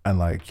and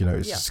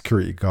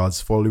security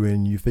guards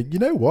following you, think, you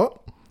know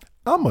what?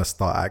 I must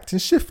start acting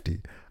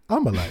shifty.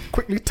 I'm gonna like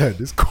quickly turn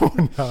this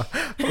corner. I'm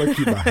gonna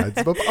keep my hands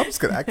up. I'm just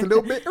gonna act a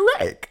little bit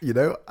erratic. You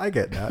know, I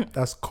get that.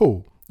 That's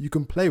cool. You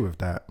can play with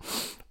that.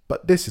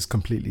 But this is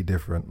completely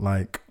different.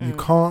 Like, you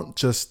can't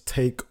just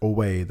take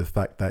away the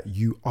fact that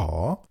you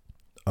are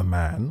a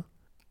man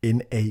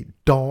in a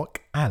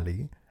dark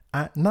alley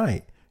at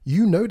night.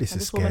 You know this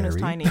is scary. This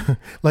woman is tiny.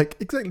 Like,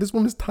 exactly, this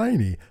woman's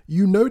tiny.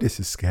 You know this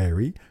is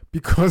scary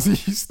because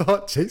you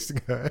start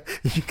chasing her.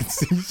 You can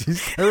see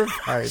she's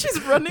terrified.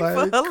 She's running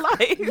for her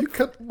life.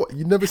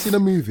 You've never seen a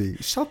movie?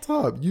 Shut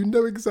up. You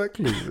know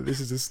exactly that this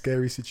is a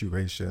scary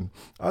situation.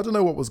 I don't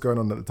know what was going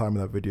on at the time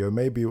of that video.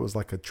 Maybe it was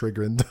like a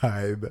triggering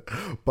time.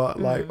 But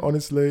like,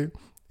 honestly,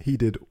 he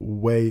did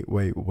way,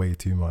 way, way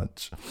too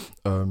much.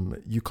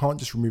 You can't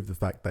just remove the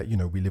fact that, you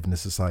know, we live in a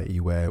society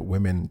where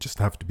women just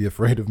have to be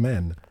afraid of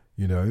men.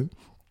 You know,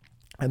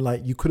 and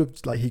like he could have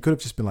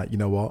just been like, you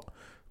know what,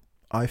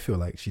 I feel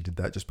like she did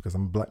that just because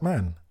I'm a black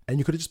man, and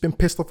you could have just been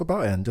pissed off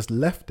about it and just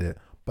left it.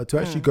 But to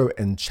actually go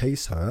and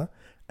chase her,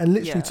 and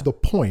literally to the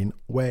point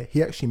where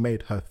he actually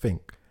made her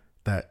think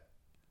that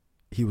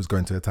he was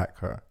going to attack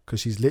her, because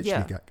she's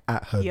literally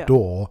at her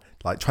door,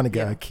 like trying to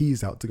get her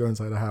keys out to go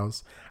inside the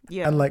house,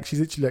 and like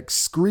she's literally like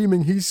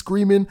screaming, he's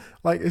screaming,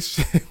 like it's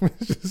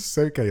just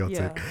so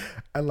chaotic.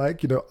 And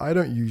like, you know, I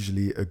don't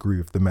usually agree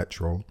with the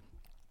Metro,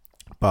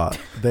 but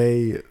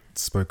they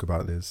spoke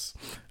about this,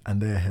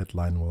 and their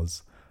headline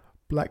was,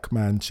 "Black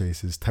man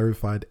chases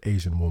terrified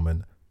Asian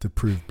woman to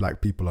prove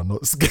black people are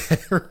not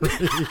scary."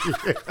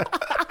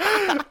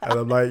 And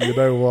I'm like, you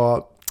know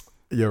what?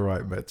 You're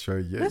right, Metro.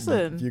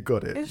 Listen, you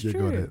got it. It's you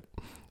true. Got it.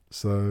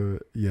 So,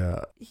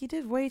 yeah. He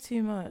did way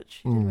too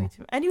much.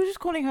 And he was just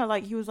calling her,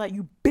 like, he was like,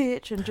 you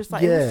bitch, and just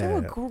like, it was so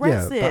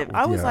aggressive.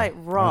 I was like,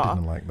 raw. I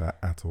didn't like that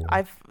at all.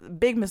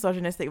 Big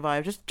misogynistic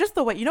vibe. Just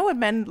the way, you know when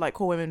men like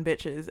call women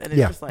bitches, and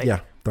it's just like,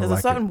 there's a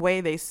certain way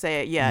they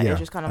say it. It's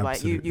just kind of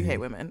absolutely. Like, you hate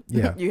women.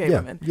 You hate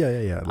women.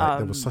 Yeah. Like,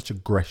 there was such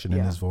aggression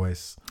in his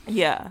voice.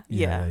 Yeah.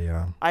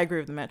 I agree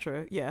with the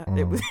Metro. Yeah.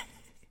 It was,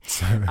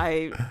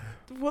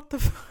 what the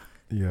fuck?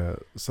 Yeah,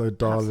 so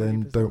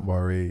darling, don't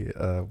worry.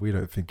 We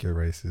don't think you're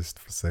racist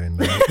for saying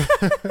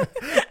that.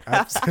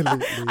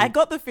 Absolutely. I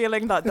got the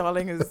feeling that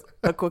darling is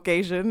a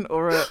Caucasian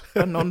or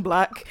a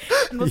non-black,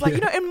 and was like, you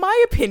know, in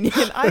my opinion,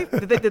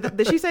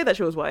 did she say that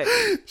she was white?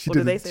 Or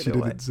did they say they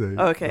were white? Say,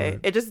 okay,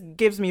 it just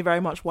gives me very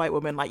much white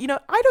woman. Like, you know,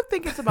 I don't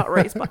think it's about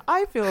race, but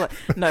I feel like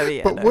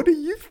what do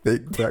you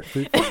think, black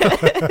people?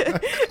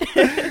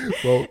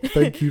 Well,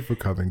 thank you for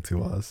coming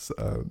to us.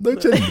 No,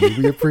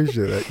 genuinely, we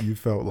appreciate that you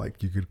felt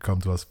like you could come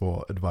to us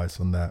for advice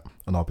on that,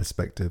 on our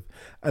perspective,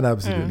 and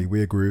absolutely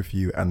we agree with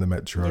you and the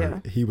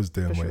Metro. He was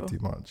doing way too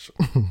much.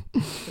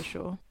 For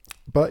sure.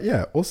 But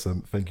yeah,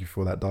 awesome. Thank you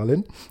for that,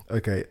 darling.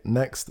 Okay,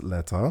 next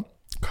letter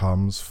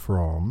comes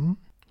from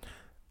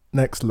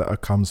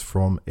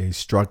a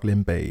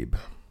struggling babe.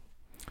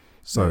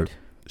 So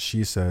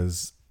she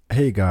says,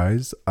 "Hey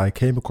guys, I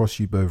came across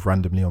you both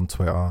randomly on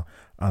Twitter,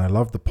 and I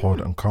love the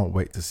pod and can't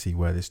wait to see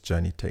where this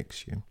journey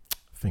takes you."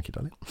 Thank you,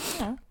 darling.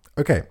 Yeah.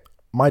 Okay,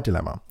 my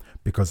dilemma,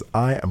 because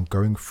I am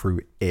going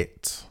through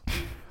it.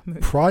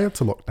 Prior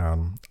to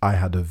lockdown, I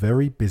had a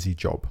very busy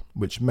job,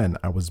 which meant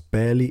I was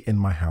barely in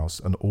my house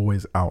and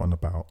always out and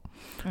about.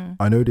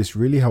 I know this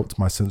really helped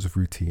my sense of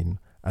routine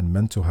and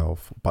mental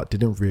health, but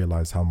didn't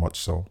realize how much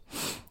so.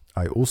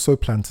 I also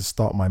planned to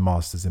start my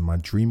master's in my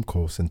dream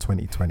course in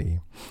 2020,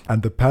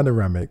 and the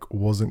panoramic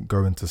wasn't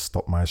going to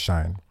stop my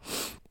shine.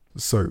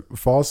 So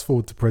fast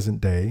forward to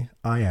present day,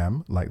 I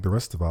am, like the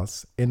rest of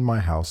us, in my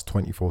house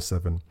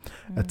 24/7,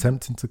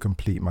 attempting to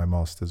complete my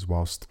master's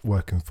whilst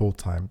working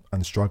full-time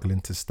and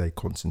struggling to stay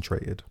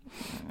concentrated.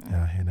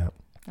 Yeah, I hear that.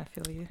 I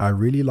feel you. I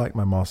really like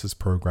my master's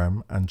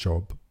program and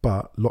job,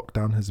 but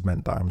lockdown has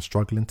meant that I'm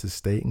struggling to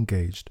stay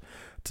engaged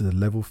to the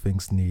level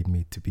things need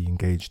me to be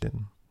engaged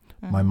in.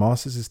 My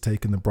master's is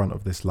taking the brunt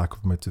of this lack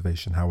of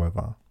motivation,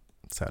 however.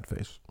 Sad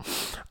face.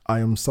 I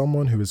am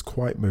someone who is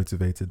quite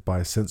motivated by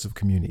a sense of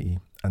community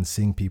and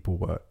seeing people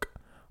work.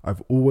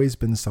 I've always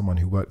been someone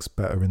who works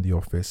better in the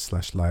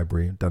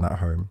office/library than at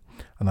home,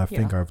 and I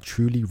think I've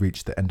truly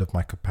reached the end of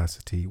my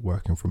capacity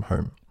working from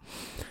home.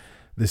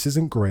 This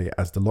isn't great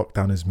as the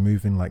lockdown is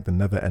moving like the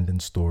never-ending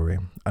story,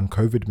 and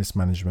COVID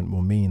mismanagement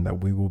will mean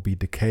that we will be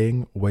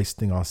decaying,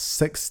 wasting our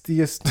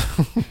sexiest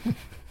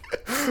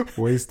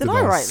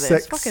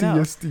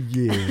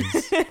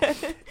years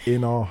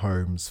in our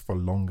homes for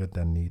longer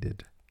than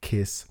needed.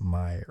 Kiss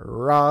my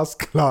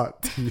rascal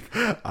teeth.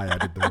 I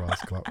added the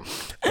rascal.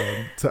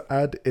 To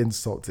add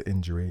insult to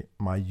injury,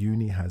 my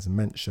uni has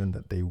mentioned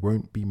that they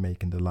won't be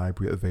making the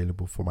library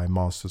available for my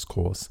master's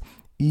course,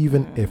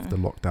 even if the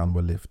lockdown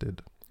were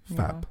lifted.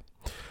 Fab.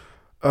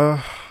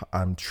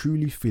 I'm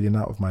truly feeling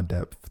out of my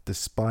depth,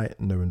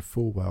 despite knowing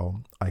full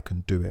well I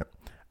can do it,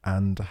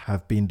 and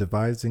have been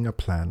devising a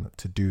plan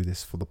to do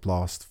this for the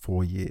last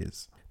 4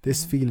 years.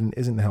 This feeling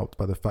isn't helped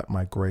by the fact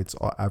my grades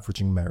are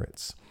averaging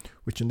merits,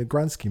 which in the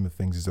grand scheme of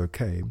things is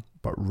okay,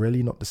 but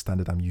really not the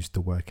standard I'm used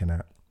to working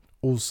at.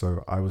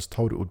 Also, I was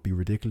told it would be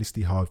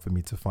ridiculously hard for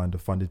me to find a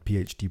funded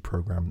PhD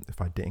program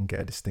if I didn't get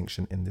a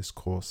distinction in this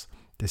course,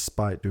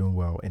 despite doing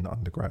well in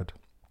undergrad.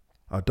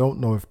 I don't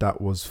know if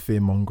that was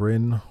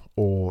fear-mongering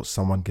or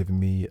someone giving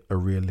me a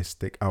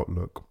realistic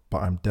outlook,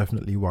 but I'm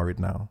definitely worried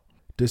now.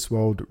 This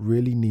world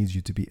really needs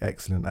you to be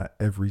excellent at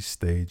every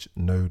stage,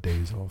 no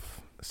days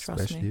off,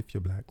 especially if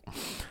you're black.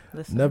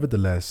 Listen.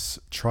 Nevertheless,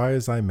 try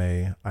as I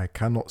may, I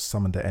cannot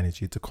summon the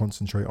energy to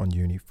concentrate on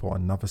uni for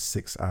another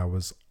 6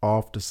 hours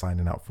after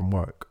signing out from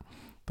work.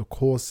 The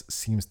course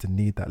seems to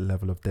need that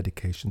level of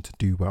dedication to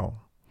do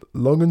well.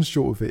 Long and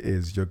short of it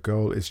is, your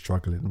girl is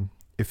struggling.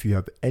 If you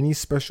have any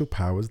special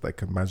powers that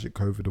can magic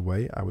COVID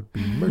away, I would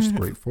be most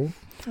grateful.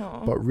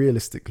 But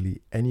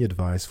realistically, any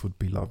advice would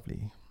be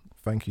lovely.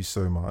 Thank you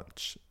so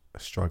much,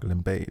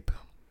 struggling babe.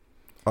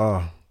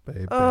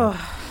 Babe.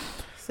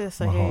 Sis,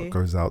 my heart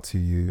goes out to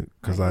you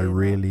because I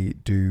really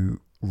do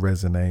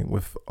resonate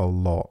with a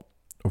lot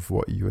of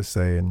what you were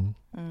saying.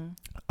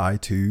 I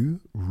too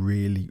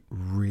really,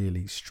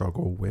 really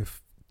struggle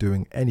with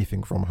doing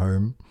anything from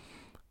home,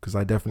 because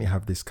I definitely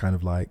have this kind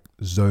of like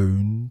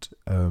zoned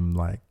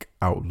like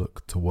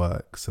outlook to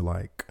work. So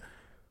like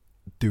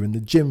doing the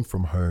gym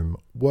from home,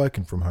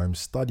 working from home,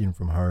 studying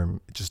from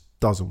home, it just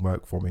doesn't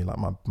work for me. Like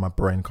my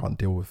brain can't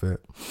deal with it.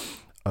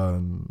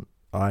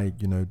 I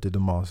did a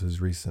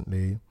master's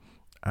recently,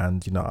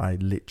 and I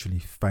literally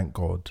thank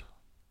God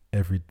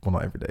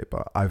not every day,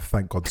 but I've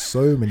thanked God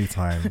so many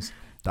times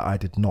that I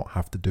did not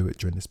have to do it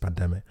during this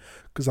pandemic,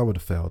 because I would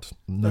have failed,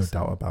 no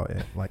doubt about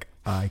it. Like,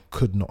 I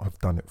could not have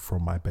done it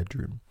from my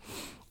bedroom.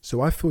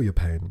 So I feel your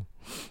pain.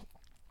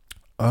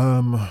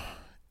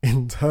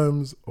 In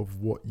terms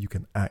of what you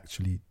can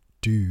actually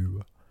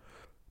do,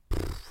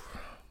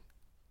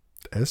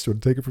 S, you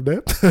want to take it from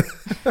there?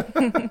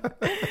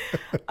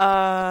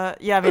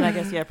 Yeah, I mean, I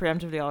guess,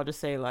 preemptively, I'll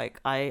just say, like,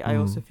 I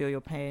also feel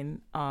your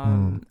pain.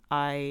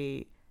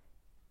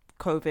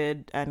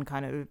 COVID and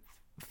kind of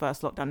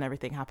first lockdown and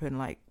everything happened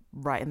like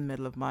right in the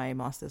middle of my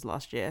master's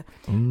last year.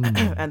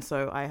 And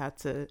so I had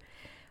to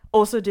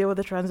also deal with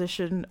the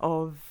transition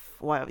of,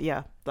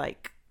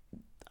 like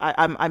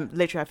I'm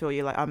literally, I feel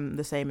you, like I'm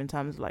the same in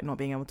terms of like not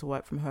being able to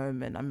work from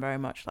home. And I'm very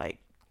much like,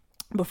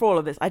 before all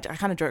of this, I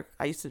kind of joke,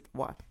 I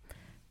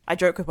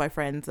joke with my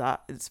friends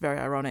that it's very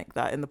ironic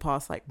that in the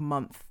past like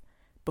month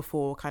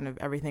before kind of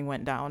everything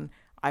went down,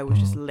 I was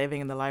just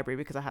living in the library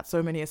because I had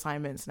so many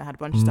assignments and I had a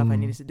bunch of stuff I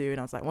needed to do, and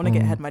I was like, I want to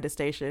get ahead of my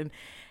dissertation,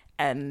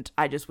 and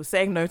I just was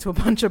saying no to a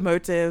bunch of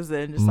motives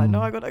and just like,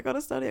 no, I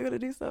gotta study, I gotta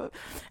do stuff.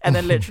 And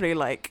then literally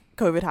like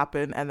COVID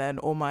happened, and then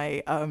all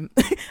my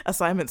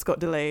assignments got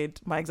delayed,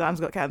 my exams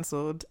got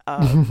cancelled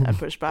and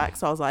pushed back.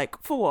 So I was like,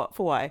 for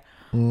why?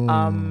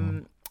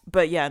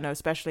 But yeah, no,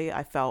 especially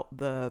I felt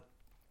the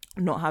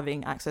not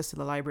having access to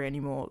the library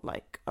anymore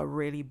like a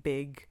really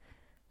big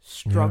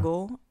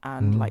struggle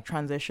and like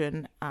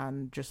transition,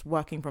 and just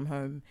working from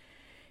home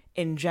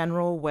in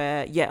general,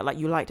 where like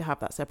you like to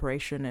have that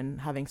separation and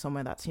having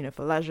somewhere that's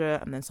for leisure,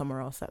 and then somewhere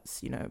else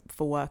that's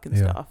for work and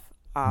stuff.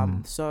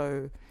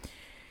 So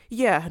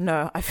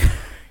no,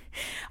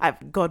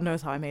 I've God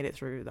knows how I made it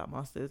through that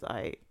master's.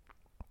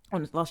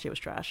 Last year was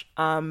trash.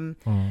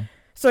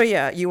 So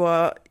yeah,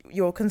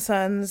 your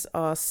concerns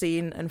are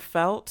seen and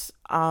felt.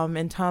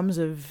 In terms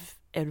of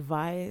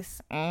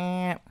advice,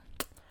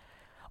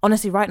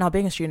 honestly, right now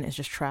being a student is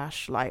just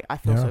trash. Like, I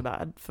feel so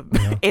bad for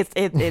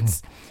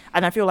it's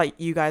and I feel like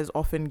you guys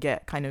often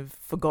get kind of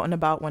forgotten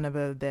about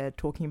whenever they're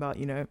talking about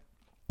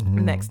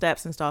next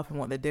steps and stuff and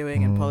what they're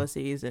doing and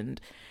policies,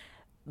 and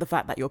the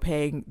fact that you're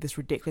paying this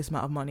ridiculous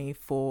amount of money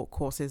for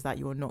courses that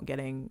you're not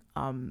getting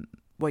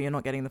you're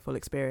not getting the full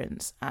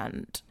experience.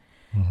 And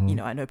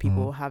I know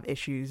people have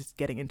issues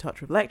getting in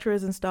touch with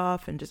lecturers and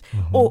stuff, and just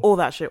all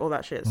that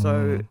shit.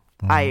 So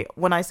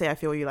when I say I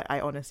feel you, like I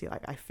honestly,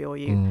 like I feel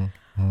you.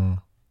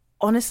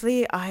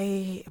 Honestly,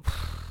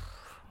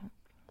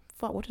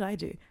 what did I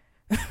do?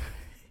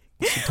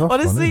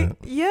 Honestly,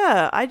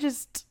 I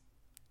just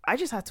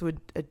had to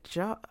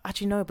adjust.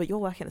 Actually, no, but you're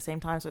working at the same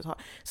time, so it's hard.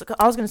 So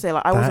I was gonna say,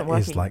 like, I wasn't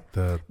working. That is like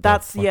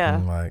that's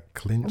fucking, like,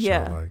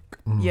 clincher,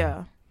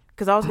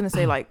 because I was gonna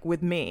say, like,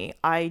 with me,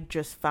 I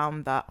just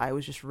found that I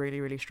was just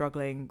really, really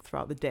struggling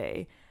throughout the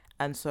day,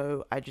 and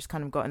so I just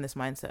kind of got in this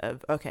mindset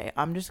of, okay,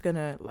 I'm just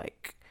gonna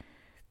like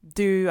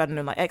do, I don't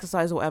know, like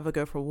exercise or whatever,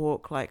 go for a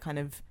walk, like kind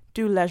of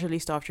do leisurely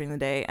stuff during the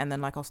day, and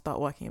then like I'll start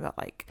working about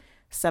like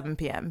 7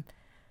 p.m.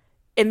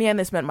 In the end,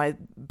 this meant my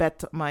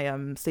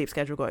sleep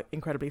schedule got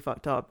incredibly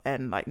fucked up,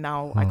 and like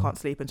now I can't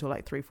sleep until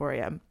like 3-4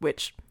 a.m.,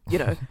 which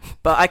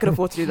but I could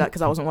afford to do that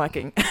because I wasn't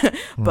working.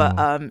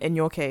 But in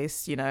your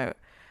case,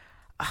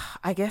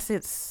 I guess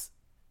it's,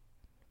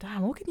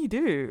 damn, what can you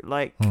do?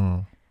 Like,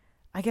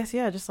 I guess,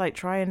 just like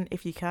try and,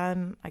 if you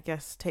can, I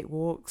guess take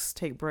walks,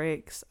 take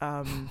breaks.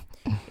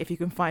 If you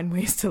can find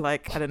ways to,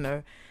 like, I don't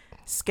know,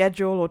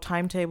 schedule or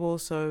timetable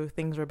so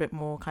things are a bit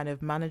more kind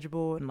of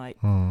manageable, and like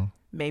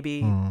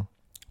maybe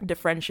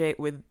differentiate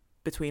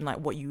between like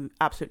what you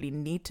absolutely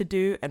need to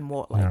do and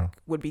what like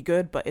would be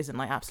good but isn't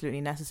like absolutely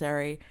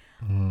necessary.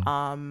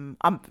 I'm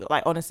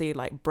like, honestly,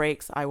 like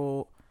breaks, I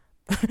will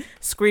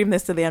scream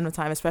this to the end of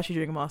time, especially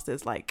during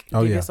masters, like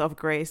give yourself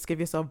grace, give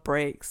yourself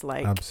breaks,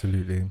 like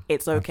absolutely,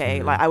 it's okay.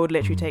 Absolutely. Like I would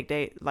literally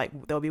take like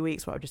there'll be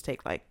weeks where I'll just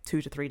take like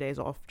 2 to 3 days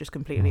off just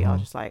completely. I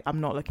was just like,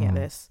 I'm not looking at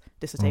this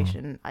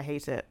dissertation, I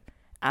hate it.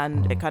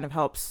 And it kind of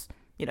helps,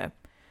 you know,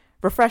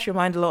 refresh your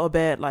mind a little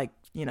bit, like,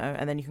 you know,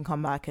 and then you can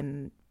come back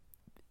and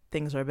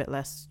things are a bit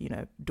less, you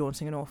know,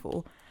 daunting and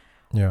awful.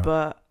 Yeah.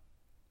 But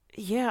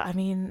yeah, I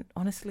mean,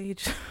 honestly,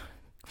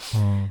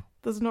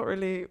 there's not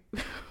really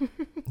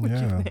what do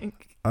you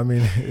think? I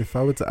mean, if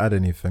I were to add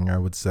anything, I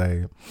would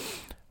say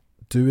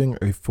doing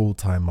a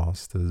full-time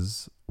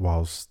master's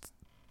whilst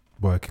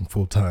working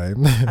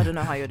full-time I don't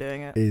know how you're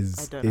doing it.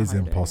 is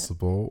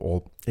impossible,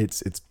 or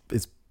it's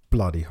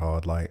bloody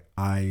hard. Like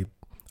I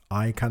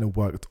kind of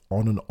worked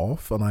on and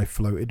off, and I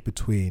floated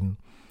between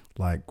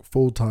like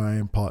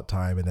full-time,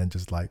 part-time, and then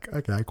just like,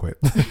 okay, I quit.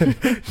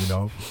 You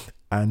know?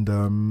 And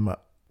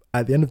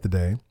at the end of the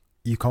day,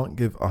 you can't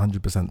give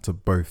 100% to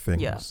both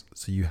things. Yeah.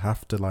 So you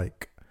have to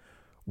like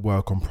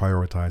work on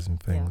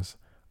prioritizing things.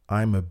 Yeah.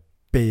 I'm a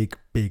big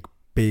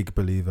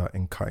believer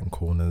in cutting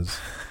corners.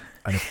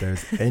 And if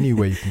there's any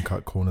way you can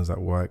cut corners at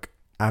work,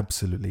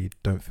 absolutely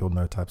don't feel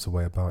no types of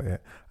way about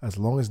it. As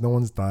long as no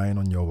one's dying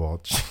on your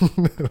watch.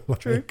 Like,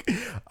 true.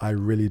 I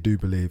really do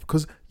believe,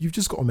 because you've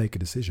just got to make a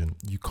decision.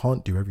 You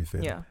can't do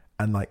everything. Yeah.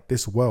 And like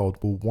this world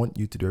will want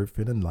you to do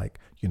everything, and like,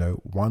 you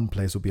know, one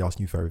place will be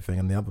asking you for everything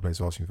and the other place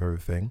will ask you for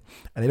everything,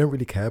 and they don't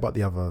really care about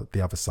the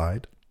other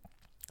side.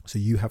 So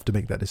you have to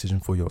make that decision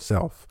for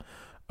yourself.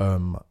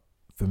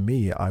 For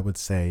me, I would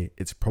say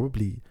it's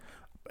probably,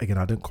 again,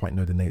 I don't quite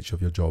know the nature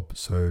of your job,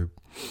 so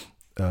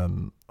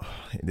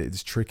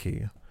it's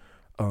tricky.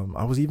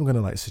 I was even going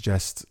to like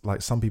suggest,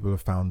 like, some people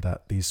have found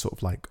that these sort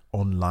of like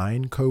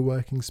online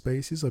co-working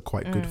spaces are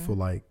quite good for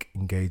like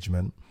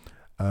engagement.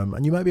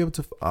 And you might be able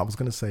to, I was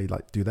going to say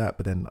like do that,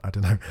 but then I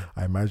don't know,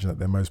 I imagine that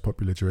they're most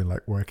popular during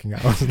like working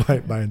hours,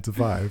 like 9 to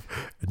 5,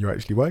 and you're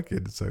actually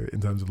working. So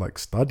in terms of like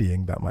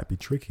studying, that might be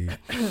tricky.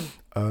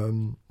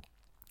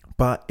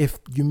 But if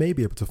you may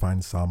be able to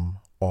find some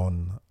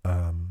on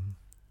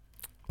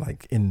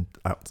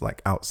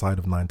outside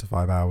of 9 to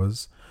 5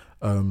 hours,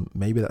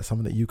 maybe that's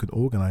something that you can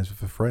organize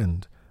with a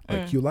friend.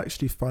 Like you'll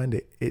actually find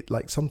it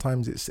like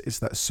sometimes it's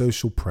that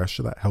social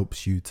pressure that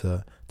helps you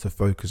to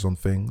focus on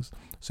things.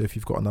 So if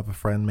you've got another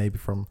friend, maybe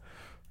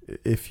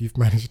if you've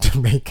managed to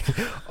make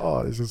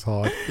this is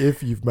hard,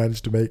 if you've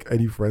managed to make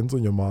any friends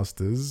on your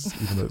masters,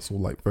 even though it's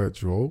all like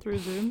virtual, through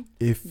Zoom,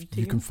 if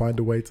you can find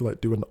a way to like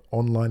do an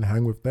online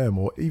hang with them,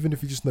 or even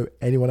if you just know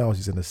anyone else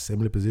who's in a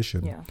similar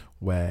position,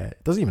 where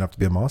it doesn't even have to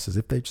be a master's,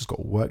 if they've just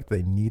got work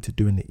they need to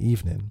do in the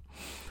evening,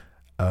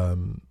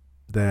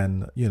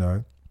 then, you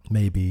know,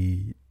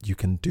 maybe you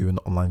can do an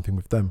online thing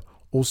with them.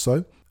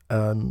 Also,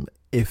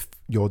 if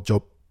your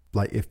job,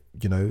 like, if,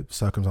 you know,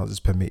 circumstances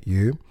permit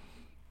you,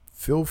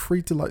 feel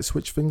free to like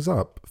switch things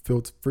up.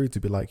 Feel free to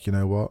be like, you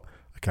know what,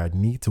 okay, I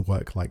need to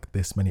work like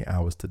this many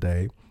hours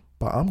today,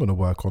 but I'm going to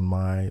work on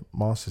my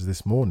master's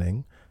this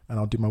morning, and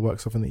I'll do my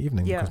work stuff in the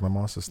evening, because my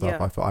master's stuff,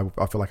 I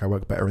feel like I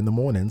work better in the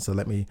morning, so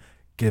let me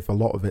give a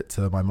lot of it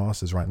to my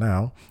masters right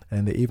now, and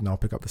in the evening I'll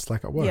pick up the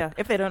slack at work. Yeah,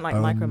 if they don't like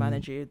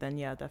micromanage you, then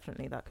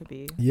definitely that could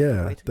be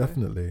a way to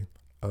definitely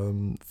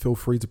go. Feel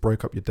free to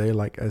break up your day,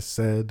 like I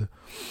said.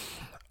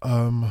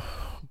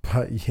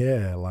 But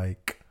yeah,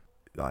 like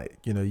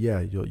you know,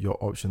 your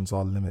options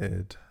are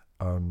limited.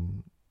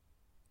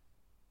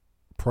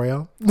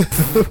 Prayer.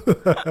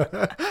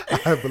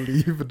 I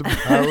believe in the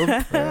power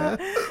of prayer.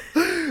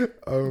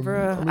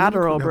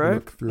 Adderall,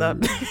 bro.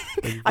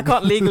 I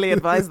can't legally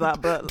advise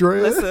that, but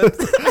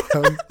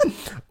listen.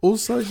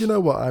 Also, you know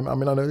what? I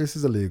mean, I know this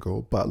is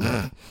illegal, but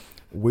like,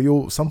 we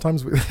all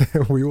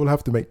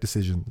have to make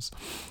decisions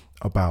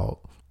about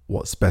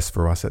what's best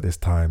for us at this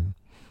time.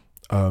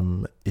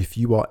 If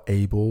you are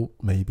able,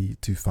 maybe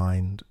to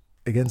find,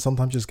 again,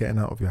 sometimes just getting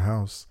out of your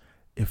house.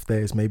 If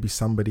there's maybe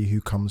somebody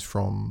who comes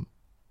from,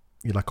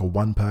 you know, like a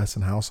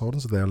one-person household,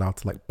 and so they're allowed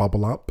to like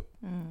bubble up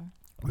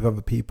with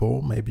other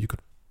people, maybe you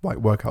could like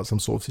work out some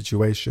sort of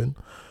situation.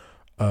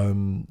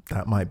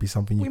 That might be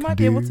something you can do. We might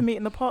be able to meet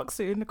in the park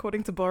soon,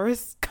 according to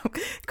Boris.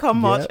 Come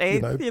March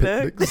 8th, you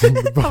know,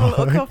 have a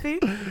little coffee.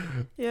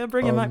 Yeah,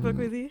 bring your MacBook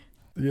with you.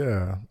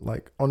 Yeah,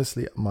 like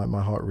honestly,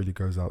 my heart really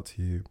goes out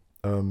to you.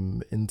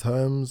 In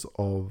terms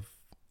of,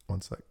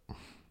 one sec.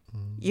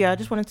 Yeah, I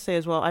just wanted to say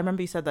as well, I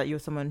remember you said that you were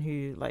someone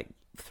who like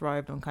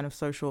thrived on kind of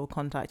social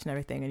contact and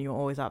everything, and you were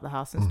always out of the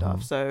house and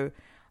stuff. So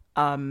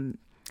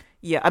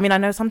yeah, I mean, I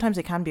know sometimes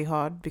it can be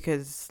hard,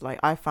 because like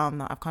I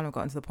found that I've kind of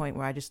gotten to the point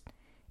where I just,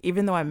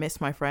 even though I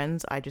miss my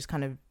friends, I just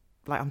kind of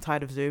like, I'm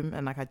tired of Zoom,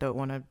 and like I don't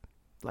want to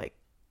like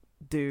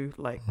do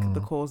like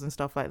the calls and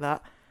stuff like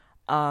that.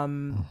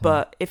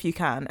 But if you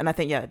can, and I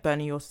think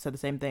Bernie, you also said the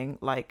same thing,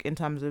 like in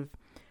terms of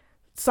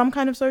some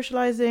kind of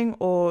socializing,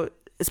 or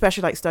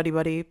especially like study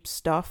buddy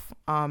stuff,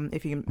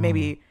 if you can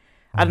maybe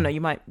I don't know,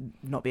 you might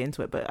not be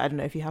into it, but I don't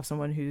know, if you have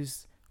someone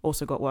who's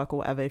also got work or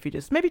whatever, if you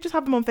just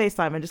have them on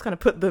FaceTime and just kind of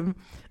put them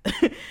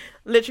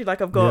literally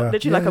like I've got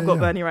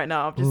Bernie right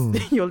now. I'm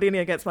just you're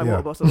leaning against my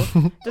water bottle.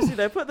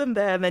 Just put them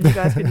there, and then you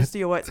guys can just do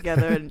your work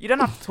together, and you don't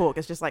have to talk.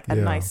 It's just like a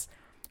nice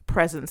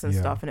presence and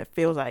stuff, and it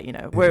feels like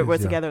we're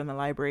together in the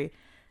library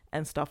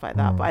and stuff like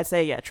that. But I'd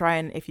say try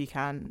and, if you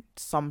can,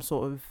 some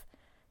sort of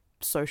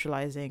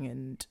socializing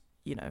and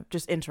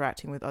just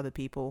interacting with other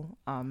people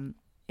in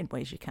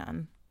ways you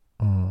can.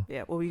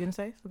 What were you gonna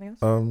say? Something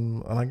else?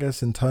 And I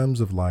guess in terms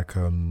of like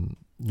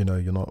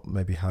you're not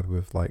maybe happy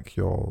with like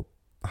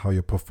how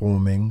you're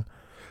performing,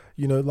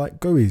 like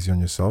go easy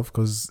on yourself,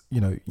 because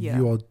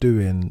you are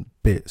doing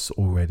bits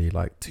already,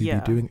 like to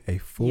be doing a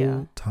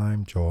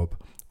full-time job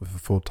with a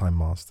full-time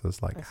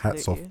master's, like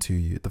hats off to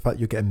you. The fact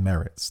you're getting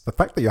merits, the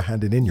fact that you're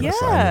handing in your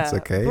assignments,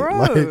 okay, bro.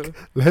 like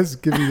let's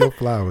give you your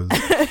flowers.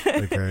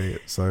 Okay,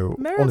 so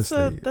merits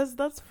honestly,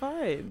 that's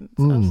fine.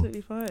 It's absolutely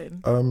fine.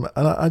 And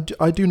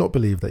I do not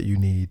believe that you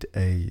need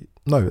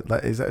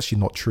that is actually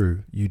not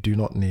true. You do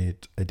not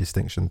need a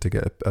distinction to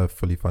get a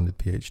fully funded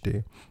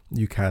PhD.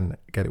 You can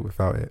get it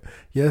without it.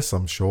 Yes,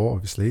 I'm sure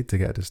obviously to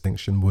get a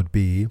distinction would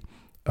be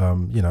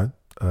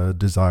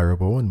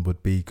desirable and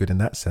would be good in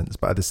that sense,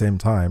 but at the same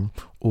time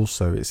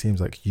also it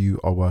seems like you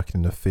are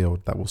working in a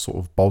field that will sort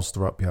of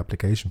bolster up your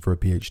application for a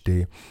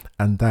PhD,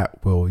 and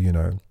that will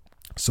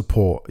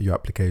support your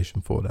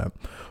application for that.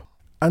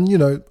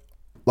 And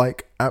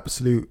like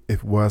absolute,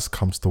 if worse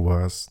comes to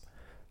worse,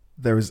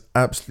 there is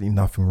absolutely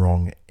nothing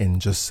wrong in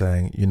just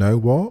saying, you know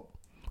what,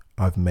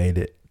 I've made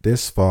it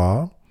this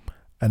far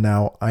and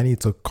now I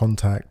need to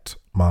contact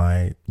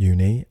my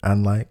uni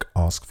and like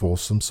ask for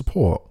some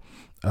support.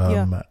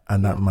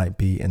 And that might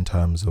be in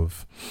terms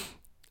of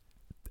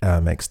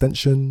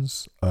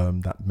extensions,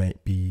 that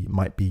might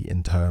be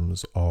in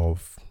terms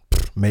of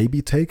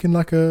maybe taking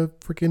like a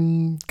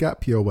freaking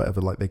gap year or whatever,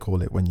 like they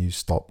call it when you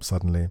stop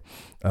suddenly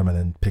and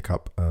then pick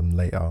up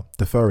later,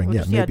 deferring.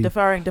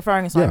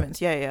 Deferring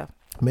assignments.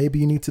 Maybe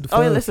you need to defer.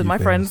 Oh yeah, listen, my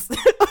friends,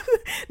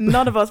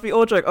 none of us, we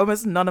all joke,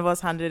 almost none of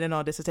us handed in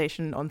our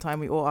dissertation on time.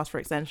 We all asked for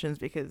extensions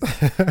because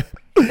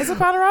it's a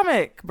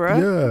panoramic, bro.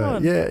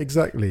 Yeah,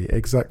 exactly.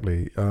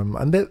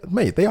 And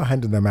they are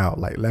handing them out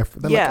like left.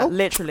 They're like,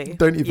 literally.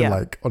 Don't even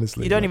like,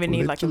 honestly. You don't even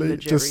need like a legit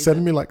just reason.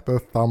 send me like the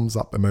thumbs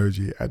up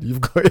emoji and you've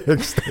got your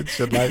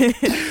extension. Like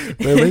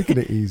they're making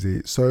it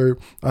easy. So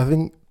I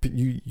think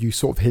you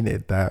sort of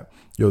hinted that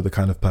you're the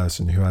kind of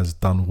person who has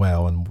done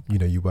well and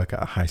you work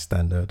at a high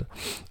standard,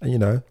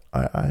 and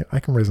I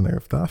can resonate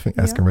with that. I think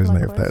S can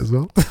resonate with that as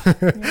well.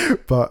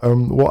 But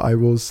what I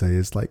will say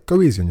is like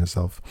go easy on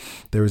yourself.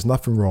 There is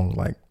nothing wrong.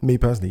 Like me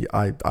personally,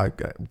 I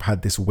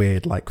had this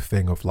weird like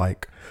thing of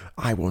like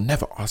I will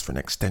never ask for an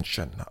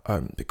extension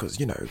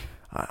because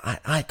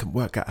I can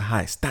work at a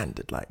high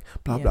standard, like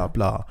blah blah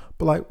blah.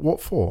 But like what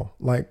for?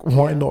 Like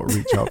why not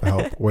reach out for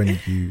help when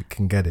you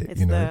can get it?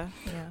 It's there.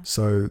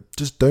 So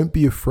just don't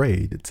be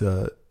afraid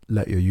to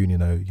let your uni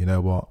know, you know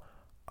what,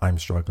 I'm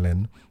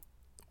struggling.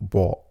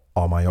 What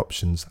are my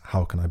options?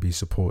 How can I be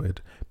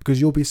supported?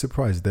 Because you'll be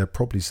surprised. There are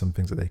probably some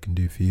things that they can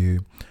do for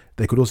you.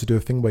 They could also do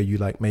a thing where you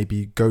like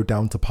maybe go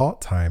down to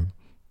part-time.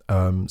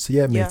 So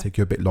it may take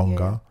you a bit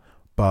longer,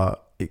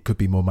 but it could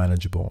be more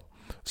manageable.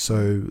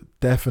 So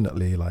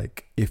definitely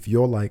like if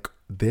you're like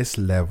this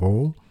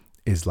level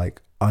is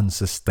like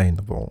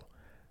unsustainable,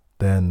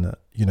 then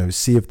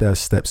see if there are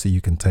steps that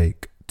you can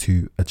take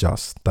to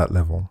adjust that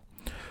level.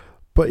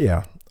 But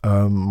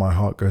my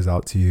heart goes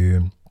out to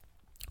you.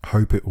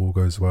 Hope it all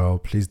goes well.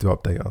 Please do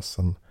update us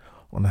on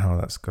how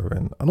that's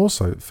going. And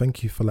also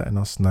thank you for letting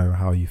us know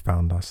how you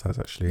found us. That's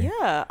actually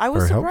I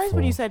was surprised helpful.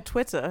 when you said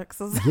Twitter,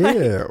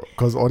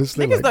 because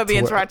honestly niggas don't be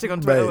interacting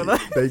on Twitter with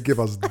us. They give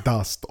us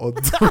dust on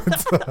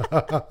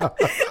Twitter.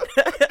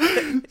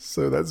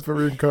 So that's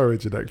very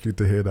encouraging actually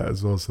to hear that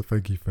as well, so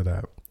thank you for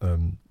that.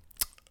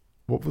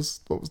 What was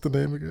the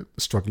name again?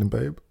 Struggling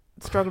Babe,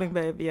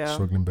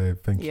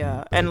 thank you.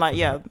 And like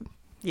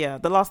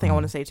the last thing I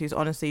want to say too is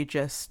honestly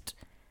just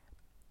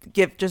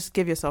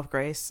give yourself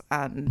grace,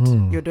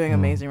 and you're doing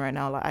amazing right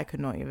now. Like I could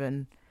not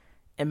even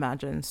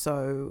imagine.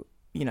 So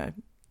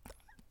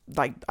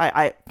like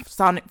I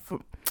sound for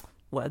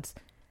words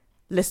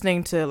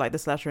listening to like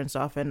this letter and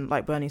stuff, and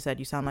like Bernie said,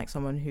 you sound like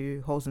someone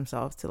who holds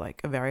himself to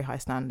like a very high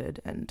standard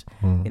and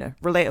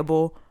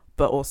relatable,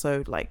 but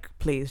also like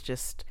please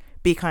just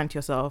be kind to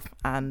yourself.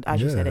 And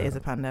as you said, it is a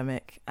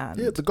pandemic, and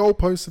the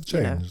goalposts have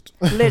changed.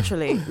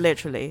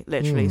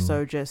 literally.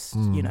 So just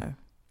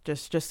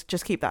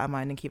just keep that in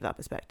mind and keep that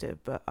perspective.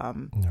 But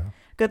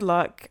good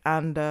luck,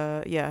 and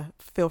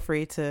feel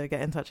free to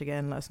get in touch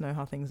again. Let us know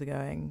how things are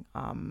going.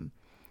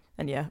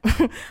 And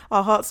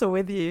our hearts are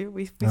with you.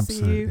 We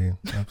see you.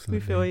 Absolutely. We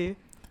feel you.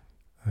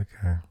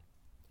 Okay.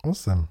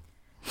 Awesome.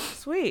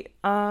 Sweet.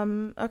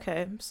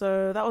 Okay.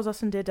 So that was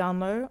us in Dear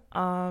Download.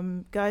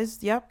 Guys,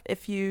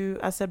 if you,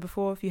 as said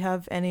before, if you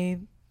have any,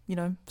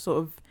 sort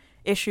of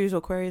issues or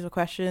queries or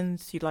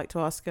questions you'd like to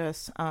ask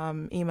us,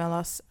 email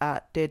us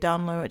at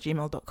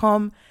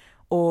deardownload@gmail.com,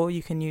 or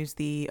you can use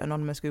the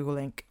anonymous Google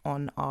link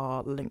on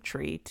our link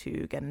tree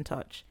to get in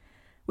touch.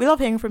 We love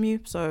hearing from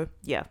you. So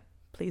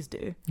please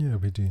do. Yeah,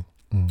 we do.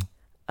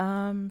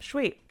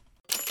 Sweet.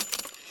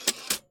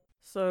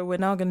 So we're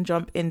now going to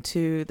jump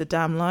into the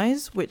Damn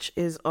Lies, which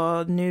is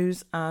our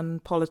news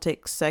and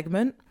politics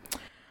segment.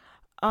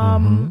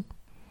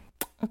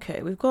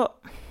 Okay,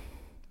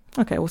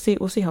 we'll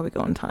see how we go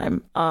on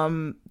time.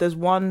 There's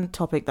one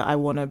topic that I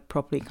want to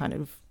properly kind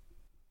of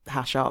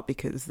hash out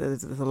because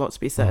there's a lot to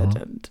be said,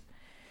 and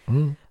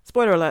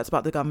spoiler alerts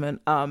about the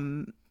government.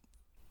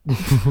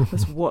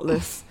 This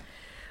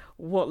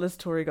whatless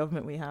Tory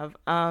government we have.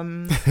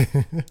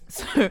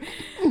 So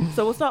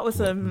we'll start with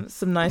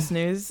some nice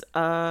news.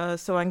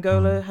 So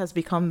Angola has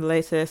become the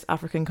latest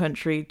African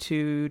country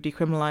to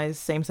decriminalize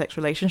same-sex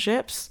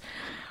relationships.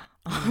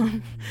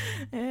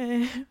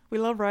 We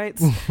love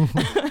rights.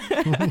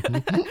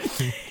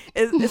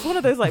 It's one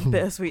of those like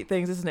bittersweet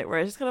things, isn't it, where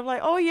it's just kind of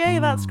like, oh yay,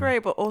 that's great,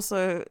 but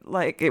also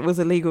like it was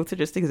illegal to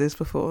just exist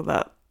before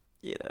that,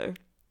 you know.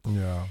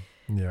 Yeah.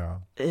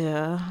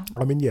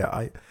 I mean,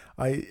 I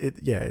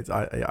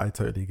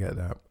totally get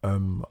that.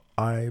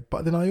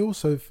 But then I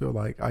also feel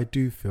like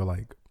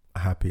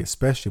happy,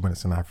 especially when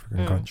it's an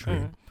African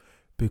country,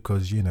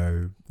 because, you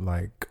know,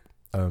 like,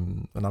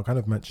 and I'll kind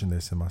of mention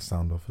this in my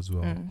sound off as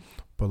well,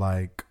 but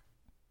like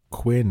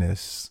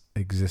queerness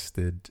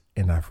existed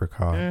in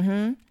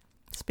Africa,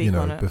 Speak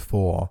on it.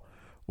 Before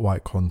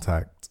white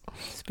contact.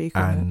 Speak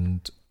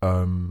on it.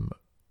 And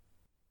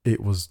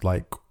it was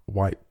like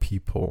white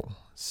people,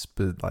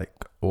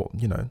 or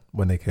you know,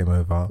 when they came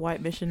over,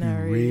 white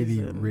missionaries,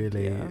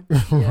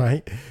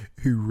 right,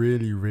 who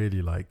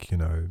really like, you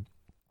know,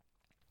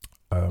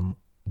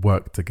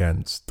 worked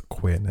against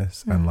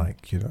queerness and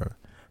like, you know,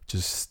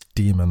 just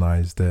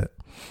demonized it.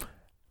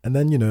 And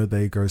then, you know,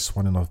 they go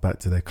swanning off back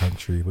to their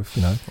country with,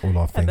 you know, all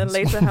our things. And then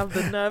later have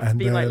the nerve to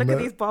be like, look at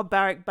these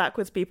barbaric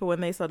backwards people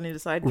when they suddenly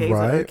decide gays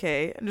are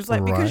okay. And just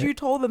like, because you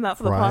told them that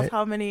for the past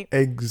how many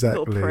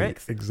little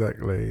pricks.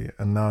 Exactly.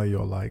 And now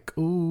you're like,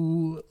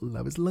 ooh,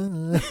 love is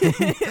love.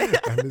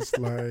 And it's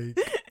like,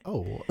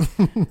 oh,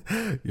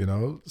 you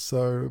know.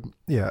 So,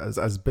 yeah,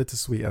 as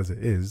bittersweet as it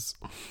is,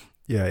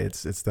 yeah,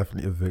 it's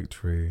definitely a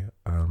victory.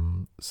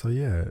 So,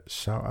 yeah,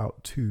 shout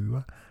out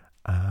to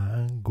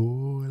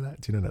Angola.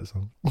 Do you know that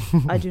song?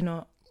 I do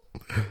not.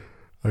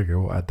 Okay,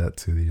 we'll add that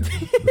to the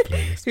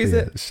playlist. Who's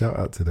it? Shout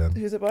out to them.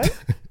 Who's it by?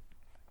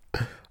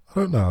 I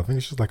don't know. I think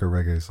it's just like a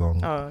reggae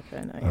song. Oh,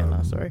 okay.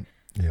 No, sorry.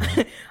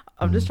 Yeah.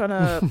 I'm just trying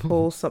to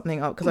pull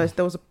something up because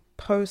there was a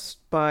post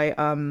by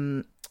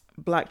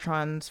Black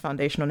Trans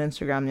Foundation on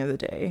Instagram the other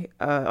day.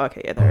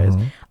 Okay, yeah, there it is.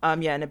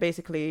 And it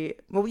basically,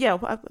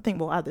 I think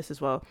we'll add this as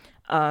well.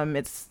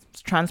 It's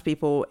trans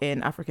people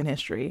in African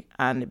history,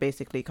 and it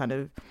basically kind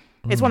of,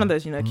 it's one of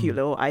those, you know, cute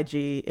little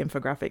IG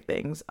infographic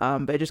things.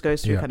 But it just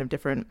goes through kind of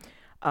different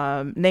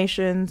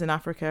nations in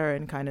Africa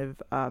and kind of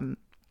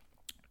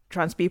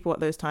trans people at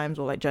those times,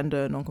 or like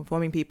gender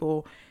non-conforming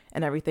people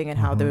and everything, and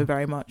how they were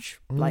very much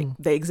like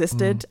they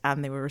existed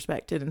and they were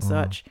respected and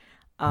such.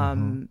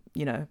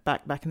 You know,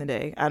 back in the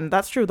day. And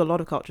that's true with a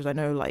lot of cultures. I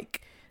know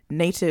like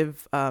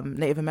Native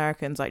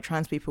Americans, like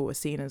trans people were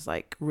seen as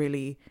like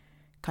really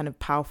kind of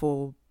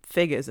powerful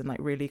figures and like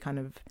really kind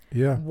of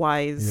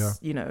wise,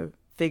 you know,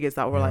 figures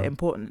that were like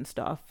important and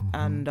stuff.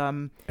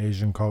 And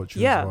Asian culture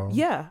as well.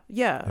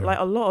 Yeah. Like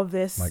a lot of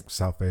this, like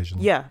South Asian.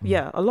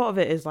 A lot of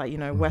it is like, you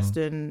know,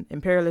 Western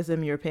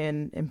imperialism,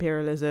 European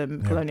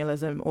imperialism,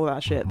 colonialism, all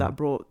that shit that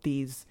brought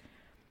these,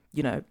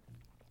 you know,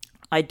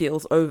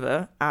 ideals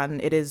over, and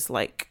it is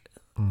like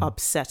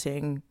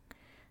upsetting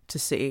to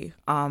see.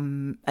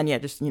 And yeah,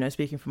 just, you know,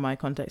 speaking from my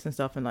context and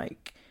stuff, and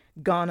like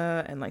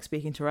Ghana, and like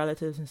speaking to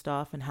relatives and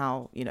stuff, and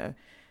how, you know,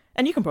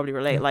 and you can probably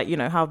relate, like, you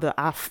know, how the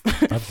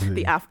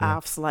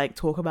AFs like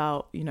talk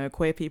about, you know,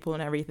 queer people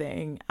and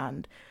everything.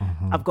 And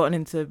I've gotten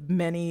into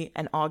many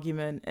an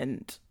argument,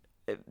 and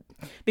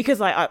because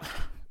like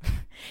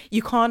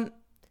you can't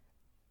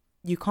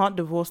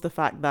divorce the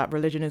fact that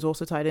religion is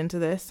also tied into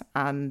this,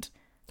 and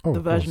the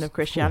version of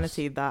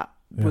Christianity that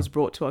was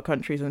brought to our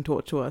countries and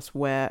taught to us,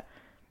 where,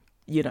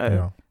 you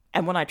know,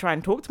 and when I try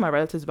and talk to my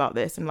relatives about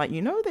this, and like,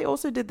 you know, they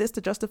also did this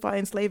to justify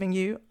enslaving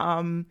you,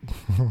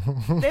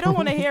 they don't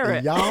want to hear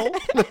it. Y'all.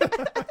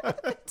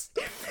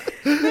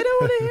 They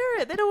don't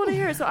want to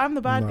hear it. So I'm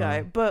the bad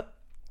guy. But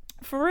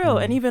for real,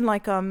 and even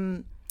like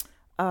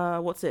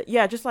what's it?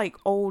 Yeah, just like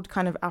old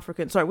kind of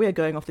African. Sorry, we're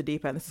going off the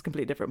deep end. This is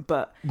completely different,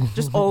 but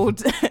just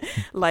old,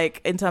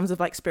 like in terms of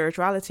like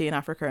spirituality in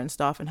Africa and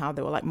stuff, and how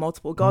there were like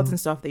multiple gods and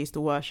stuff they used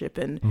to worship,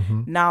 and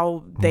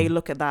now they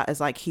look at that as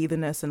like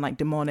heathenous and like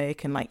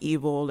demonic and like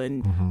evil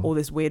and all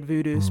this weird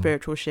voodoo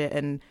spiritual shit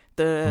and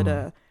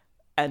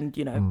and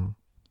you know,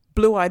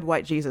 blue-eyed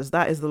white Jesus,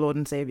 that is the Lord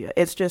and Savior.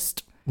 It's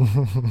just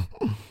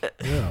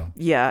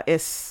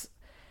it's.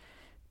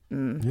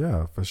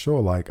 Yeah, for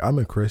sure. Like, I'm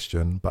a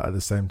Christian, but at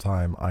the same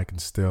time, I can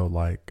still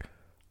like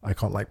I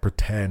can't like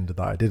pretend that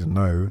I didn't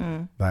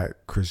know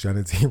that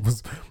Christianity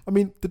was, I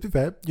mean, to be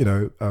fair, you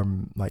know,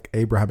 like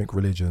Abrahamic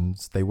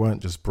religions, they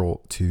weren't just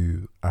brought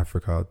to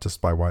Africa just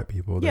by white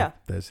people. Yeah.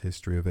 There's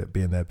history of it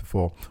being there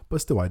before.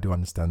 But still, I do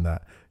understand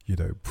that, you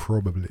know,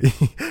 probably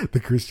the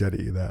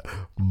Christianity that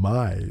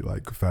my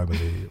like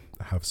family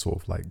have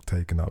sort of like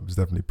taken up is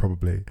definitely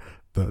probably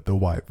the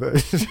white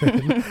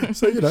version.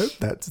 So, you know,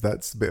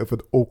 that's a bit of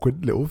an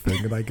awkward little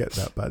thing, and I get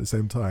that, but at the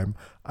same time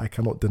I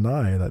cannot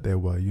deny that there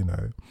were, you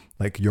know,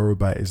 like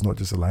Yoruba is not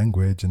just a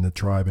language, and the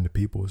tribe and the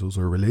people is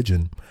also a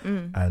religion.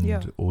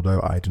 And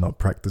although I do not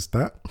practice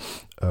that,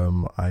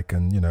 I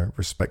can, you know,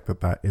 respect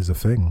that is a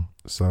thing.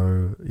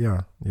 So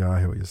yeah, I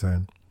hear what you're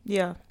saying.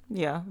 Yeah,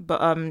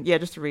 but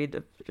just to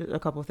read a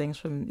couple of things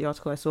from the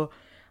article I saw.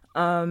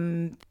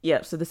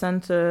 So the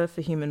Center for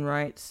Human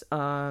Rights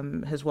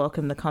has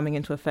welcomed the coming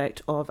into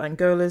effect of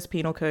Angola's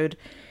penal code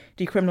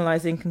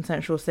decriminalizing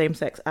consensual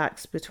same-sex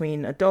acts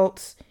between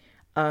adults.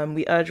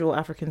 We urge all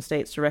African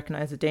states to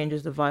recognize the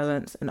dangers of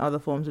violence and other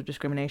forms of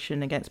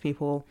discrimination against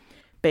people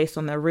based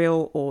on their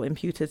real or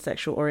imputed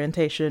sexual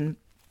orientation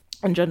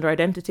and gender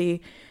identity,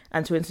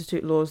 and to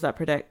institute laws that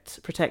protect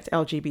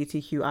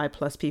LGBTQI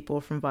plus people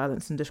from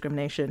violence and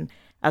discrimination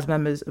as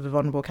members of a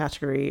vulnerable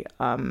category,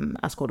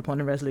 as called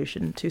upon in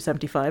Resolution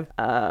 275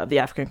 of the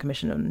African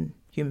Commission on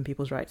Human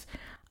People's Rights.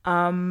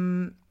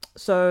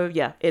 So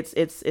yeah,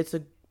 it's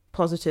a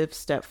positive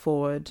step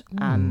forward,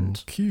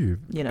 and cute.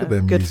 You know,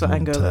 good for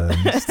Angola.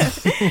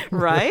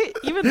 Right?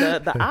 Even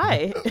the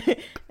I,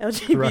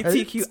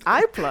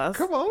 LGBTQI plus.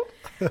 Come on.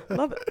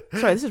 Love it.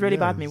 Sorry, this is really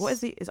bad of me. What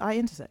is is I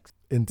intersex?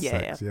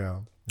 Intersex,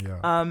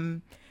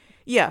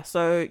 yeah.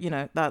 So, you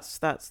know,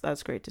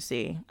 that's great to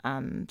see,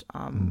 and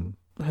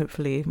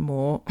hopefully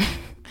more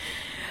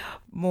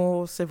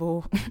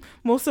civil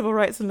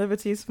rights and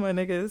liberties for my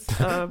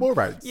niggas. More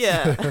rights.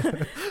 Yeah.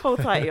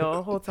 Hold tight,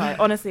 y'all. Hold tight.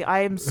 Honestly,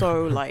 I am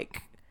so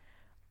like,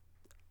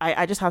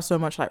 I just have so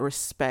much like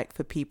respect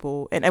for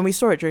people, and we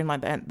saw it during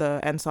like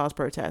the NSARS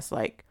protests,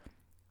 like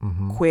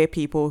queer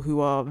people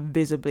who are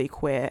visibly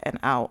queer and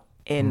out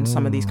in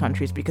some of these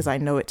countries, because I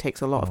know it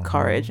takes a lot of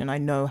courage, and I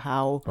know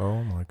how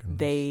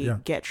they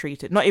get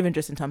treated, not even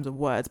just in terms of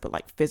words, but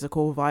like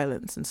physical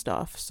violence and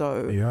stuff.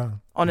 So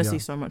honestly,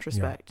 so much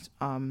respect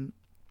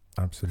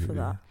absolutely for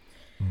that.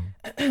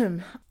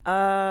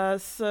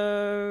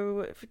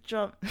 So if we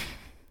jump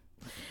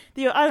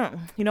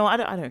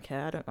I don't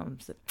care.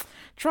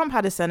 Trump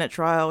had a Senate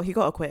trial, he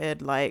got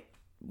acquitted. Like,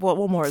 what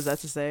more is there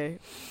to say?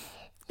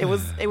 It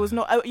was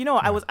not, you know,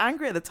 I was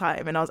angry at the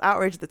time and I was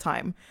outraged at the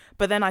time,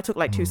 but then I took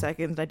like 2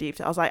 seconds and I deeped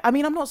it. I was like, I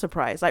mean, I'm not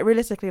surprised. Like,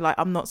 realistically, like,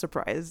 I'm not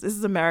surprised. This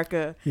is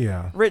America.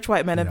 Yeah. Rich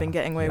white men have been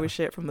getting away with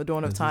shit from the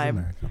dawn of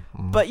time.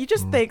 But you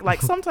just think,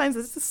 like, sometimes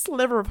there's a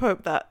sliver of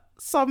hope that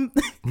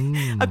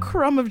a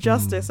crumb of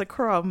justice,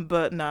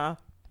 but nah.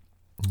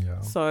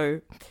 Yeah. So,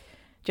 do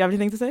you have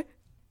anything to say?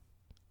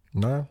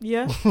 No.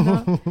 Yeah.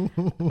 No.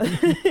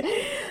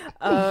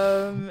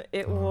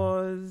 It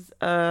was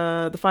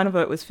the final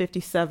vote was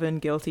 57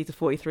 guilty to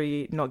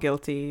 43 not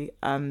guilty.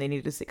 They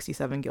needed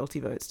 67 guilty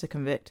votes to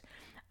convict.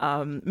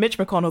 Mitch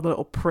McConnell, the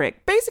little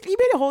prick, basically he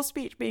made a whole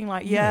speech being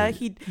like,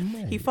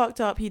 he fucked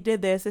up, he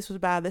did this was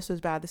bad, this was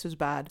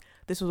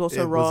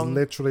also wrong. It was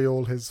literally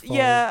all his fault.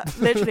 Yeah,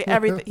 literally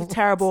everything. He's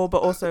terrible, but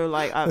also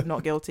like I'm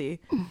not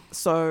guilty.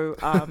 So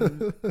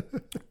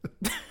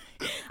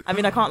I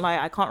mean, I can't lie,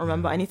 I can't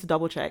remember. I need to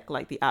double check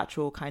like the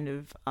actual kind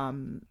of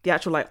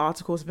like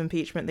articles of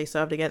impeachment they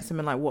served against him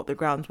and like what the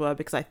grounds were,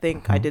 because I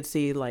think I did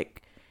see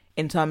like,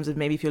 in terms of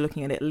maybe if you're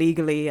looking at it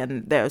legally,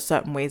 and there are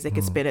certain ways they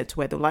could spin it to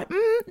where they're like,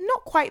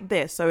 not quite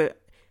this. So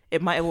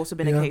it might have also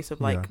been a case of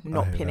like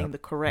not pinning the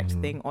correct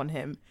thing on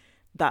him,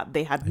 that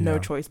they had no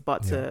choice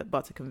but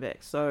to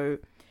convict. So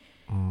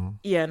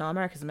no,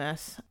 America's a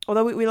mess.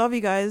 Although we love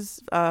you guys,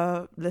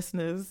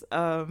 listeners.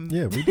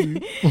 Yeah, we do.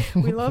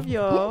 We love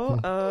y'all.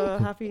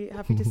 Happy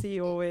to see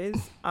you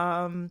always.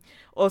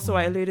 Also,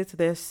 I alluded to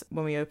this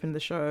when we opened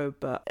the show,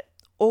 but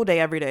all day,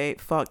 every day,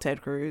 fuck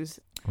Ted Cruz.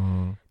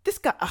 This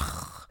guy.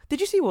 Did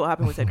you see what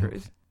happened with Ted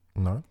Cruz?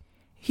 No.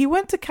 He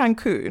went to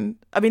Cancun.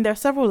 I mean, there are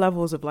several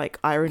levels of like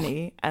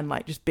irony and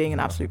like just being an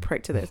absolute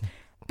prick to this.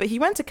 But he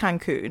went to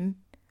Cancun,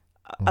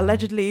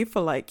 allegedly for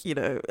like, you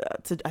know,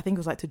 I think it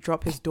was like to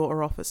drop his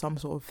daughter off at some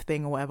sort of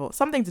thing or whatever.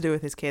 Something to do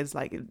with his kids,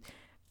 like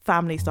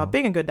family stuff,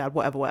 being a good dad,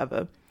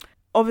 whatever.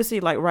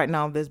 Obviously, like right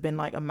now, there's been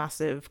like a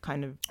massive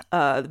kind of,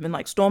 there's been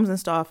like storms and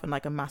stuff and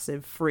like a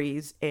massive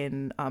freeze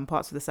in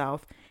parts of the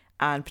South.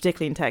 And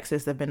particularly in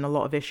Texas, there have been a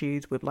lot of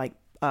issues with like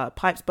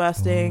pipes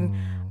bursting.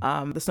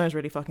 The snow's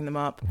really fucking them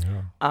up.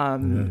 I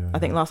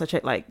think last I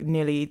checked, like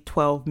nearly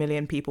 12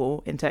 million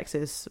people in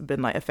Texas have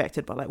been like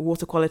affected by like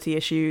water quality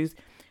issues.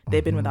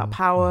 They've been without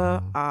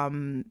power.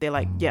 They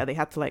like, they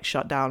had to like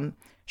shut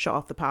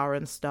off the power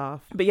and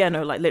stuff. But yeah,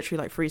 no, like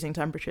literally like freezing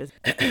temperatures.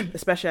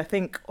 Especially I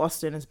think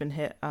Austin has been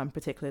hit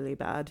particularly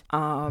bad.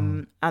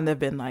 And there've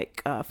been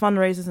like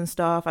fundraisers and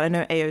stuff. And I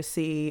know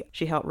AOC,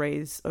 she helped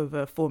raise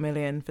over 4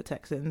 million for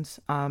Texans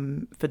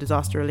for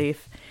disaster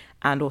relief,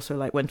 and also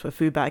like went to a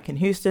food bank in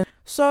Houston.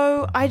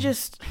 So I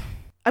just,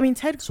 I mean,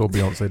 Ted saw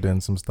Beyonce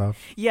doing some stuff.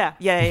 Yeah.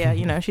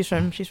 You know, she's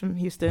from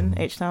Houston,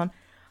 H-Town.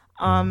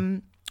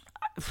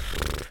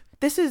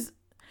 This is,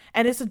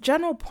 and it's a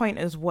general point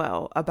as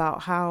well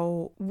about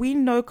how we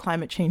know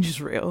climate change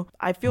is real.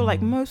 I feel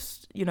like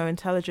most, you know,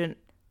 intelligent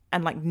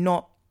and like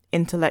not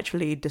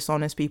intellectually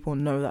dishonest people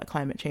know that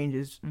climate change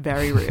is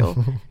very real.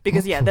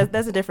 Because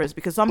there's a difference,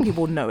 because some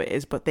people know it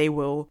is, but they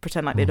will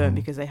pretend like they don't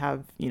because they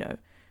have, you know,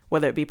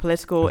 whether it be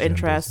political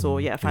interests or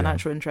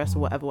financial interests or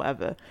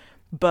whatever.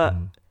 But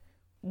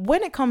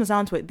when it comes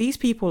down to it, these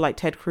people like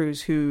Ted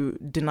Cruz who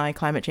deny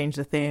climate change is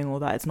a thing or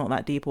that it's not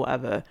that deep or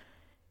whatever,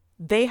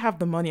 they have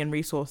the money and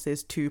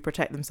resources to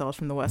protect themselves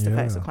from the worst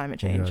effects of climate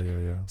change.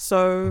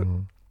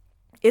 So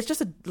it's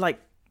just like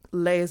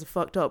layers of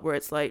fucked up where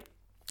it's like,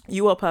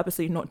 you are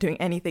purposely not doing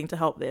anything to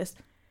help this.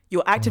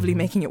 You're actively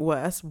making it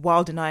worse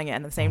while denying it.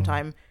 And at the same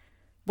time,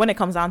 when it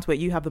comes down to it,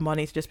 you have the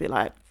money to just be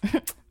like,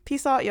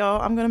 peace out,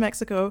 y'all. I'm going to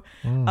Mexico.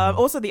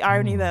 Also, the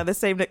irony there, the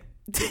same, like,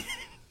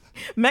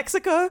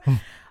 Mexico.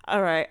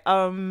 All right.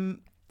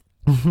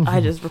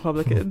 I just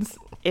Republicans.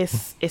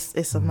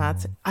 It's a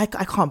mad. I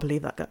can't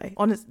believe that guy.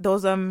 Honest, there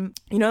was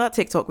you know that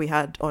TikTok we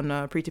had on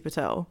Preeti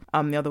Patel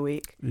the other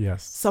week.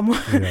 Yes.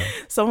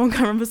 Someone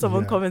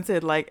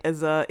commented like,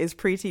 is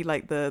Preeti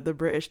like the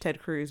British Ted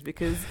Cruz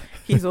because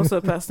he's also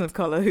a person of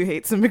color who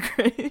hates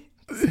immigrants.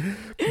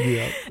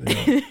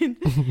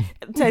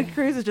 Ted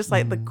Cruz is just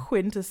like the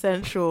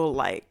quintessential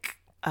like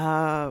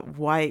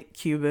white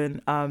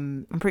Cuban.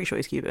 I'm pretty sure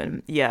he's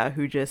Cuban. Yeah,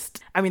 who just,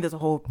 I mean, there's a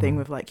whole thing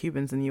with like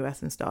Cubans in the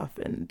US and stuff,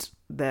 and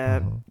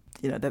they're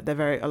you know, they're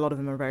very, a lot of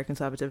them are very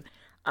conservative.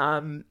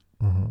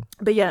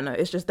 But yeah, no,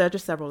 it's just, there are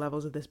just several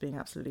levels of this being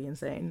absolutely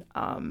insane.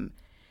 And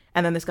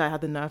then this guy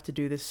had the nerve to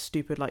do this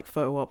stupid like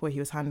photo op where he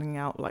was handing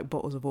out like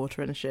bottles of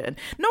water and shit. And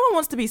no one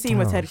wants to be seen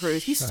with Ted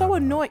Cruz. He's so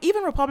annoying.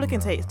 Even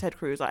Republicans hate Ted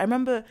Cruz. Like, I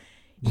remember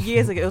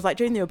years ago, it was like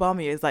during the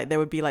Obama years, like there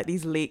would be like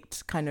these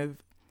leaked kind of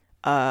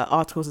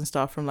articles and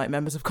stuff from like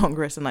members of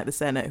Congress and like the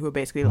Senate who were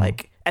basically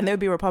like, and there would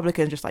be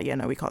Republicans just like, yeah,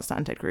 no, we can't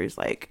stand Ted Cruz.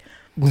 Like,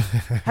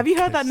 have you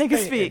heard that nigga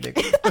speak?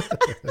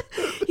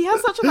 He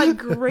has such a like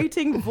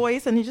grating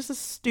voice and he's just a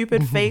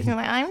stupid face. And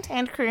like, I'm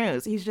Ted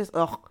Cruz. He's just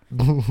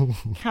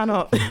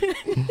cannot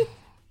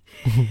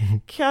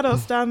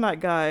stand that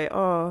guy.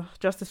 Oh,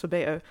 justice for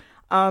Beto.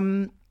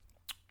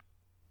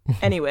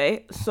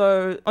 Anyway,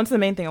 so onto the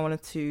main thing I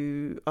wanted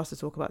us to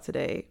talk about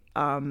today.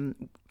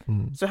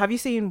 So have you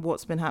seen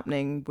what's been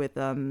happening with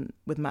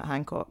Matt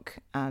Hancock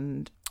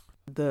and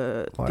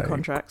the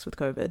contracts with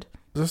COVID?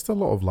 Just a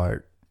lot of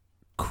like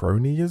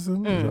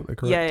cronyism. Is that the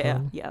correct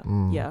term?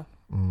 Yeah.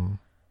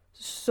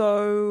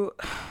 So,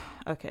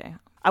 okay,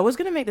 I was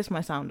gonna make this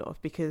my sound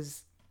off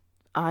because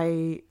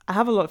I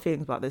have a lot of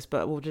feelings about this,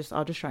 but I'll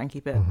just try and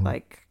keep it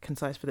like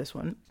concise for this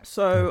one.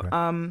 So,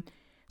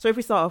 so if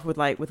we start off with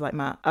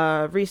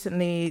Matt,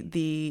 recently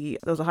there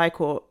was a High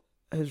Court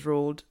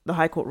ruled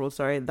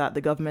that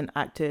the government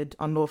acted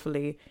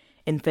unlawfully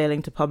in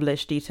failing to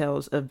publish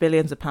details of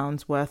billions of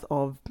pounds worth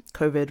of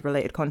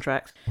COVID-related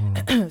contracts.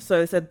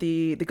 So it said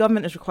the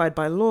government is required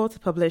by law to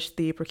publish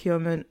the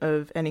procurement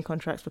of any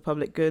contracts for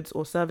public goods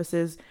or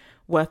services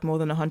worth more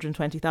than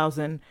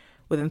 120,000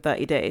 within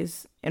 30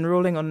 days. In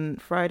ruling on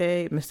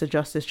Friday, Mr.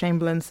 Justice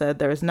Chamberlain said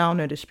there is now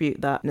no dispute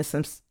that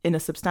in a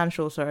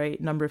substantial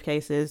number of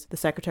cases, the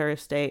Secretary of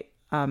State,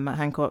 Matt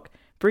Hancock,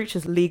 breached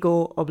his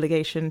legal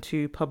obligation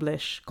to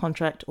publish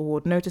contract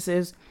award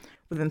notices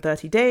within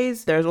 30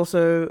 days. There is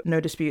also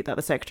no dispute that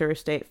the Secretary of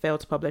State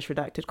failed to publish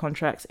redacted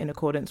contracts in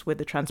accordance with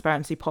the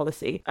transparency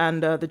policy.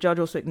 And the judge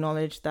also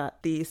acknowledged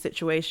that the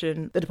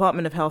situation the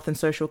Department of Health and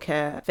Social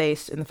Care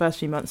faced in the first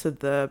few months of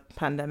the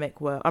pandemic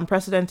were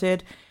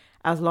unprecedented,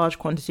 as large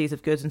quantities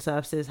of goods and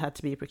services had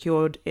to be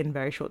procured in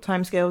very short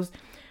timescales.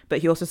 But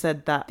he also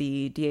said that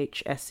the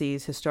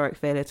DHSC's historic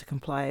failure to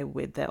comply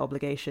with their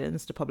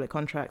obligations to public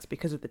contracts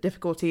because of the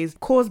difficulties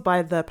caused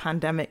by the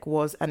pandemic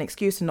was an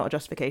excuse and not a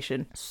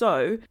justification.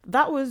 So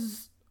that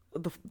was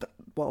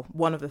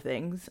one of the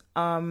things.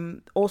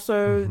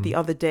 Also, the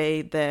other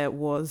day there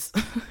was...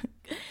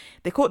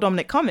 They caught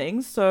Dominic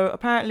Cummings. So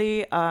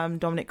apparently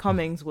Dominic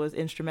Cummings was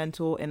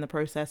instrumental in the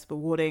process of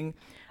awarding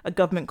a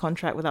government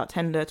contract without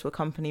tender to a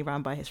company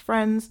run by his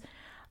friends.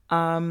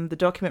 The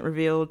document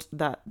revealed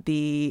that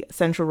the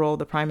central role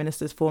the Prime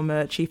Minister's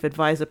former chief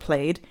advisor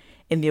played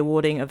in the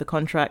awarding of the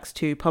contracts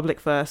to Public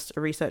First,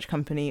 a research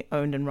company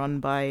owned and run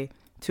by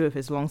two of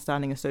his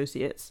long-standing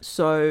associates.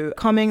 So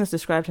Cummings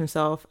described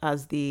himself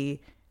as the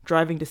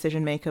driving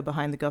decision maker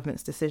behind the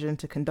government's decision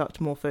to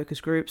conduct more focus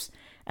groups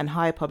and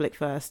hire Public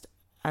First,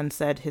 and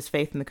said his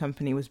faith in the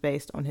company was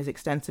based on his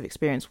extensive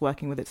experience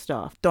working with its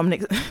staff.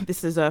 Dominic,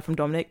 this is from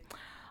Dominic.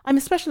 I'm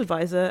a special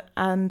advisor,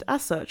 and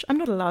as such, I'm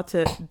not allowed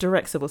to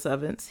direct civil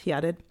servants, he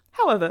added.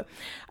 However,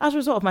 as a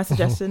result of my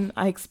suggestion,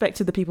 I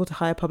expected the people to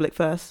hire Public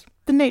First.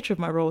 The nature of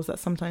my role is that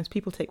sometimes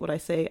people take what I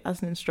say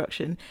as an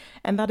instruction,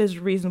 and that is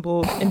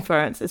reasonable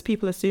inference, as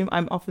people assume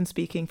I'm often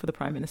speaking for the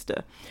Prime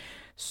Minister.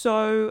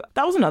 So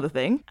that was another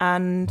thing,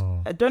 and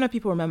I don't know if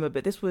people remember,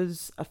 but this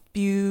was a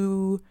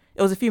few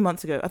it was a few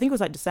months ago, I think it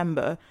was like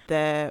December,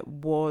 there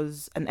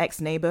was an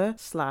ex-neighbor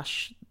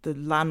 / the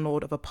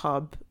landlord of a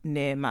pub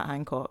near Matt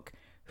Hancock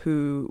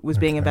who was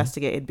being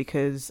investigated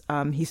because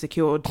he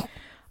secured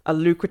a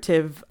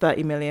lucrative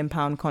 £30 million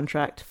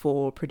contract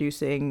for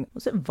producing,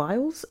 was it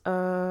vials?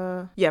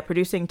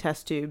 Producing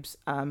test tubes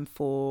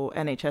for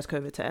NHS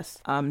COVID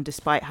tests,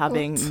 despite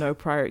having no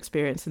prior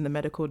experience in the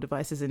medical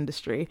devices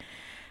industry.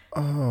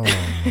 Oh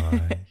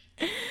my.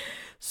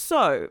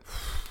 So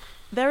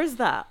there is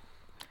that.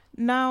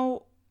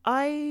 Now,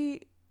 I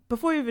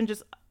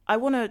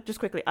want to just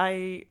quickly,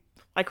 I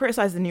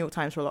criticize the New York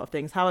Times for a lot of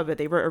things. However,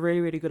 they wrote a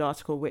really, really good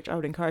article, which I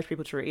would encourage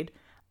people to read.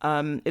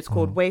 It's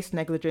called Waste,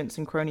 Negligence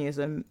and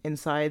Cronyism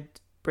Inside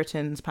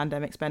Britain's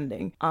Pandemic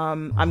Spending.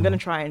 I'm going to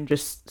try and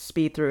just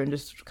speed through and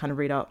just kind of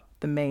read out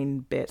the main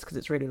bits because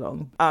it's really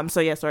long.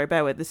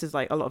 Bear with. This is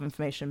like a lot of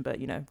information, but,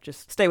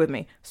 just stay with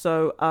me.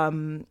 So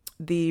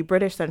the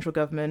British central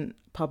government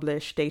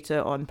published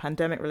data on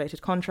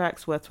pandemic-related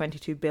contracts worth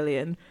 22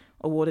 billion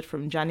awarded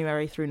from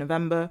January through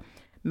November.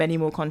 Many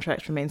more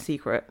contracts remain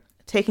secret.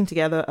 Taking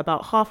together,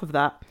 about half of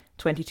that,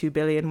 22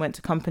 billion, went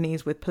to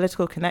companies with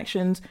political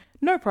connections,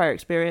 no prior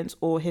experience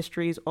or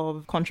histories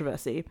of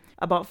controversy.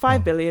 About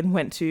 5 billion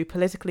went to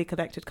politically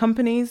connected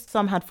companies.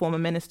 Some had former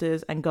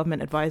ministers and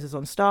government advisors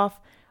on staff.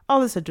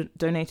 Others had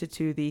donated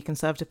to the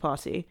Conservative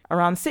Party.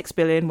 Around 6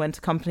 billion went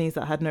to companies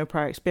that had no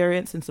prior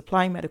experience in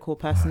supplying medical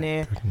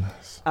personnel,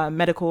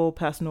 medical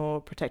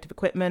personal protective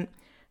equipment.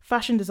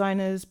 Fashion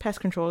designers,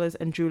 pest controllers,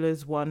 and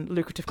jewelers won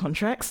lucrative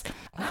contracts.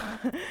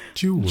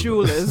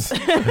 Jewelers.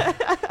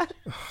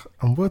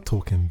 And we're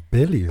talking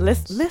billions.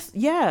 This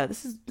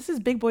is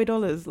big boy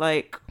dollars.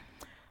 Like,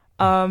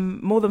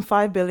 more than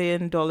 $5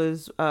 billion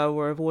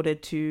were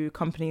awarded to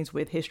companies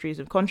with histories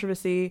of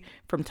controversy,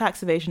 from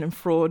tax evasion and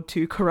fraud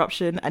to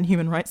corruption and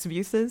human rights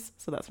abuses.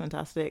 So that's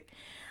fantastic.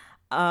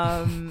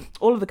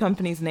 All of the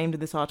companies named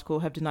in this article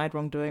have denied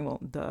wrongdoing. Well,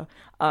 duh.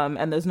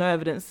 And there's no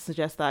evidence to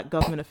suggest that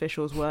government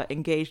officials were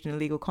engaged in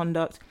illegal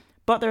conduct.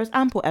 But there is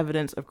ample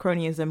evidence of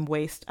cronyism,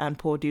 waste, and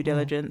poor due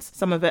diligence.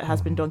 Some of it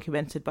has been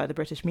documented by the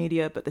British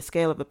media, but the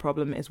scale of the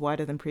problem is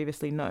wider than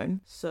previously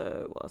known.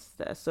 So what's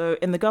there? So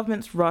in the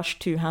government's rush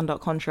to hand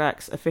out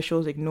contracts,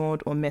 officials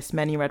ignored or missed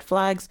many red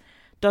flags.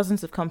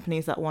 Dozens of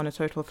companies that won a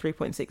total of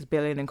 3.6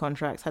 billion in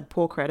contracts had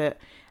poor credit,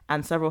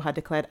 and several had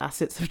declared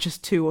assets of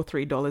just $2 or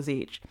 $3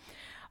 each.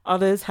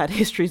 Others had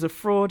histories of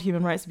fraud,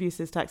 human rights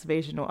abuses, tax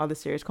evasion, or other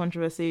serious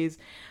controversies.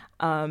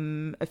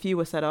 A few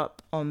were set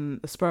up on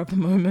the spur of the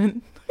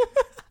moment.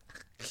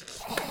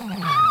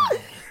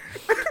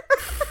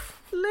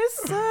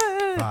 Listen,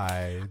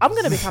 I'm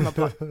gonna become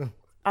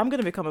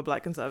a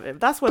black conservative.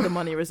 That's where the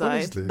money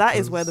resides. Honestly, that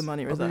is where the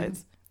money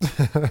resides.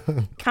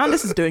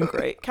 Candace is doing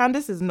great.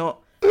 Candace is not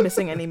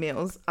missing any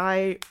meals.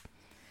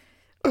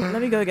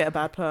 Let me go get a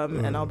bad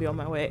perm and I'll be on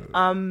my way.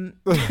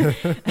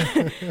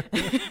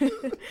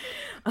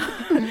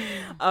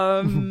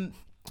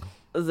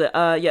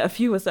 A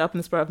few were set up in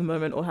the spur of the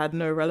moment or had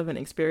no relevant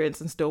experience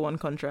and still won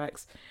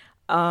contracts.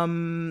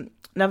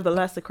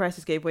 Nevertheless, the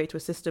crisis gave way to a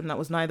system that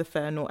was neither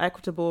fair nor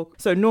equitable.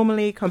 So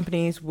normally,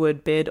 companies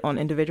would bid on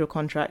individual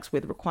contracts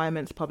with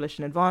requirements published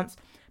in advance.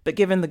 But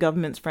given the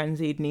government's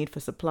frenzied need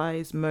for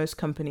supplies, most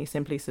companies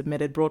simply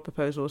submitted broad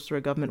proposals through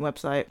a government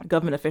website.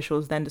 Government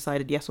officials then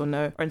decided yes or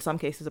no, or in some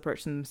cases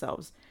approached them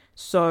themselves.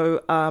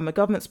 So a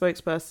government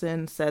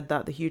spokesperson said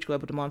that the huge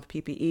global demand for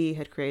PPE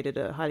had created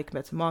a highly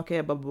competitive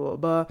market, blah, blah,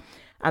 blah, blah.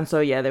 And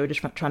so, they were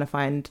just trying to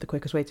find the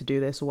quickest way to do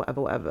this or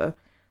whatever.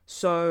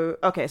 So,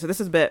 okay, so this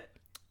is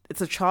it's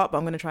a chart, but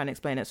I'm going to try and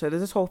explain it. So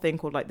there's this whole thing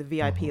called like the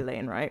VIP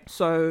lane, right?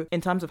 So in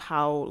terms of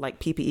how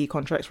like PPE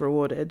contracts were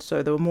awarded,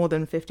 so there were more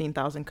than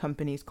 15,000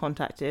 companies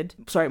contacted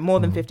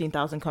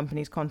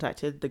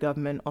the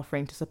government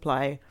offering to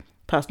supply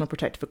personal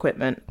protective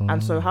equipment.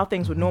 And so how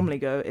things would normally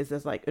go is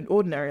there's like an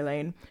ordinary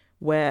lane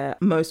where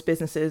most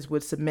businesses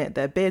would submit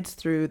their bids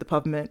through the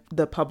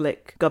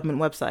public government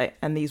website,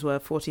 and these were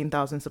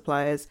 14,000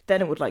 suppliers.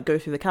 Then it would like go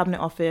through the cabinet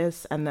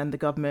office, and then the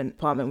government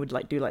department would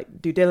like do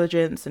like due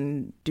diligence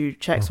and do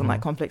checks on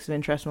like conflicts of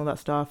interest and all that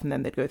stuff, and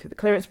then they'd go through the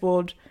clearance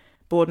board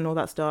and all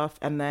that stuff,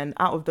 and then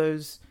out of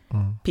those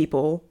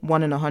people,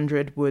 1 in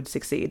 100 would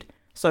succeed.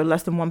 So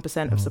less than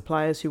 1% of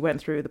suppliers who went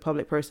through the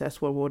public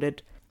process were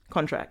awarded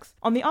contracts.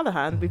 On the other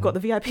hand, we've got the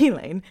VIP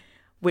lane,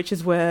 which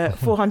is where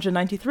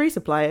 493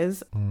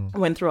 suppliers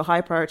went through a high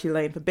priority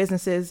lane for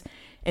businesses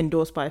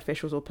endorsed by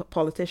officials or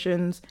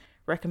politicians.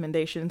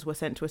 Recommendations were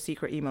sent to a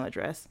secret email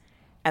address.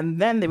 And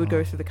then they would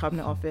go through the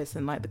cabinet office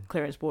and like the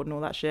clearance board and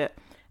all that shit.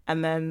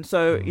 And then,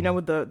 so,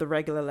 with the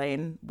regular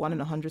lane, 1 in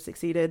 100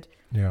 succeeded.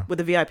 Yeah. With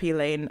the VIP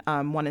lane,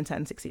 1 in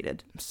 10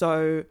 succeeded.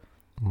 So,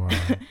 wow.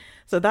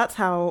 So that's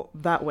how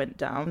that went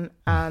down.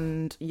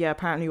 And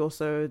apparently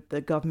also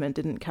the government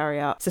didn't carry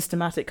out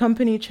systematic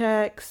company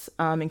checks,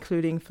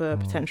 including for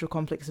potential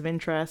conflicts of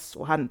interest,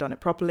 or hadn't done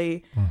it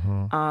properly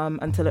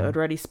until it had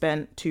already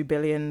spent $2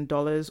 billion.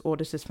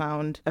 Auditors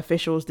found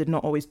officials did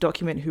not always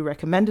document who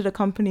recommended a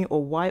company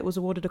or why it was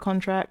awarded a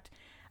contract.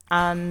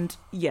 And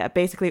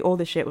basically all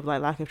this shit with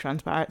like lack of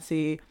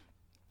transparency,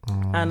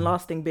 And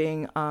last thing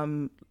being,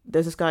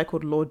 there's this guy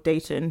called Lord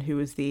Dayton who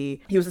was he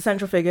was a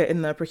central figure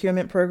in the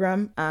procurement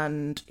program,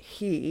 and so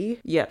he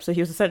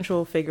was a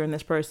central figure in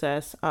this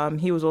process.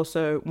 He was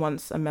also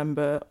once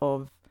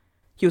a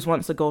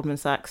Goldman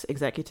Sachs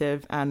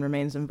executive and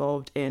remains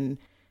involved in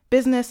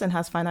business and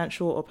has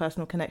financial or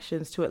personal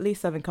connections to at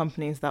least 7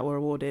 companies that were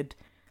awarded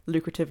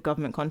lucrative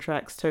government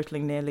contracts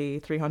totaling nearly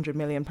 £300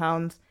 million.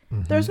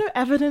 There's no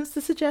evidence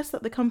to suggest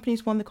that the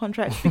companies won the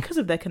contracts because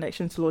of their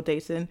connection to Lord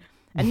Dayton,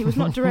 and he was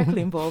not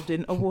directly involved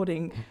in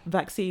awarding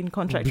vaccine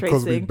contract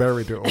because tracing. Because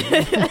we buried it all.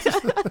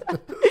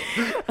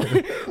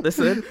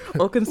 Listen,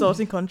 or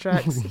consulting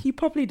contracts. He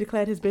probably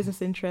declared his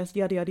business interest,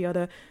 yada, yada,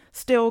 yada.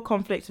 Still,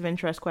 conflict of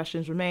interest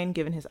questions remain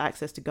given his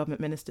access to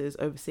government ministers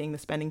overseeing the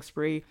spending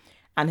spree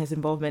and his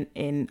involvement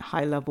in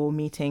high-level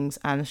meetings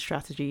and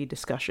strategy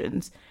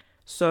discussions.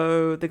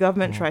 So the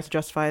government tried to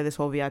justify this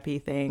whole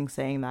VIP thing,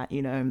 saying that,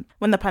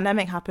 when the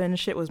pandemic happened,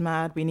 shit was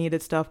mad. We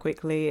needed stuff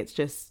quickly. It's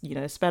just,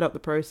 sped up the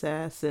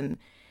process and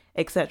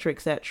et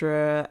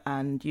cetera,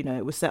 and,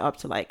 it was set up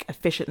to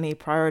efficiently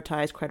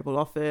prioritize credible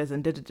offers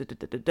and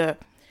da-da-da-da-da-da.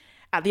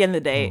 At the end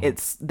of the day,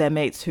 it's their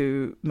mates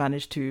who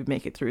managed to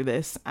make it through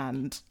this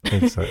and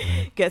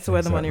get to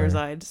where the money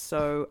resides.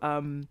 So,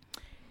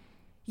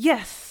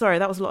 yes, sorry,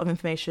 that was a lot of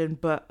information,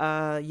 but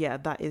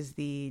that is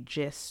the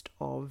gist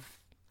of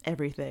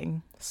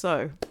everything.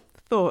 So,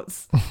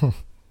 thoughts?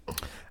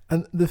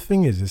 And the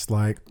thing is, it's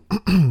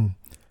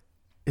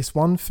it's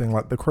one thing,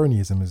 the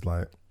cronyism is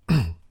I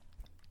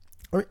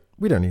mean,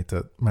 we don't need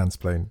to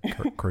mansplain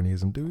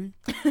cronyism, do we?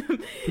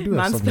 We do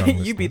have some young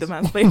Mansplain, you be the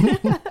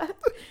mansplainer.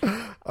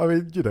 I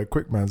mean,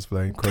 quick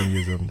mansplain,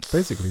 cronyism,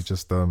 basically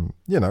just, this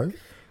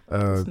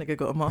nigga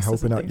got a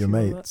master's helping out your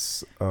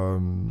mates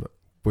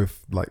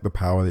with the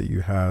power that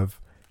you have,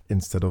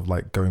 instead of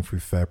going through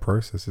fair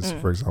processes.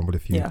 For example,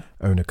 if you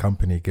own a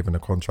company, giving a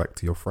contract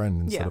to your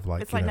friend instead of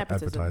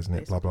advertising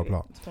it, blah blah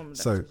blah.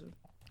 So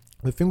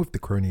the thing with the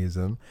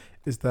cronyism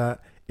is that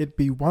it'd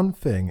be one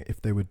thing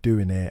if they were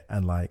doing it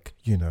and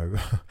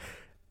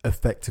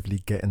effectively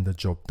getting the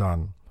job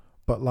done,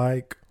 but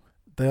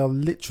they are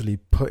literally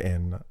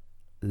putting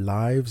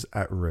lives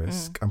at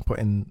risk and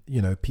putting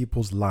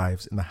people's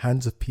lives in the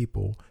hands of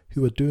people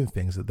who are doing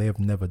things that they have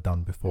never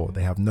done before.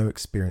 They have no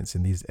experience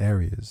in these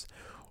areas.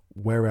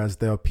 Whereas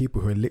there are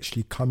people who are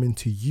literally coming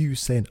to you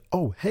saying,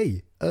 oh,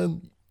 hey,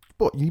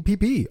 what, you need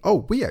PPE?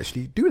 Oh, we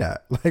actually do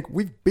that.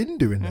 We've been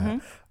doing that.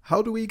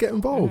 How do we get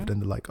involved?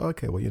 And they're like,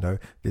 okay, well,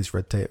 this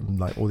red tape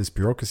and all this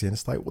bureaucracy. And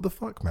it's what the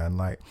fuck, man?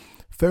 Not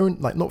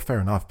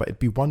fair enough, but it'd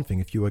be one thing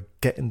if you were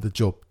getting the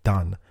job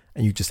done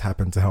and you just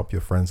happen to help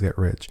your friends get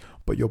rich,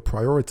 but you're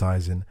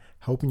prioritizing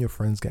helping your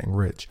friends getting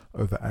rich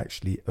over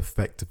actually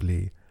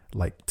effectively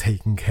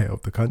taking care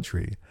of the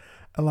country.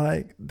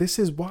 And this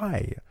is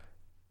why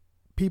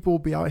people will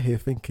be out here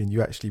thinking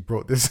you actually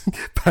brought this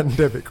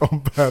pandemic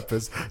on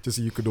purpose just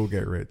so you could all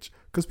get rich,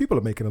 because people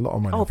are making a lot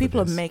of money.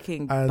 People are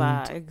making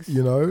bags,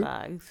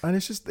 bags. And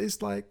it's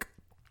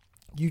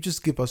you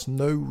just give us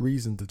no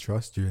reason to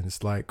trust you. And it's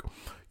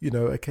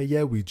okay,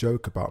 yeah, we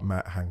joke about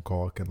Matt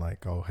Hancock and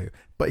oh, hey,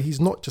 but he's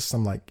not just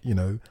some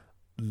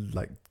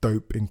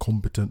dope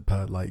incompetent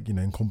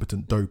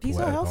incompetent dope. He's or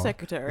whatever. Our health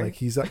secretary.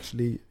 He's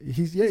exactly.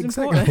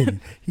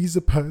 He's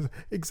a person.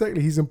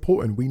 Exactly, he's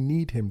important. We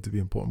need him to be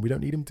important. We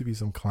don't need him to be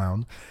some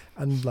clown.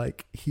 And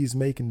he's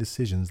making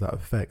decisions that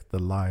affect the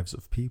lives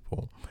of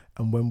people.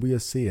 And when we are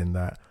seeing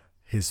that,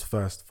 his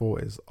first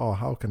thought is, oh,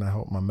 how can I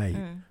help my mate?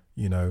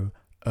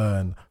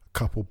 Earn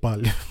couple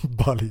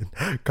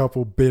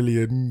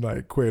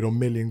billion quid or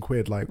million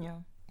quid,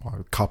 a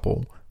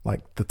couple,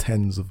 the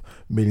tens of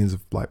millions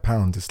of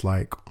pounds.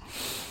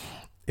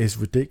 It's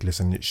ridiculous.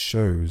 And it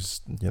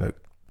shows,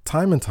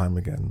 time and time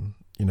again,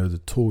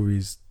 the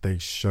Tories, they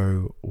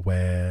show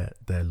where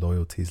their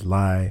loyalties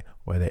lie,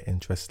 where their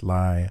interests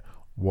lie,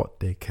 what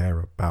they care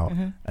about,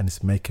 and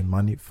it's making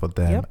money for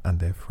them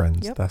and their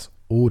friends. That's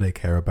all they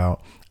care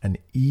about. And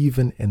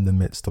even in the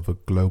midst of a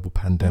global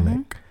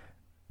pandemic,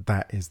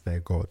 that is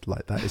their god.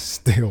 That is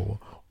still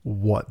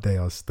what they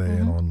are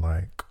staying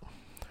on.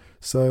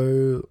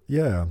 So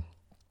yeah,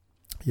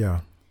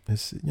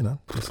 it's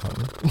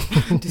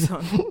disheartening.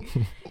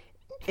 Disheartening.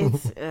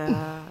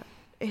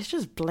 It's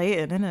just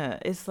blatant, isn't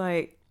it? It's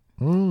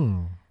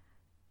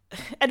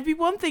it'd be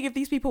one thing if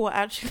these people were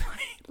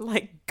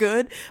actually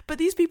good, but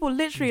these people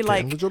literally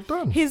getting the job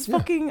done. His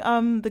fucking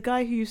the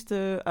guy who used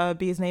to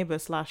be his neighbor /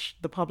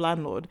 the pub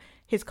landlord,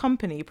 his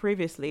company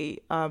previously,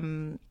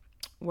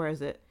 where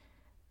is it?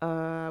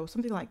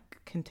 Something like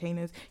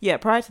containers. Yeah,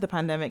 prior to the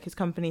pandemic, his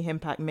company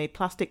Himpact made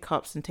plastic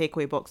cups and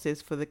takeaway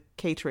boxes for the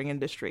catering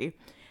industry,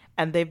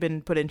 and they've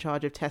been put in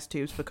charge of test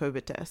tubes for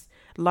COVID tests.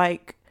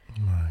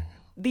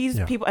 These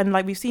people, and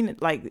we've seen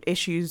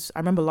issues. I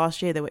remember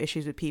last year there were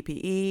issues with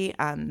PPE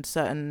and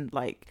certain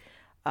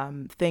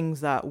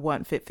things that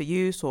weren't fit for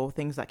use, or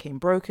things that came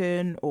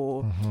broken,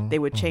 or they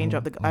would change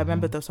up the. I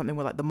remember there was something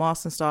with the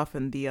masks and stuff,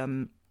 and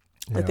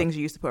the things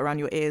you used to put around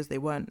your ears, they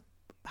weren't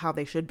how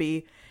they should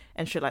be,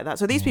 and shit like that.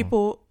 So these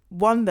people,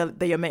 one, they're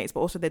your mates,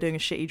 but also they're doing a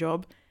shitty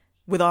job,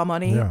 with our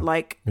money. Yeah.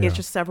 Like it's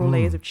just several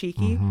layers of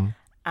cheeky.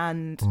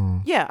 And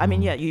I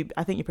mean,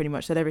 I think you pretty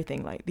much said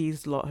everything. Like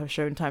these lot have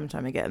shown time and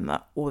time again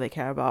that all they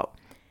care about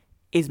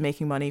is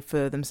making money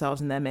for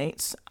themselves and their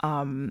mates.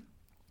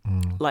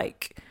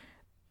 Like,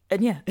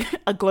 and yeah,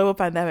 a global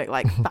pandemic,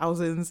 like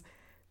thousands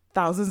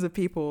of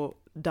people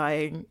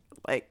dying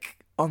like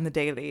on the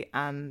daily,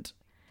 and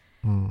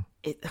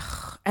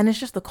it's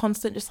just the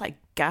constant just like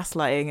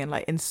gaslighting and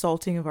like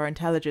insulting of our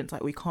intelligence.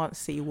 Like we can't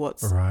see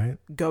what's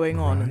going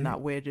on, and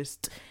that we're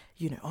just,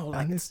 you know, oh,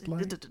 like, and it's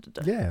like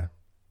yeah.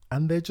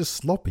 And they're just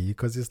sloppy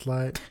because it's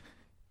like,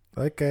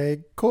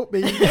 okay, caught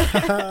me.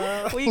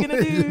 What are you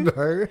gonna do? You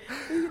know?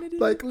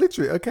 Like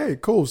literally, okay,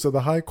 cool. So the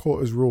High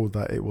Court has ruled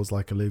that it was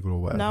like illegal or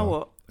whatever. Now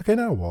what? Okay,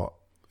 now what?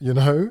 You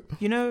know?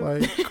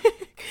 Like,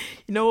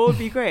 you know what would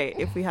be great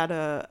if we had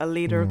a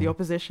leader of the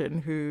opposition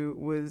who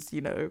was, you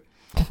know,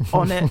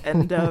 on it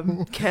and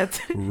cared.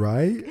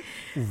 Right.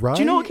 Do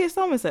you know what Keir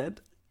Starmer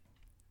said?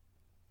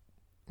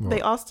 What?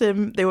 They asked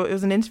him. It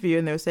was an interview,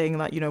 and they were saying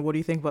like, you know, what do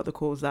you think about the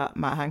calls that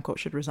Matt Hancock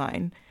should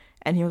resign?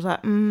 And he was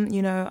like,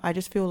 you know, I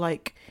just feel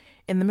like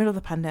in the middle of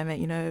the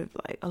pandemic, you know,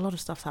 like a lot of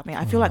stuff's happening.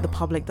 I feel like the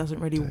public doesn't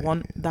really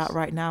want that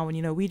right now. And,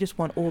 you know, we just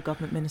want all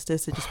government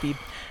ministers to just be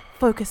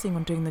focusing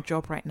on doing the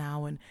job right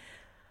now. And,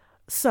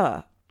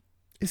 sir.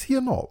 Is he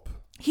a knob?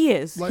 He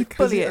is. Like,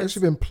 he has he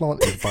actually been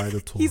planted by the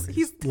Tories?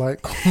 he's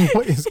like,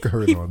 what is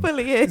going on? He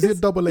fully is. Is he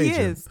a double agent?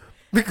 He is.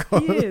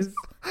 Because, he is.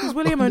 He's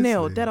William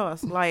O'Neill, dead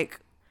ass. Like,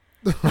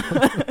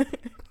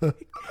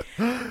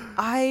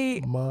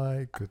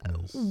 my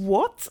goodness.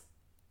 What?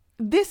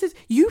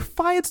 You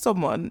fired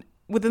someone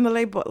within the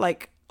Labour,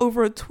 like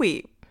over a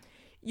tweet.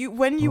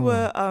 When you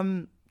were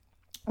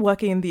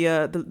working in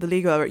the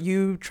legal area,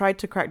 you tried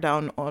to crack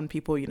down on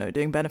people, you know,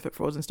 doing benefit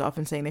frauds and stuff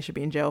and saying they should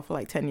be in jail for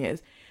like 10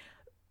 years.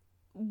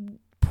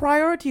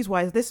 Priorities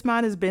wise, this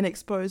man has been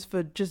exposed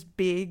for just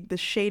being the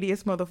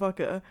shadiest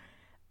motherfucker,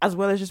 as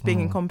well as just being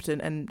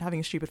incompetent and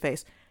having a stupid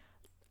face.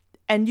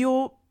 And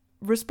your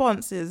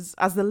response is,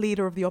 as the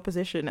leader of the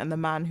opposition and the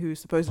man who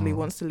supposedly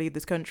wants to lead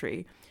this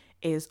country,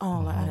 is,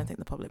 like, I don't think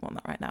the public want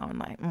that right now. And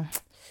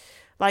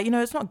like, you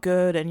know, it's not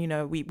good. And, you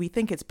know, we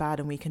think it's bad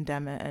and we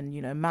condemn it. And,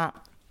 you know, Matt,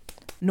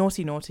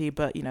 naughty,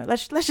 but, you know,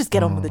 let's just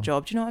get on with the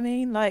job. Do you know what I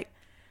mean? Like,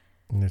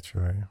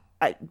 literally.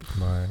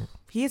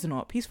 He is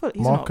not. He's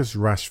Marcus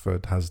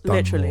Rashford has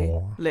done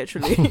more.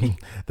 Literally.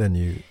 than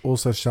you.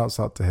 Also, shouts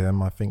out to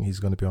him. I think he's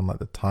going to be on like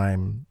the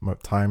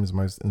Times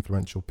most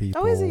influential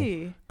people. Oh, is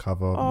he?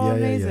 Cover. Oh, yeah,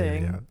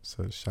 amazing. yeah.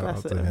 So shout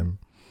out to him.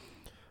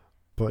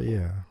 But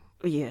yeah.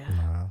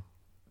 Yeah.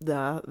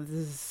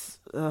 This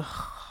I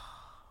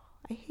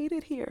hate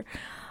it here.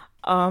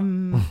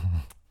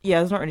 Yeah,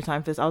 there's not really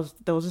time for this.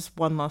 There was just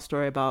one last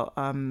story about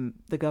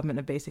the government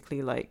are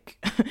basically like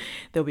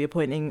they'll be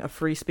appointing a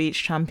free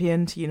speech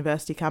champion to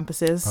university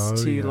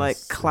campuses to like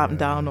clamp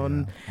down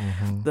on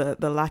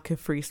the lack of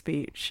free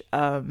speech.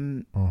 A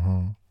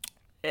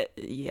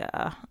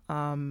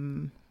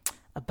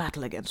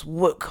battle against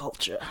woke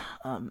culture.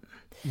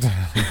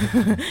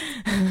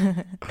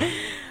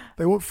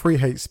 They want free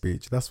hate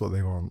speech. That's what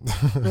they want.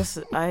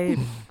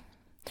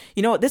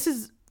 You know what?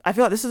 I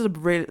feel like this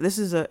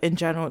is in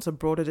general, it's a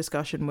broader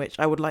discussion, which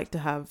I would like to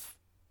have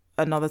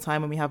another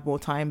time when we have more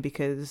time,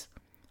 because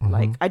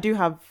like I do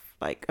have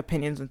like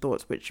opinions and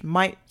thoughts which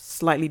might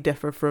slightly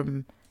differ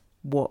from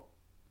what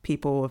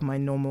people of my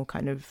normal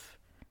kind of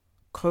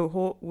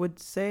cohort would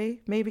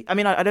say. Maybe. I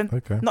mean, I don't,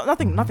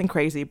 nothing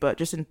crazy, but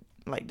just in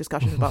like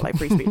discussions about like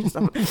free speech and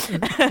stuff.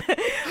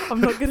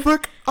 I'm not gonna.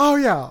 Look, oh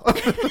yeah.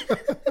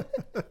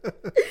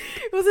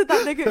 Was it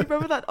that nigga? You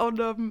remember that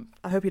on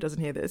I hope he doesn't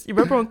hear this. You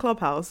remember on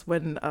Clubhouse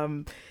when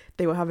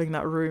they were having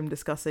that room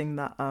discussing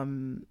that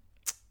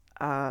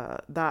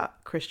that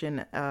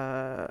Christian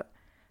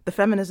the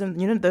feminism,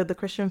 you know, the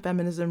Christian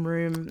feminism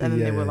room, and then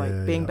they were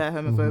like being bare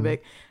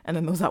homophobic, and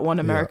then there was that one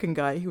American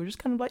guy who was just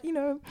kind of like, you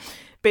know,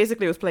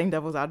 basically was playing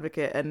devil's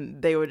advocate,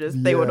 and they were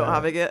not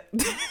having it.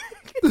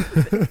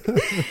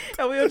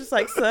 And we were just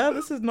like, sir,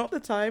 this is not the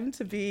time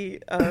to be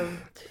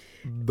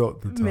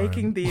not the time.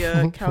 Making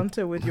the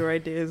counter with your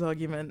ideas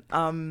argument.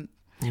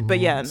 But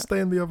yeah, stay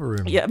in the other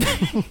room. Yeah.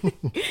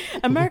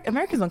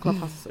 Americans on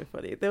Clubhouse are so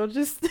funny. They were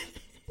just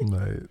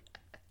no.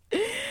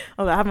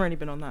 Although I haven't really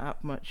been on that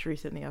app much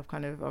recently. I've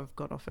gone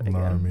off it again.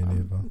 No, me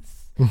neither.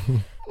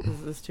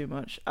 It's too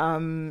much.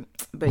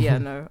 But yeah,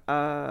 no.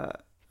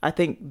 I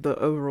think the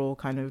overall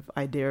kind of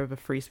idea of a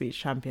free speech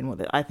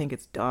champion, I think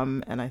it's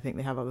dumb, and I think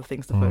they have other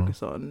things to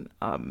focus on.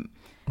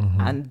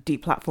 And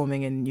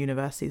deplatforming in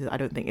universities, I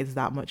don't think is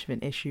that much of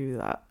an issue.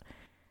 That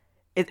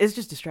it's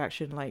just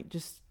distraction. Like,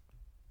 just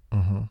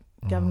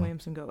Gavin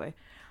Williamson, go away.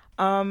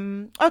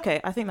 Okay,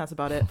 I think that's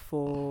about it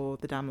for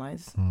the damn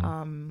lies.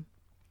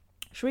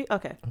 Should we?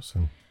 Okay.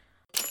 Awesome.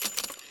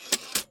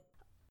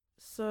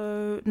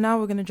 So now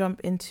we're going to jump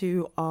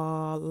into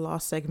our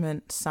last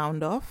segment,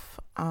 Sound Off.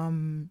 Do you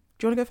want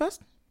to go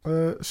first?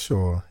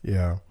 Sure,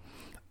 yeah.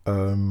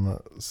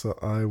 So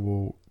I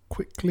will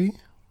quickly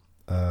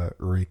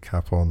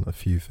recap on a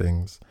few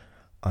things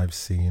I've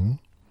seen.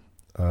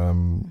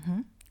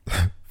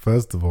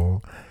 First of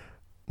all,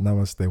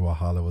 Namaste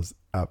Wahala was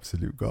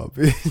absolute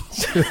garbage.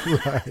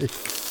 Like,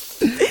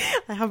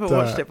 I haven't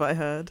watched it, but I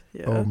heard.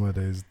 Yeah. Oh my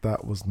days,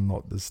 that was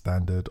not the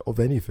standard of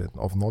anything,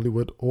 of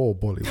Nollywood or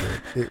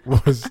Bollywood. It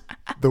was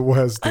the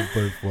worst of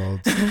both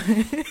worlds.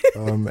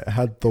 It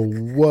had the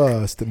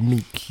worst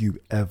meet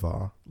cute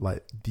ever.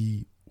 Like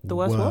the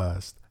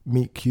worst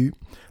meet cute.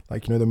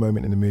 Like, you know, the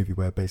moment in the movie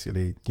where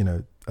basically, you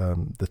know,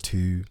 the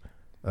two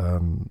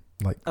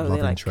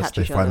love interest,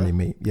 they finally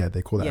meet. Yeah,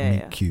 they call that a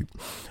meet cute.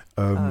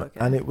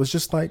 And it was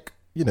just like,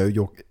 you know,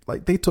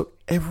 they took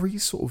every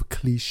sort of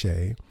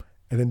cliche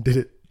and then did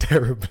it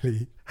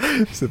terribly.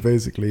 So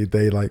basically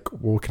they like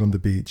walking on the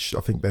beach,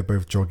 I think they're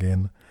both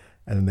jogging,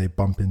 and then they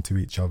bump into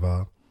each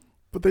other,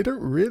 but they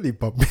don't really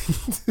bump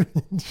into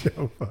each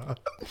other.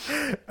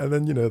 And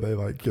then, you know, they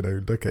like, you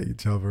know, look at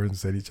each other and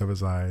say in each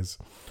other's eyes.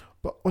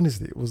 But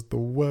honestly, it was the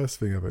worst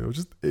thing ever.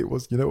 It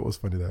was, you know what was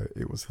funny though?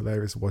 It was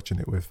hilarious watching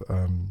it with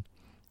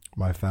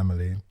my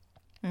family.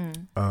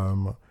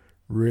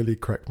 Really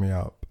cracked me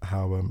up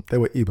how they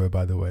were Igbo,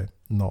 by the way,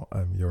 not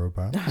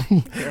Yoruba.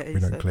 We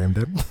don't claim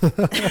them.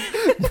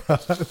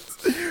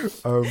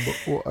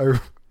 But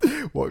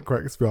what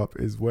cracks me up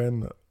is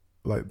when,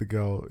 like, the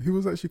girl who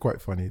was actually quite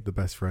funny, the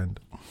best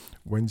friend,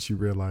 when she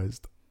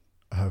realized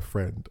her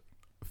friend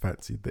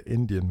fancied the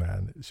Indian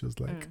man, she was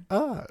like,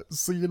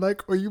 so you like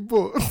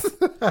Oyibo?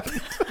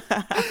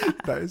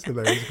 That is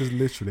hilarious, because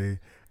literally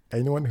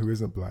anyone who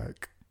isn't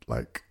black,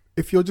 like,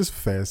 if you're just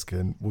fair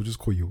skinned, we'll just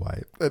call you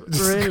white.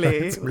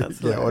 Really?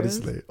 Yeah,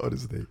 honestly.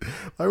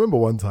 I remember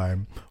one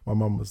time my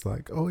mum was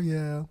like, oh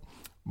yeah,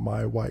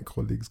 my white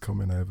colleague's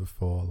coming over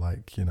for,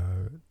 like, you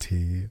know,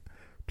 tea.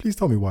 Please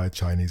tell me why a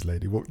Chinese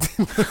lady walked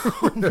in.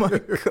 Oh my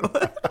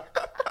God.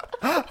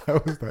 I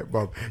was like,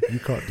 Mum, you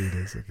can't do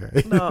this,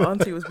 okay? No,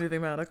 Auntie was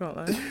moving around, I can't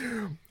lie.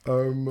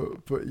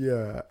 But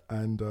yeah,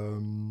 and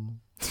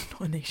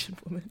not a nation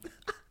woman.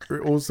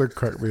 it also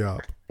cracked me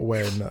up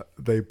when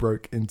they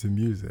broke into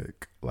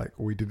music. Like,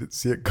 we didn't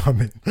see it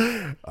coming.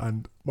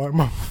 And my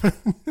mum,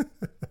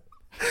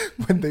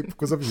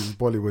 because obviously it's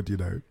Bollywood, you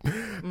know,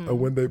 and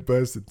when they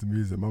burst into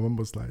music, my mum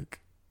was like,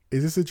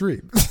 is this a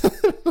dream?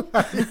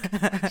 Like,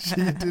 she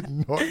did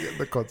not get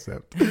the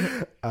concept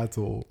at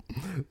all.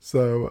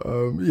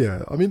 So,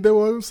 yeah, I mean, there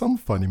were some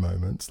funny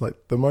moments, like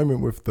the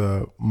moment with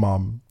the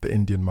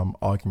Indian mum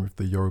arguing with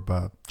the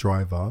Yoruba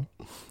driver.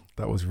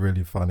 That was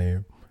really funny.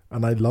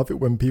 And I love it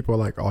when people are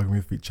like arguing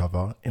with each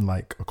other in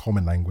like a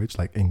common language,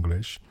 like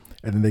English.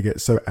 And then they get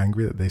so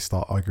angry that they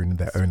start arguing in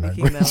their own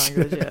language.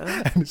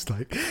 Yeah. And it's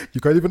like, you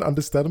can't even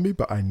understand me,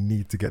 but I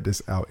need to get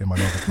this out in my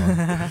mother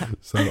tongue.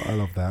 So I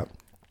love that.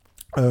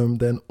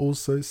 Then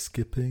also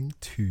skipping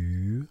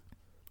to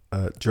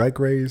Drag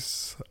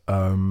Race.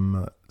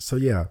 So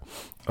yeah.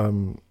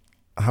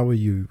 How are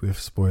you with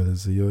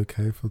spoilers? Are you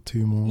okay for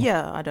two more?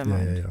 Yeah, I don't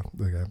mind.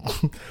 Yeah. Okay.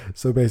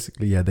 So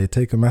basically, yeah, they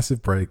take a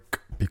massive break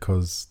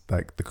because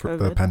like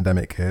the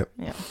pandemic hit.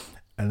 Yeah.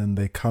 And then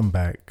they come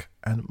back,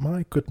 and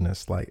my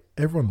goodness, like,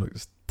 everyone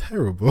looks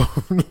terrible.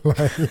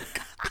 Like,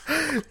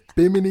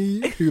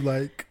 Bimini, who,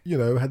 like, you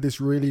know, had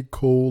this really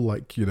cool,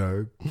 like, you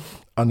know,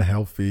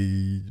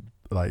 unhealthy,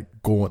 like,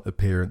 gaunt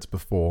appearance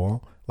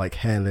before, like,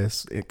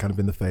 hairless, it kind of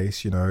in the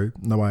face, you know,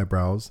 no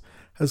eyebrows,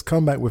 has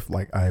come back with,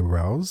 like,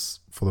 eyebrows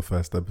for the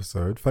first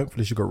episode.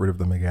 Thankfully, she got rid of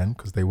them again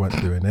because they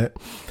weren't doing it.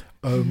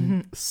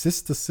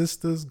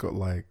 Sisters got,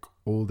 like,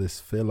 all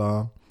this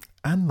filler,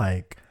 and,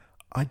 like,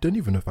 I don't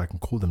even know if I can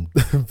call them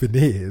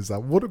veneers. I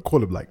wouldn't call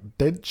them like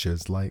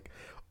dentures. Like,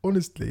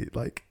 honestly,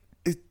 like,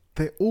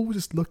 they're all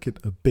just looking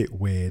a bit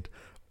weird.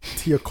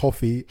 Tia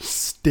Coffee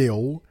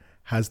still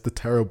has the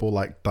terrible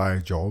like dye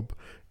job.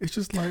 It's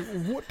just like,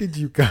 what did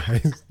you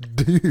guys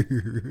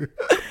do?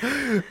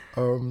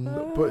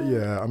 But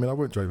yeah, I mean, I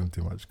won't drive them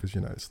too much because,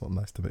 you know, it's not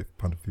nice to make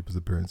fun of people's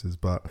appearances,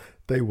 but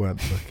they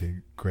weren't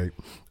looking great.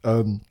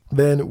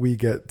 Then we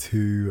get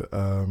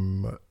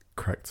to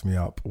cracked me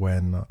up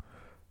when,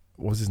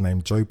 what's his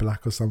name, Joe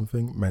Black or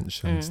something,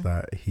 mentions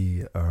that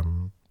he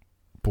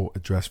bought a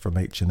dress from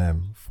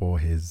H&M for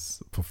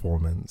his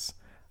performance,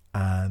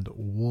 and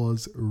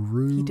was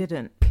Rue He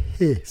didn't.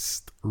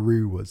 pissed.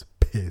 Rue was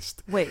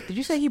pissed. Wait, did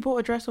you say he bought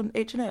a dress on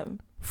H&M?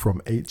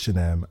 From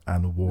H&M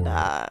and wore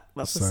Nah, it.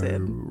 that's So a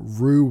sin.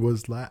 Rue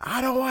was like,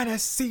 I don't want to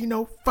see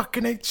no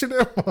fucking H&M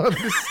on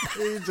the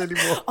stage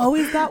anymore. Oh,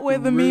 is that where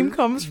the meme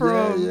comes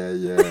from?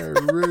 Yeah.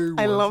 Rue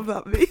I was love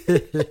that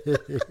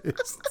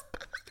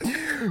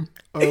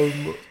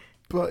meme.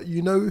 But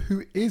you know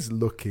who is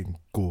looking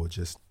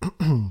gorgeous?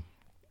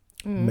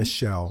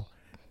 Michelle.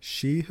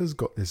 She has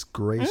got this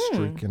grey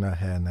streak in her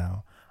hair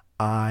now.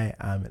 I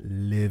am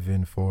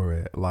living for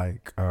it.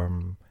 Like,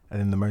 and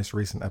in the most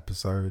recent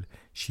episode,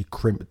 she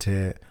crimped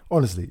it.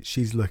 Honestly,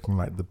 she's looking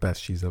like the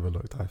best she's ever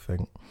looked, I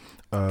think.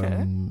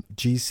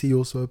 GC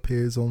also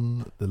appears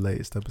on the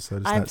latest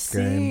episode of Snatch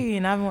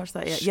Game. I haven't watched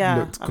that yet. She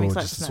Yeah, looked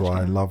gorgeous as well.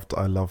 I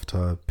loved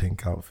her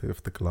pink outfit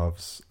with the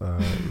gloves.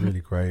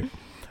 Really great.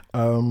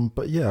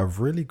 But yeah,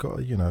 I've really got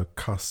to, you know,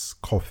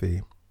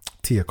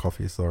 Tia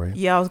Coffee, sorry.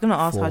 Yeah, I was gonna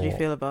ask how do you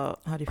feel about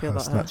her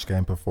Snatch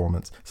Game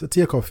performance. So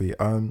Tia Coffee,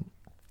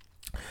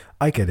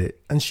 I get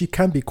it. And she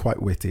can be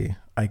quite witty.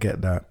 I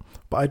get that.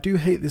 But I do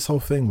hate this whole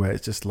thing where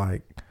it's just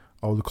like,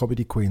 oh, the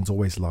comedy queens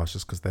always last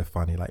just because they're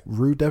funny. Like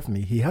Rue,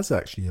 definitely, he has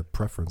actually a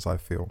preference, I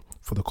feel,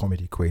 for the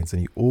comedy queens.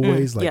 And he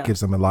always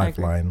gives them a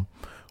lifeline.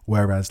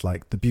 Whereas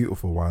like the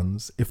beautiful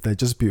ones, if they're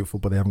just beautiful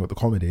but they haven't got the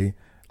comedy,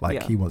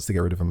 he wants to get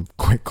rid of them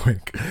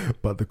quick.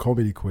 But the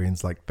comedy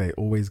queens, like, they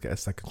always get a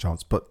second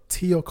chance. But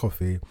Tea or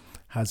Coffee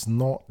has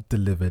not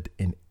delivered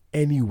in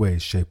any way,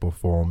 shape or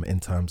form in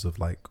terms of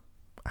like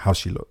how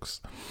she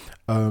looks.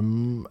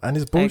 And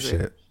it's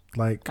bullshit.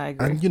 Like,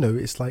 and you know,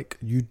 it's like,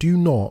 you do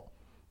not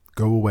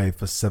go away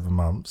for 7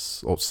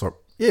 months or so.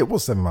 Yeah, it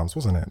was 7 months,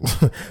 wasn't it?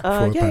 For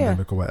a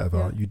pandemic or whatever.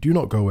 Yeah. You do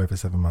not go away for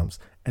 7 months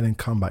and then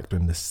come back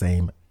doing the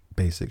same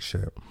basic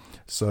shit.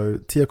 So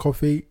Tea or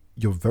Coffee,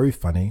 you're very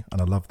funny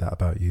and I love that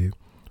about you,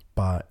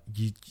 but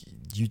you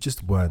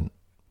just weren't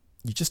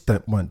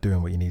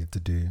doing what you needed to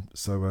do.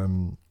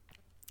 So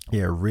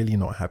yeah, really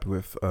not happy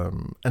with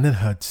and then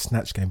her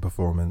Snatch Game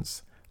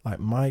performance. Like,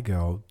 my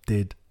girl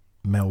did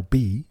Mel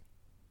B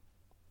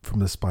from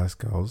the Spice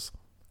Girls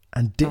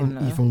and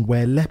didn't even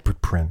wear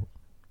leopard print.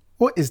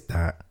 What is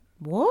that?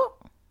 What?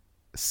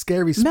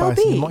 Scary Spice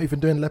and not even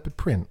doing leopard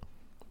print.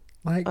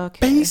 Like,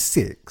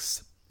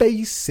 basics.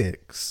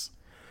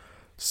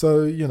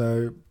 So, you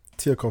know,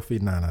 Tea or Coffee,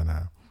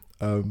 nah.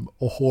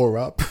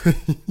 Ahura.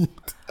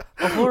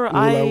 Ahura,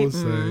 I will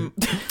say.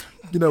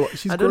 You know what?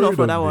 She's I don't know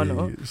for grown that on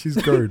one. me. She's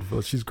grown.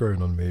 She's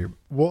grown on me.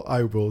 What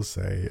I will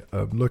say,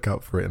 look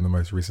out for it in the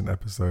most recent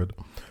episode.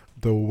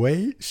 The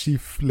way she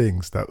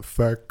flings that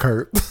fur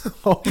coat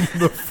on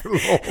the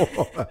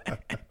floor.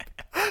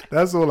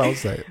 That's all I'll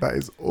say. That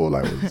is all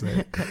I will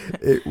say.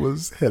 It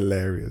was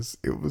hilarious.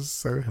 It was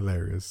so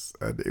hilarious.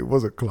 And it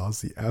wasn't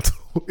classy at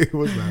all. It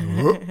was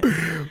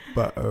like,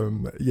 but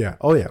yeah.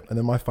 Oh yeah. And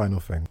then my final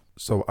thing.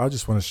 So I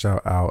just want to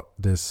shout out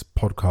this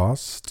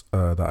podcast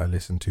that I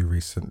listened to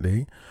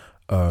recently.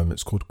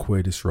 It's called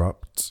Queer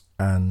Disrupt.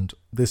 And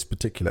this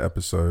particular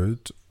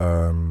episode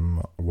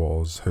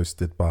was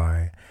hosted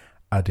by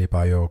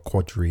Adebayo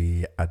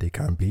Quadri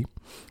Adekambi.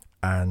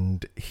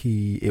 And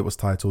it was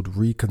titled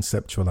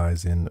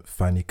Reconceptualizing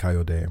Fani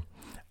Kayode.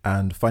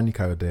 And Fani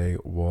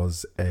Kayode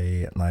was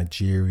a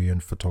Nigerian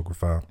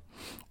photographer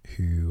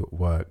who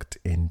worked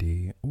in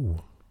the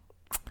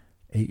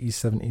 80s,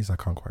 70s, I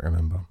can't quite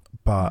remember.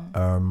 But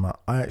I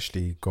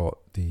actually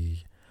got the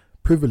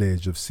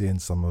privilege of seeing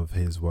some of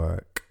his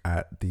work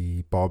at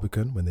the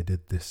Barbican when they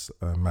did this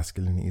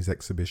Masculinities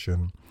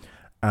exhibition.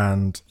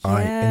 And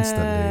I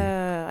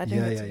instantly... I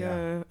didn't get to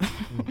go.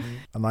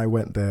 And I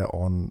went there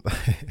on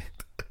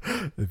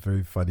a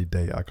very funny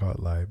date, I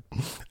can't lie.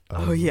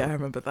 I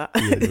remember that.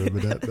 Yeah, you remember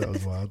that? That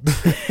was wild.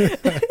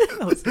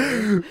 That was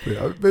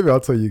maybe I'll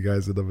tell you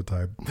guys another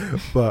time.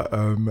 But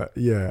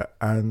yeah,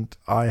 and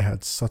I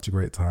had such a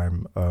great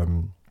time.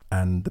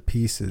 And the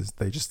pieces,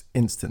 they just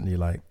instantly,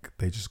 like,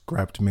 they just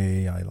grabbed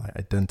me. I like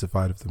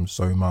identified with them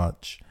so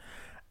much.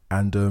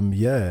 And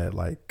yeah,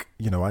 like,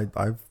 you know, I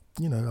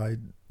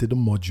did a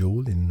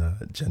module in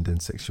gender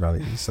and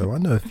sexuality, so I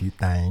know a few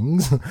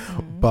things.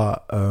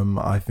 But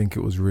I think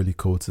it was really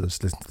cool to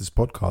just listen to this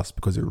podcast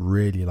because it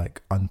really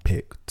like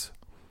unpicked,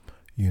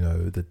 you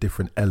know, the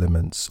different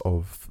elements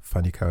of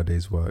Fani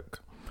Kayode's work.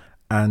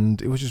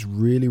 And it was just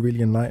really,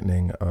 really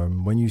enlightening.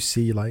 When you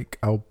see, like,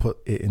 I'll put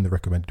it in the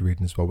recommended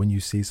reading as well. When you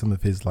see some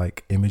of his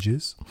like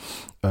images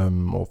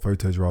or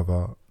photos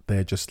rather,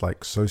 they're just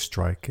like so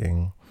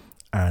striking.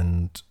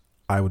 And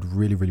I would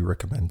really, really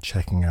recommend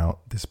checking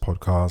out this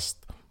podcast.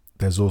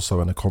 There's also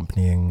an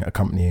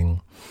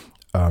accompanying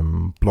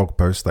blog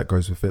post that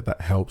goes with it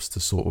that helps to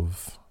sort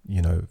of,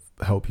 you know,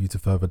 help you to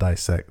further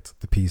dissect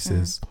the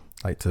pieces,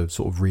 like to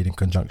sort of read in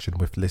conjunction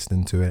with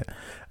listening to it.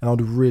 And I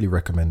would really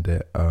recommend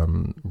it.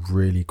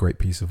 Really great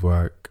piece of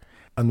work.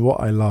 And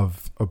what I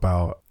love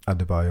about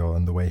Adebayo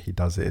and the way he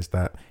does it is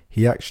that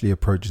he actually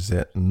approaches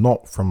it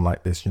not from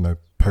like this, you know,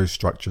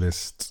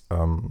 post-structuralist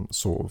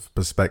sort of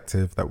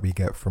perspective that we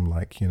get from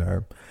like, you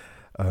know,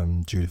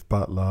 Judith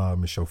Butler,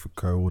 Michel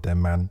Foucault, all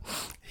them, man.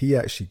 He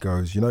actually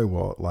goes, you know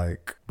what,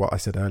 like what I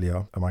said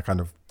earlier, and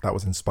that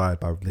was inspired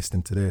by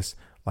listening to this,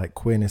 like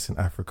queerness in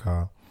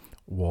Africa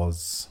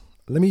was,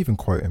 let me even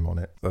quote him on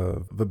it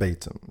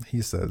verbatim.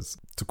 He says,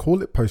 to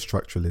call it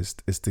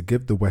post-structuralist is to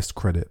give the West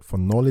credit for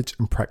knowledge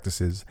and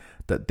practices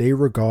that they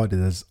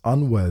regarded as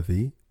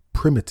unworthy,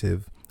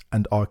 primitive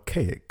and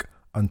archaic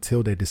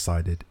until they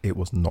decided it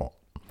was not.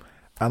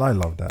 And I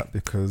love that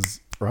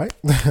because, right?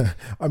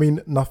 I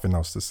mean, nothing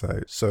else to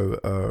say. So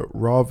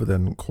rather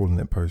than calling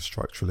it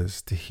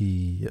post-structuralist,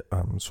 he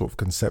sort of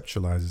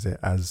conceptualizes it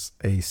as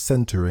a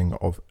centering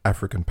of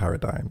African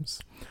paradigms.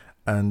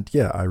 And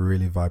yeah, I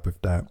really vibe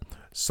with that.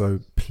 So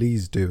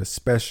please do,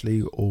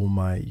 especially all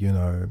my, you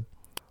know,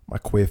 my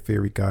queer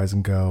theory guys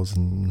and girls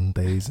and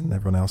days and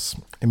everyone else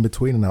in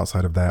between and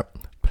outside of that,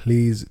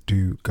 please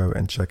do go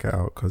and check it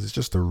out because it's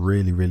just a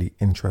really, really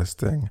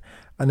interesting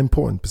and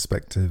important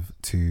perspective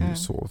to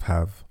sort of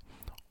have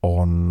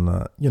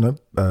on, you know,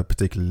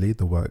 particularly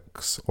the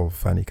works of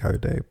Fani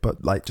Kayode,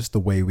 but like just the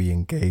way we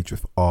engage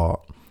with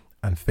art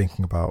and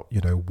thinking about,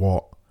 you know,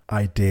 what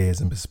ideas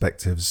and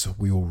perspectives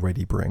we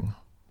already bring.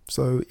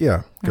 So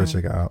yeah, go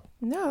check it out.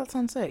 Yeah, that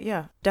sounds it.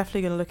 Yeah,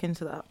 definitely gonna look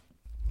into that.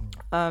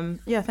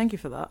 Yeah, thank you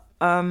for that.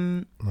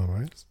 No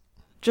worries.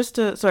 Just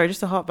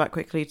to harp back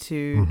quickly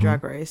to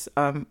Drag Race.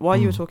 While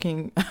you were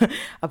talking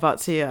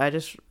about Tia, I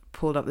just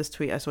pulled up this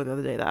tweet I saw the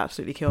other day that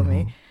absolutely killed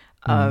me.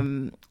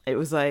 It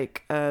was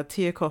like,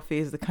 Tia Coffee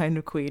is the kind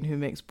of queen who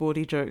makes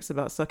bawdy jokes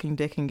about sucking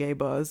dick in gay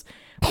bars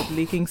with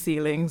leaking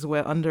ceilings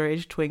where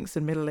underage twinks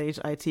and middle-aged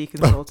IT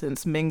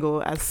consultants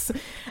mingle as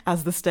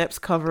the Steps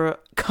cover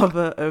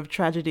of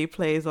Tragedy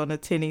plays on a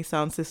tinny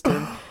sound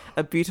system,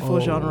 a beautiful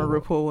genre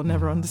RuPaul will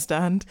never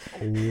understand.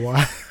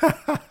 What?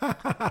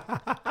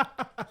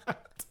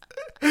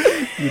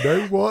 You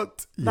know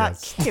what? That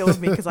Yes. killed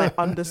me because I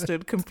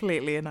understood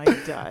completely and I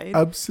died.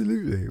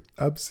 Absolutely.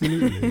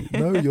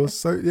 No, you're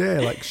so,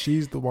 like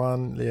she's the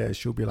one,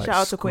 she'll be like, Shout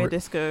out to Queer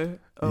Disco.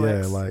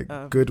 Yeah,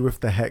 like good with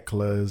the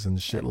hecklers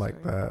and shit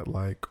like that.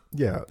 Like,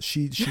 yeah,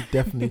 she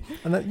definitely,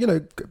 and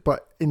that,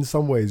 but in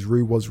some ways,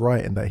 Rue was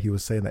right in that he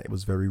was saying that it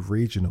was very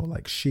regional.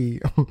 Like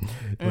she,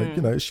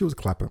 she was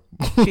Clapham.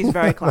 She's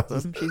very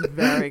Clapham. She's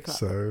very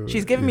Clapham. So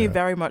she's given me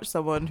very much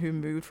someone who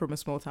moved from a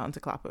small town to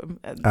Clapham.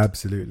 And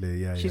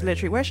absolutely, yeah. She's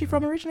literally, where's she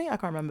from originally? I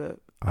can't remember.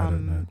 I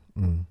don't know.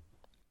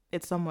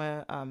 It's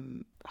somewhere.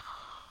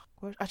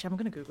 Actually, I'm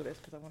gonna Google this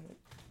because I want to.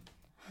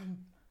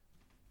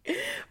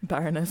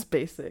 Baroness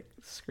Basic.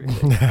 Screw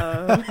it.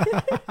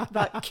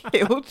 That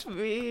killed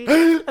me.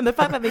 And the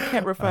fact that they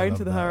kept referring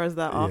to her as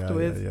that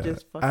afterwards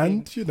just fucking.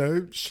 And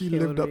she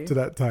lived up to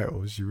that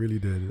title. She really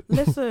did.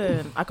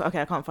 Listen, I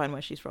can't find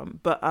where she's from,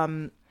 but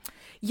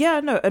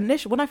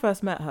initially when I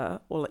first met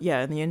her,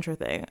 in the intro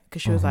thing,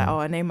 because she was like,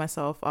 I named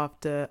myself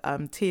after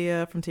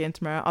Tia from Tia and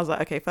Tamara. I was like,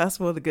 okay, first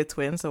of all, the good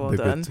twin, so well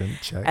done.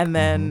 Check. And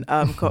then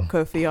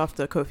Kofi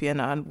after Kofi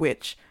Annan,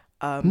 which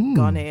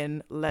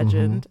Ghanaian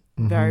legend,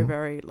 very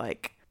very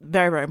like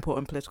very very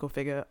important political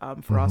figure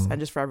for us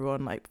and just for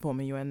everyone, like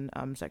former UN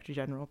Secretary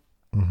General.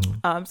 So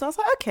I was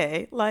like,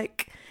 okay,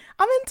 like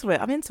I'm into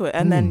it.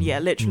 And then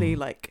literally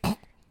like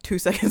 2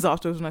 seconds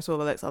afterwards when I saw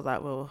the lyrics, I was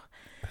like, well,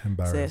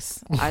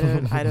 sis, I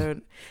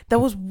don't. There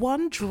was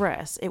one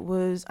dress. It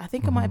was, I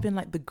think it might have been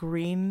like the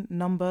green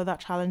number that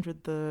challenged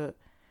with the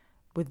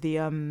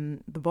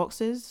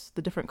boxes,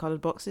 the different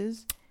colored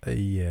boxes.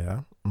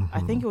 I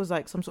think it was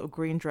like some sort of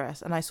green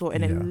dress, and I saw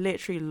it, and it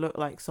literally looked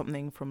like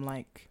something from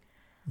like,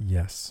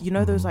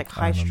 those like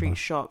high street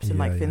shops in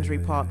like Finsbury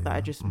Park that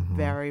are just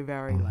very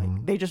very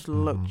like, they just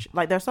look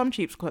like, there's some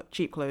cheap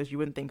clothes you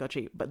wouldn't think are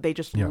cheap, but they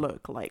just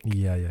look like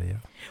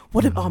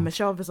what if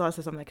Michelle Visage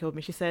said something that killed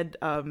me. She said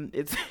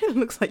it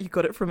looks like you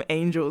got it from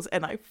Angels,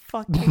 and I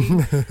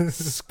fucking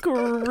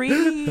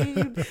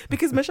screamed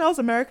because Michelle's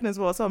American as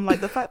well, so I'm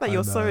like, the fact that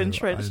you're so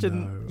entrenched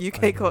in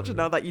UK culture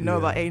now that you know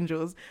about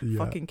Angels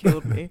fucking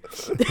killed me.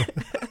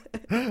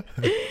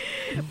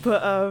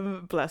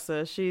 But bless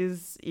her,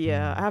 she's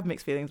I have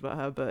mixed feelings about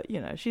her, but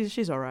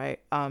she's all right.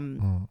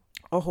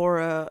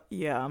 Ahura,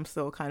 I'm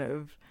still kind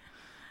of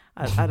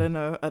I don't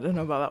know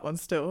about that one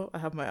still. I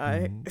have my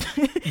eye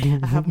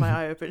I have my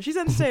eye open. She's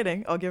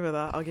entertaining. I'll give her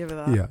that.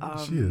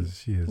 She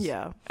is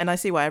yeah, and I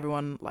see why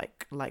everyone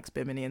likes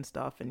Bimini and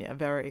stuff, and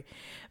very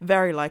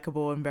very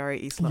likable and very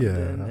East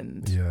London,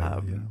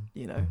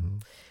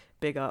 and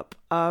big up.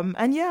 And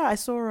I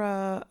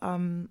saw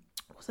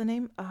what's her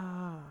name?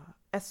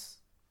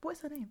 What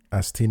is her name?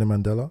 As Tina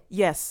Mandela?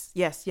 Yes.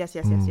 I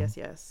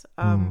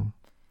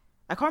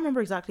can't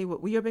remember exactly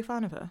were you a big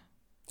fan of her?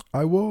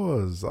 I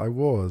was.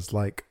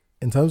 Like,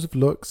 in terms of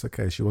looks,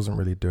 okay, she wasn't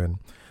really doing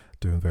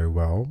very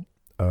well.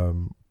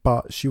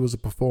 But she was a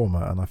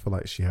performer, and I feel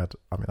like she had,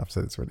 I've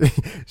said this already,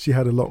 she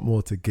had a lot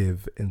more to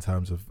give in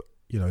terms of,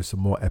 some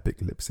more epic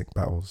lip sync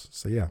battles.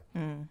 So yeah.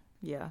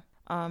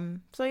 I'll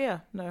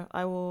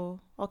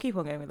keep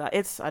on going with that.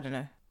 I don't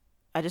know.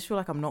 I just feel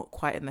like I'm not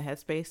quite in the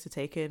headspace to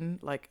take in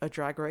like a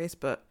Drag Race,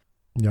 but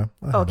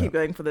I'll keep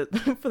going for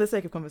the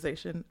sake of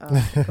conversation,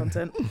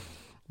 content.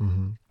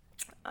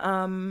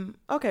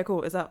 Okay,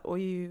 cool. Is that all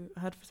you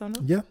had for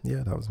Sandra? Yeah,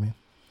 that was me.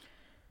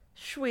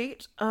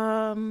 Sweet.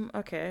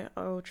 Okay,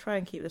 I'll try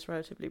and keep this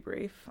relatively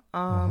brief.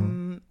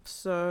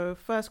 So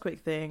first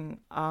quick thing,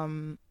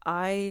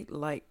 I,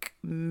 like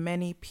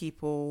many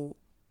people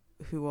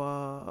who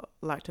are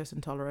lactose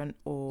intolerant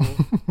or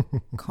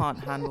can't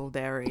handle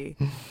dairy,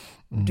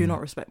 do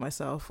not respect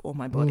myself or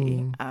my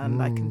body,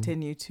 and I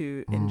continue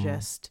to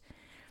ingest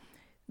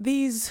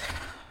these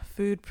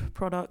food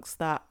products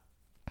that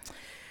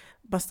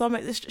my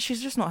stomach,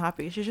 she's just not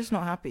happy.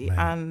 Mate.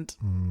 And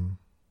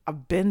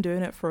I've been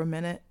doing it for a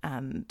minute,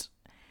 and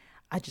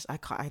I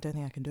don't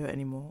think I can do it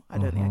anymore.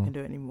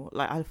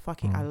 Like,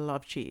 I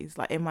love cheese.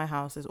 Like, in my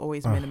house there's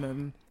always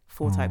minimum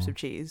 4 types of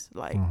cheese,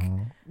 like,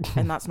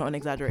 and that's not an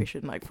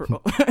exaggeration. Like, for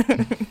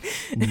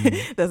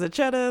there's a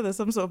cheddar, there's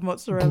some sort of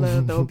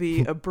mozzarella, there'll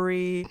be a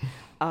brie,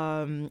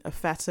 a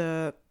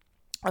feta,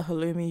 a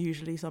halloumi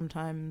usually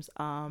sometimes.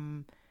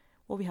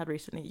 What we had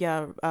recently,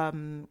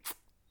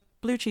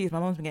 blue cheese. My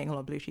mom's been getting a lot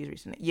of blue cheese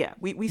recently. Yeah,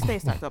 we stay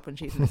stacked up on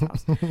cheese in this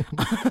house.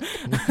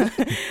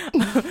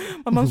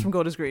 My mom's from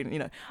Golders Green, you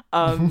know.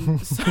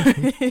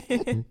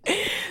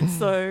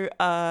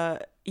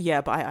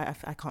 Yeah, but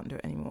I can't do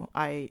it anymore.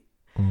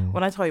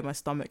 When I tell you, my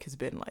stomach has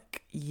been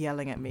like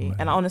yelling at me,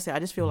 and honestly, I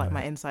just feel like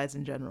my insides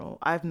in general.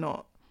 I've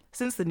not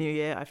since the new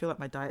year. I feel like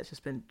my diet's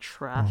just been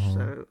trash.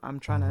 So I'm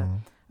trying to.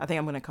 I think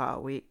I'm gonna cut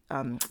out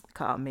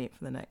meat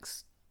for the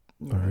next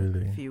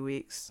few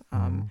weeks.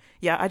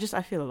 Yeah, I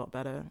feel a lot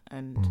better,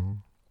 and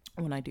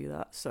when I do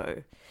that,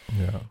 so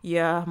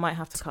I might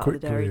have to cut out the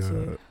dairy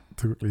too.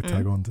 To quickly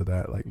tag on to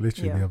that, like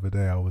literally the other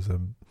day, I was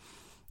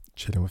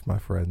chilling with my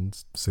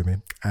friends, Sumi,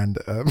 and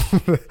I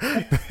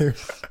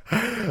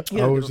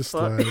was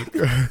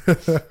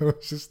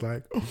just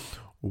like,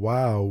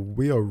 wow,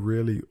 we are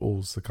really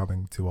all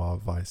succumbing to our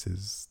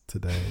vices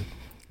today.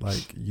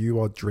 Like,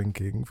 you are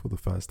drinking for the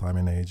first time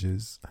in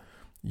ages,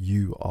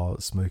 you are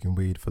smoking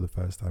weed for the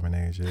first time in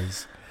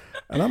ages,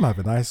 and I'm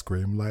having ice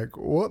cream. Like,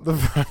 what the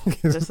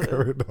fuck is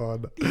going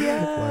on?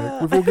 Yeah,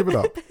 like, we've all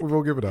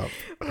given up.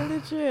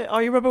 Legit. Oh,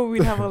 you remember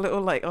we'd have a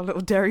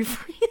little dairy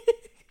free.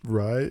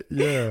 Right,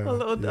 yeah. A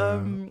little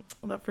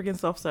that friggin'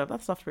 soft serve.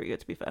 That stuff's pretty good,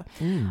 to be fair.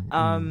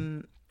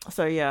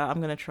 So yeah,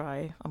 I'm gonna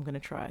try. I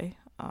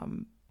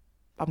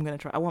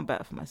want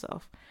better for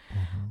myself.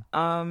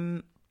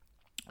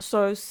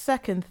 So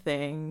second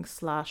thing /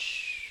 this is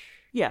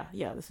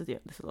the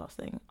last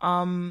thing.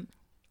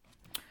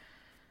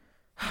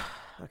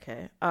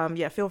 Okay.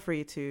 Yeah, feel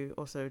free to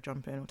also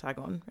jump in or tag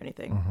on or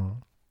anything.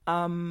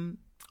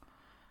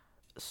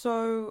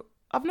 So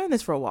I've known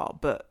this for a while,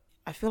 but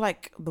I feel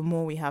like the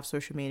more we have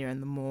social media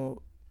and the more,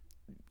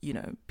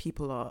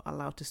 people are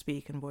allowed to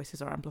speak and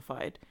voices are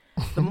amplified,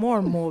 the more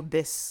and more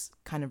this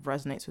kind of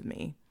resonates with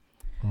me.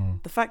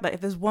 The fact that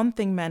if there's one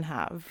thing men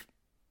have,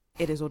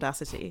 it is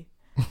audacity.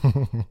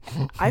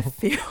 I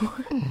feel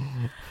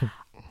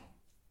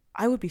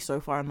I would be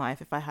so far in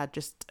life if I had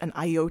just an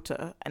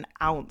iota, an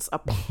ounce, a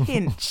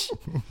pinch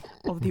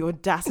of the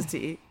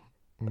audacity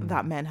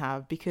that men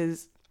have.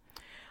 Because,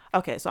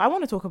 okay, so I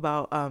want to talk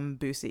about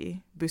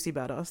Boosie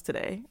Badass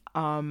today.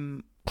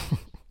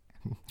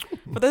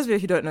 For those of you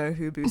who don't know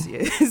who Boosie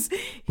is,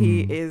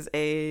 he is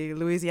a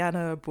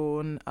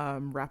Louisiana-born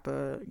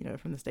rapper,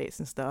 from the States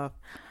and stuff.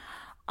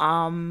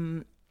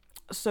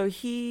 So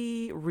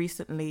he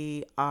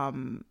recently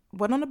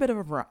went on a bit of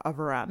a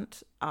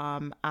rant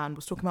and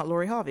was talking about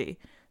Lori Harvey.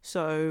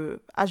 So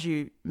as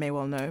you may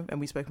well know, and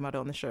we spoke about it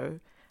on the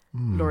show,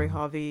 Lori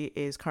Harvey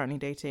is currently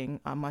dating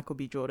Michael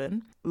B.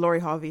 Jordan. Lori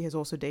Harvey has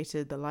also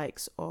dated the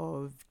likes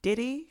of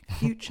Diddy,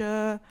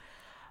 Future.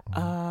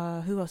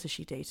 Who else has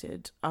she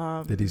dated?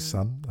 Diddy's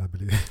son, I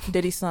believe.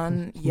 Diddy's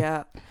son,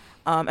 yeah.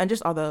 And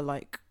just other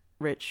like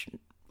rich,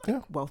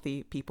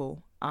 wealthy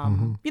people.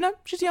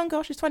 She's a young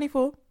girl. She's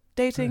 24,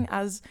 dating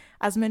as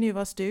many of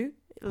us do,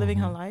 living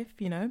her life.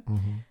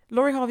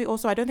 Lori Harvey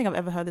also, I don't think I've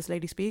ever heard this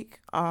lady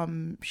speak.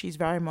 She's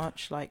very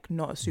much like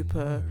not a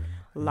super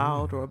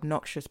loud or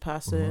obnoxious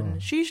person.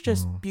 She's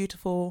just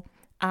beautiful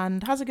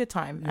and has a good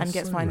time and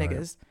gets fine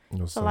niggas.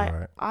 So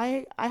like,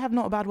 I have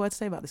not a bad word to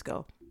say about this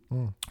girl.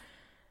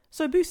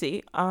 So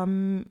Boosie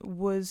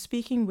was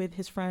speaking with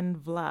his friend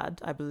Vlad,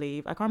 I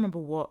believe. I can't remember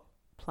what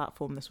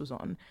platform this was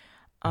on.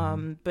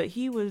 But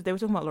they were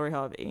talking about Lori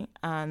Harvey,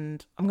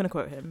 and I'm going to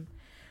quote him.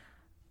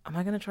 Am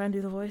I going to try and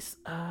do the voice?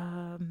 Go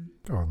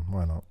on,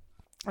 why not?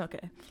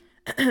 Okay.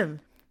 I'm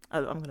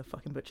going to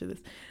fucking butcher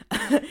this.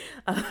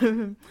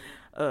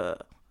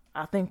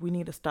 I think we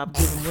need to stop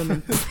giving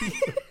women...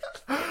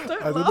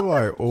 I don't know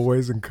why I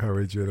always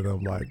encourage it, and I'm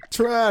like,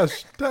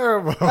 trash,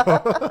 terrible. Get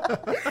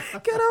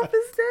off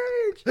the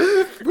stage.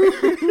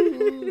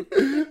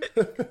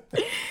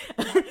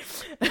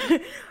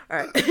 All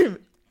right.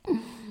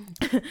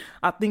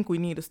 I think we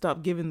need to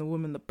stop giving the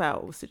women the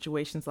power with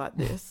situations like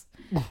this.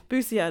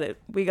 Boosie at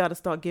it. We got to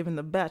start giving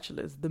the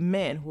bachelors, the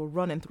men who are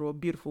running through a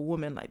beautiful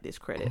woman like this,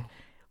 credit.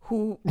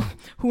 Who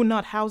are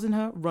not housing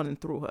her, running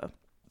through her.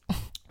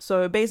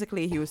 So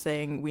basically he was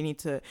saying we need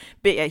to,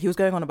 but yeah, he was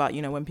going on about,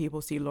 when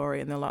people see Lori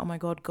and they're like, oh my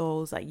God,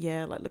 goals, like,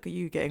 yeah, like, look at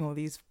you getting all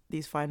these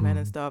fine men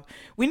and stuff.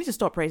 We need to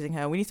stop praising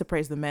her. We need to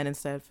praise the men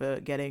instead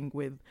for getting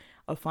with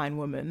a fine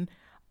woman.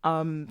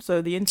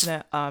 So the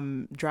internet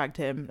dragged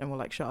him and were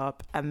like, shut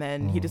up. And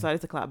then he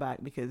decided to clap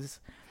back because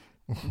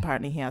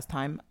apparently he has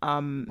time.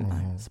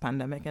 It's a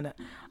pandemic, innit?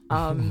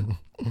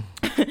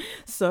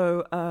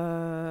 So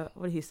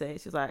what did he say?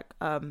 She's like,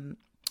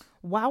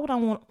 why would I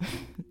want...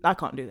 I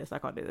can't do this.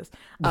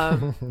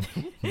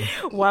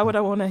 Why would I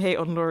want to hate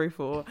on Lori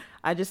for?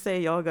 I just say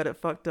y'all got it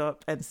fucked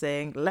up and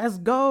saying, let's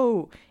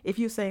go. If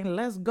you're saying,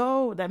 let's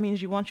go, that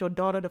means you want your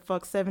daughter to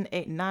fuck 7,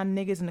 8, 9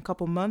 niggas in a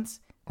couple months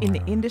in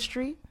the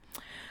industry.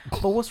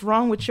 But what's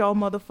wrong with y'all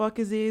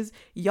motherfuckers is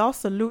y'all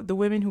salute the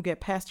women who get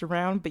passed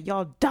around, but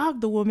y'all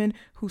dog the women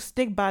who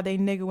stick by their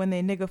nigga when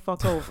they nigga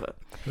fuck over.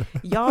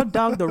 Y'all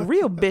dog the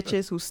real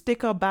bitches who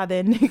stick by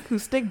their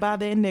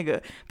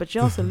nigga, but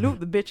y'all salute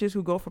the bitches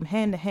who go from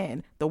hand to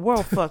hand. The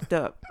world fucked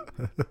up.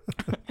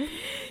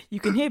 You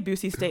can hear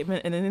Boosie's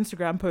statement in an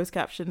Instagram post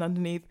caption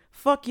underneath,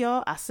 "Fuck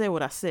y'all, I said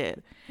what I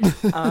said."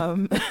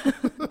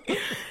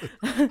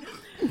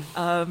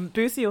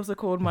 Boosie also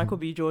called Michael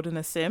B. Jordan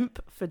a simp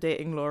for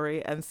dating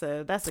Lori and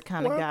said that's the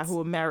kind of guy who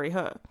will marry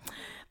her.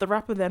 The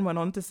rapper then went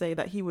on to say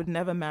that he would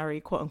never marry,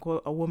 quote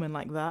unquote, a woman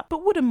like that,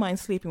 but wouldn't mind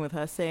sleeping with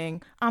her,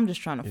 saying, "I'm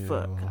just trying to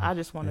fuck. I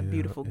just want a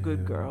beautiful,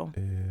 good girl."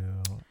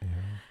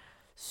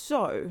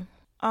 So,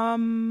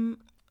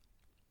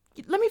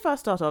 let me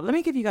first start off. Let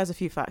me give you guys a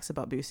few facts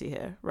about Boosie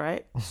here,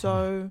 right?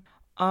 So,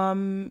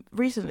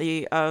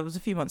 recently, it was a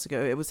few months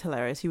ago, it was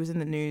hilarious. He was in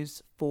the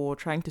news for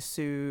trying to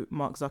sue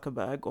Mark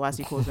Zuckerberg, or as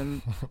he calls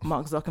him,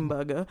 Mark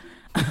Zuckerberger,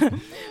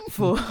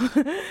 for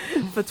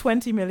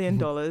 $20 million,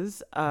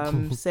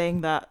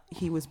 saying that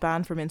he was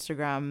banned from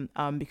Instagram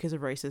because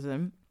of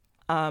racism.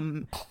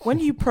 When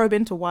you probe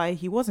into why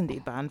he was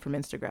indeed banned from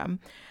Instagram,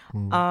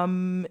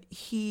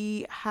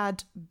 he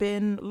had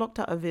been locked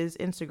out of his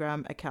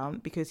Instagram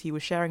account because he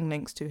was sharing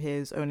links to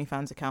his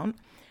OnlyFans account,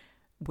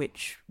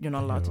 which you're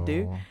not allowed to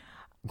do.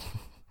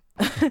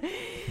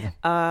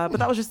 But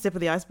that was just the tip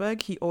of the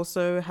iceberg. He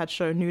also had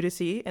shown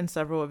nudity in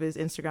several of his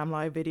Instagram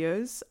live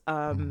videos,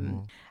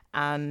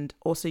 and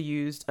also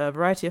used a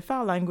variety of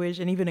foul language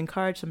and even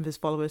encouraged some of his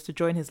followers to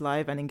join his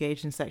live and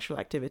engage in sexual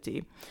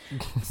activity.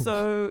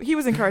 So he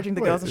was encouraging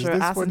the girls to show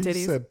ass and titties.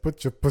 He said,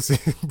 put your pussy,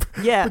 put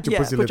your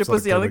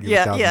pussy on the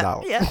dead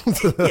ass,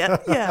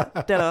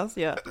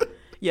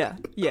 yeah.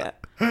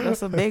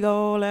 That's a big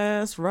old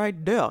ass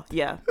right there.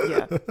 Yeah.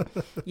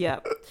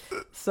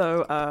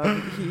 So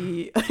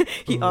he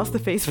asked the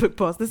Facebook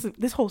boss.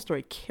 This whole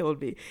story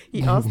killed me.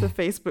 He asked the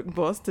Facebook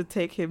boss to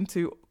take him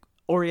to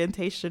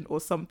orientation or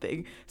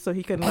something so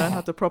he can learn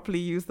how to properly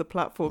use the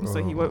platform,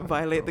 so he won't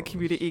violate the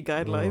community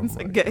guidelines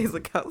and get his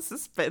account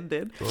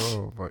suspended.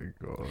 Oh my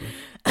god.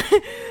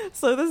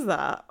 So there's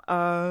that.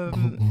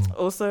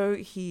 Also,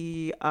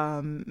 he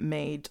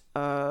made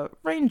a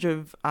range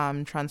of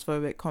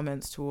transphobic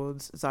comments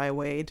towards Zaya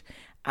Wade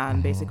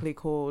and basically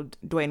called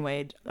Dwayne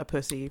Wade a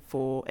pussy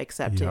for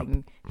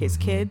accepting his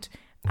kid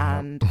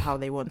and how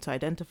they want to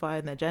identify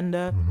in their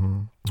gender.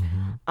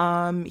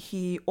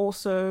 He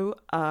also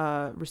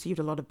received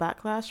a lot of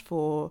backlash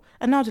for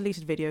a now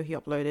deleted video he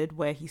uploaded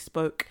where he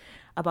spoke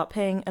about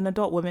paying an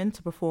adult woman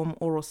to perform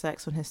oral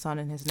sex on his son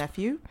and his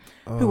nephew,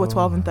 who were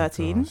 12 and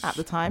 13 at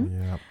the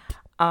time,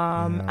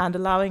 and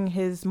allowing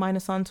his minor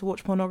son to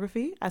watch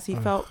pornography, as he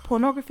felt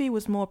pornography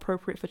was more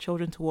appropriate for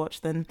children to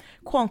watch than,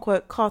 quote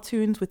unquote,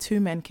 cartoons with two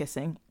men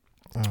kissing.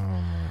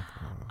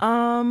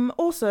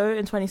 Also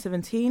in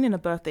 2017, in a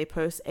birthday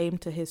post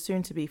aimed to his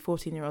soon-to-be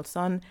 14-year-old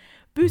son,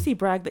 Boosie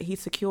bragged that he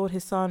secured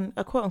his son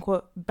a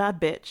quote-unquote bad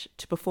bitch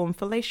to perform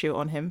fellatio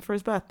on him for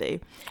his birthday.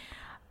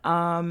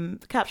 The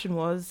caption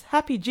was,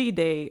 "Happy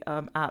G-Day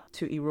at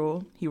to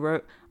E-Roll." He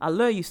wrote, "I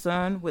love you,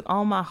 son, with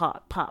all my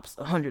heart. Pops,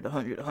 100,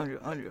 100,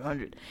 100, 100,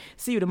 100.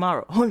 See you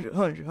tomorrow, 100,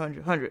 100,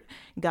 100, 100.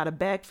 Got a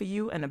bag for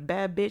you and a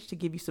bad bitch to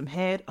give you some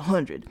head,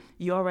 100.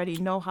 You already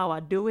know how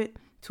I do it.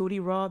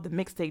 Tootie Raw, the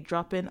mixtape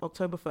dropping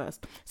October 1st.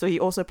 So he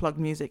also plugged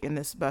music in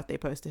this birthday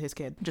post to his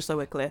kid, just so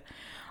we're clear.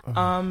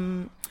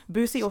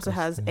 Boosie also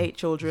has 8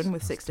 children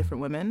with 6 different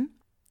women.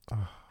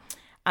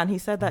 And he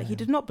said that he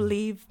did not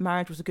believe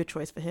marriage was a good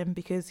choice for him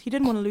because he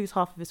didn't want to lose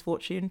half of his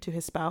fortune to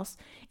his spouse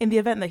in the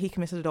event that he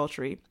committed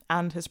adultery,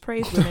 and has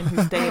praised women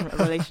who stay in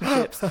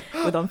relationships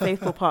with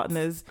unfaithful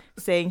partners,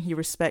 saying he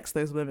respects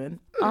those women.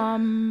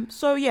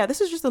 So yeah, this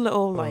is just a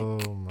little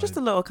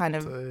kind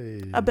of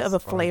a bit of a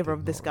flavor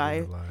of this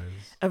guy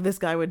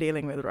we're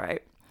dealing with,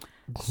 right?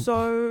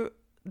 So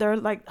there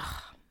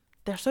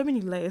are so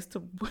many layers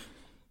to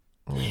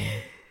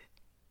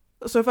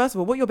So first of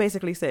all, what you're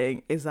basically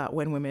saying is that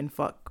when women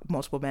fuck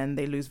multiple men,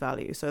 they lose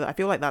value. So I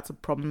feel like that's a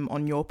problem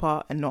on your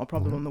part and not a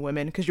problem on the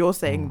women, because you're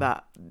saying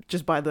that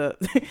just by the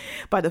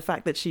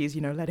fact that she's,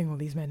 letting all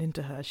these men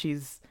into her,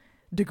 she's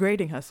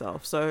degrading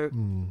herself. So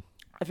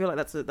I feel like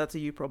that's a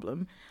you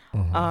problem.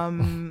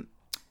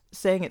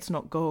 Saying it's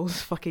not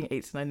goals, fucking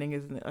 8 to 9,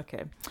 isn't it?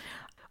 Okay.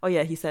 Oh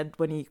yeah, he said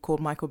when he called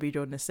Michael B.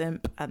 Jordan a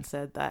simp and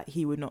said that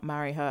he would not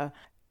marry her.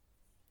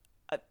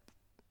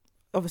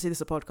 Obviously, this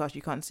is a podcast,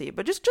 you can't see it,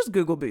 but just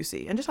Google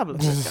Boosie and just have a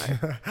look at this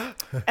guy.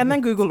 And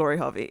then Google Lori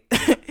Harvey.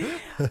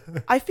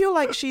 I feel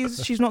like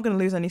she's not going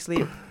to lose any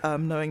sleep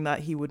knowing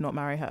that he would not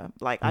marry her.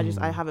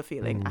 I have a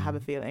feeling.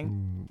 That's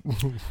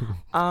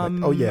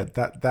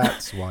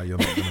why you're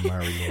not going to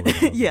marry Lori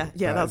Harvey.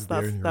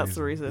 That's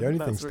the reason. The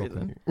only thing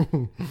stopping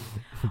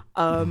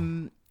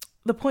you.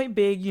 The point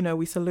being,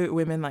 we salute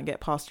women that get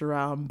passed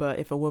around, but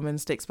if a woman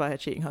sticks by her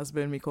cheating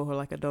husband, we call her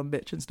like a dumb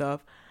bitch and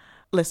stuff.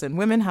 Listen,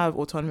 women have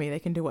autonomy. They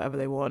can do whatever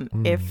they want.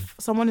 If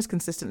someone is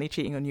consistently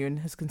cheating on you and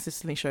has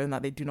consistently shown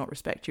that they do not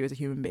respect you as a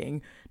human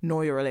being,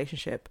 nor your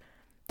relationship,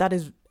 that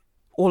is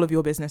all of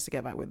your business to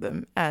get back with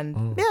them.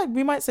 And yeah,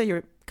 we might say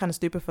you're kind of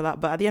stupid for that,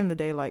 but at the end of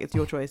the day, like, it's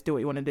your choice. Do what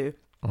you want to do.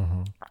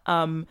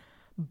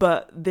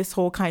 But this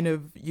whole kind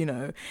of, you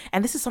know,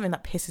 and this is something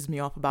that pisses me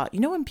off about, you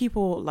know, when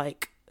people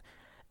like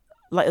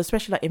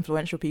especially like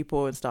influential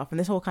people and stuff, and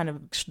this whole kind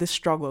of this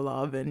struggle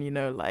of, and, you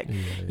know, like,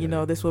 you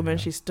know, this woman,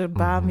 she stood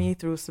by me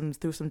through some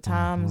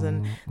times,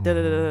 and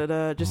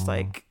just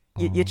like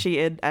you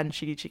cheated, and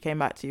she came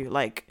back to you.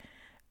 Like,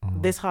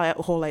 this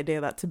whole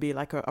idea that to be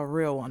like a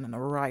real one and a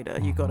rider,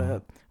 you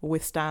gotta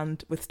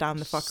withstand the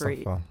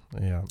fuckery.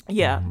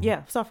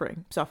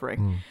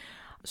 Suffering.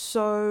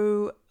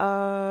 So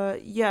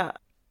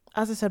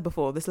as I said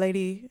before, this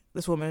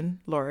woman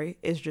Laurie,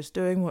 is just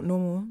doing what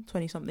normal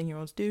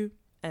 20-something-year-olds do,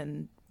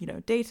 and, you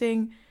know,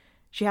 dating.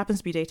 She happens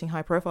to be dating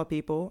high profile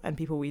people and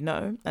people we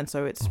know, and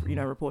so it's you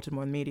know, reported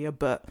more in the media,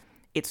 but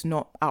it's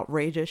not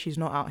outrageous. She's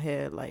not out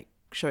here like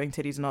showing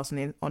titties and ass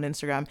on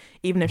Instagram.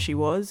 Even if she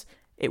was,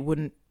 it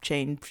wouldn't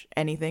change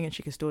anything, and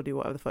she could still do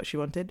whatever the fuck she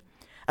wanted,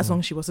 as long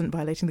as she wasn't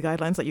violating the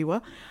guidelines like you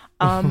were.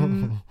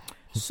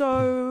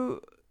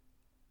 So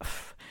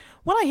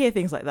when I hear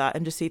things like that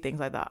and just see things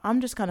like that,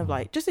 I'm just kind of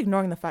like, just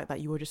ignoring the fact that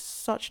you were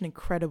just such an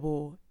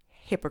incredible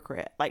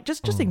hypocrite. Like,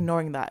 just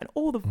ignoring that and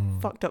all the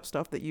fucked up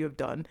stuff that you have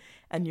done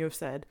and you have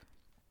said.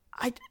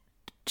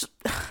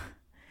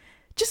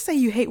 Just say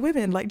you hate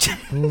women. Like,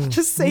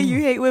 just say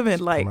you hate women.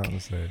 Like,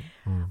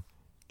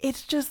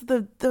 it's just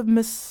the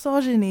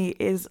misogyny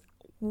is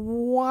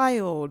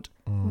wild,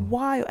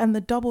 and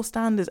the double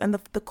standards and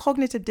the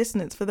cognitive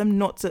dissonance for them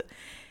not to.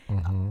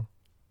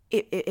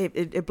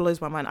 It blows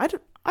my mind. I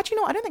don't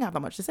think I have that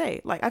much to say.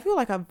 Like, I feel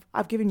like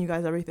I've given you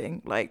guys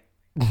everything. Like,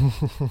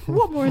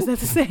 what more is there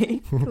to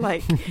say?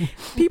 Like,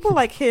 people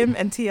like him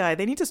and T.I.,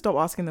 they need to stop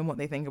asking them what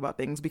they think about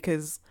things,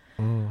 because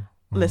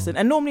listen,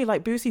 and normally,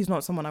 like, Boosie's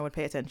not someone I would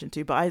pay attention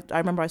to, but I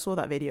remember I saw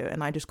that video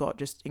and I just got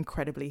just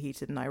incredibly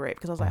heated and irate,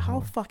 because I was like,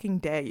 how fucking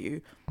dare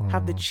you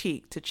have the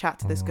cheek to chat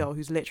to this girl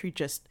who's literally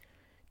just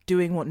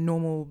doing what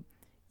normal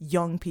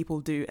young people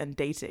do and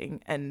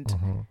dating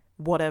and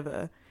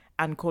whatever,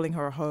 and calling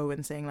her a hoe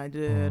and saying like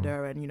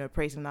and, you know,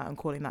 praising that and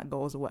calling that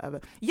goals or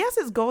whatever. Yes,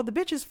 it's gold. The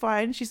bitch is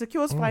fine. She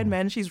secures fine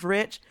men. She's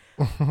rich.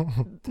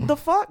 The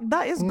fuck?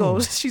 That is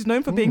gold. She's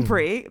known for being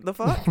pretty. The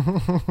fuck?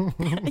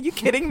 Are you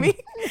kidding me?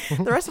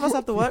 The rest of us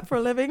have to work for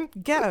a living?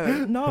 Get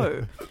her.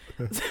 No.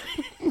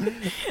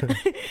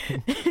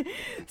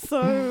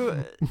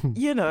 So,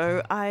 you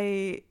know,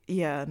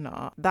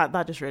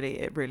 that just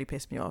really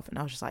pissed me off. And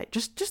I was just like,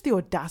 just the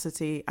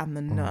audacity and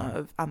the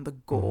nerve and the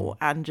gall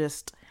and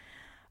just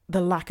the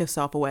lack of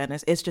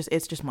self-awareness. It's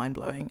just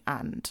mind-blowing,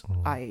 and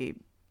I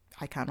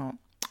cannot.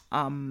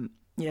 Do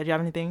you have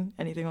anything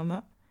on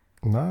that?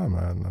 Nah,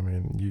 man, I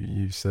mean,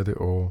 you said it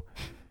all.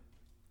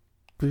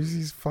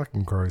 Boosie's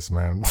fucking gross,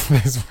 man.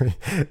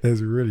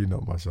 There's really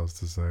not much else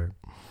to say.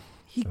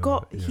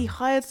 He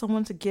hired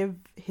someone to give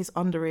his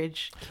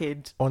underage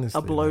kid a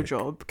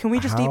blowjob. Can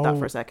we just eat that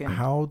for a second?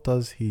 How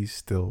does he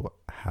still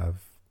have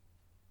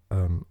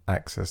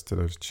access to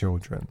those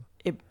children?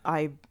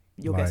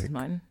 Your guess is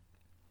mine.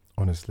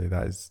 Honestly,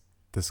 that is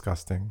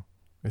disgusting.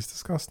 It's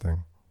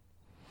disgusting.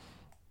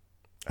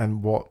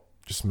 And what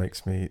just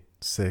makes me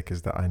sick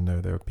is that I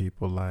know there are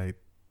people like,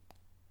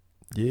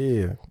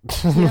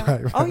 that's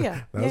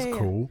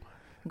cool.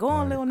 Go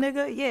on, little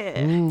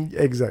nigga.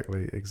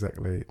 Exactly.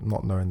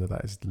 Not knowing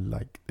that is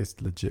like,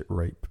 it's legit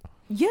rape.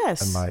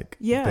 Yes.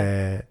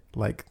 And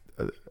like,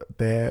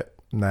 their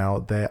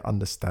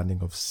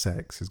understanding of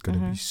sex is going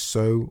to be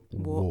so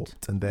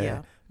warped, and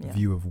their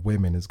view of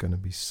women is going to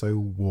be so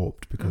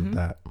warped because of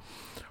that.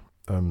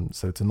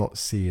 So to not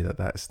see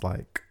that's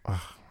like,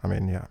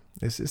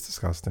 it's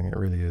disgusting. It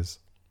really is.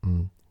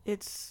 And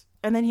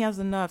then he has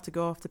the nerve to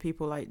go after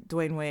people like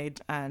Dwayne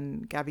Wade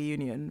and Gabby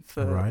Union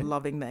for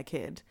loving their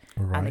kid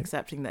and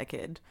accepting their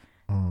kid.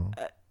 I'm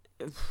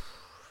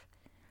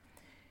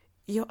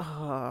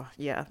gonna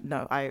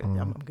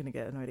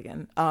get annoyed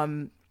again.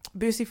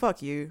 Boosie,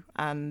 fuck you,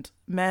 and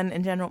men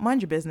in general,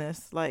 mind your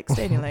business. Like,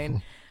 stay in your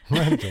lane.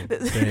 Damn,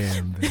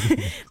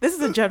 this is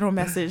a general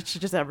message to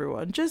just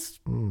everyone. Just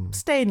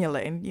stay in your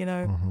lane, you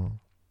know.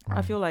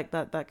 I feel like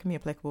that can be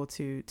applicable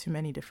to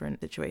many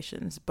different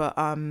situations. But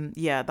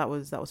that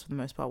was for the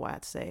most part what I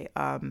had to say.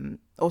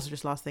 Also,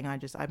 just last thing, I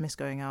miss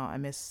going out. I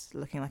miss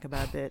looking like a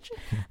bad bitch.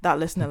 That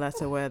listener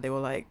letter where they were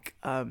like,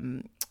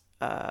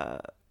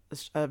 a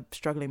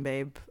struggling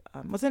babe.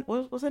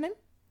 What was her name?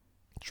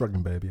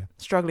 Struggling babe, yeah.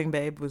 Struggling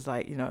babe was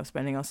like, you know,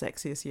 spending our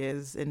sexiest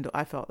years indoor.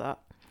 I felt that.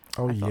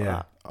 Oh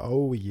yeah.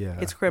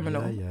 It's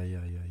criminal. Yeah.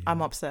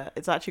 I'm upset.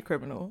 It's actually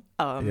criminal.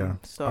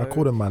 So I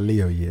called them my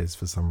Leo years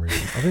for some reason.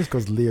 I think it's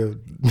because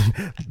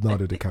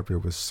Leonardo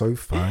DiCaprio was so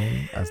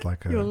fine as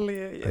like a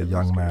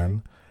young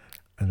man,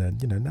 and then,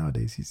 you know,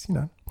 nowadays he's, you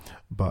know,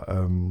 but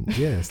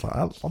it's like I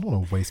don't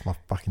want to waste my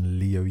fucking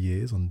Leo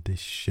years on this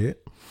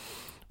shit.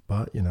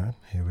 But, you know,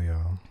 here we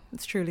are.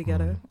 It's truly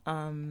ghetto.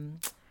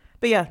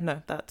 But yeah,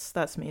 no,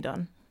 that's me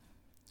done.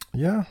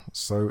 Yeah,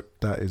 so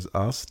that is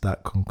us.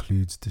 That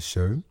concludes the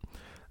show.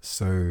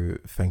 So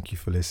thank you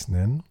for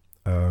listening.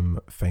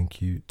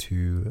 Thank you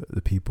to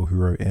the people who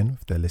wrote in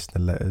with their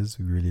listener letters.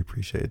 We really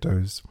appreciated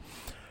those.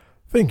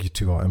 Thank you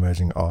to our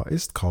emerging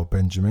artist, Carl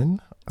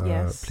Benjamin.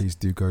 Yes. Please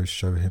do go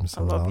show him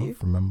some I love love. you.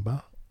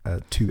 Remember,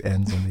 2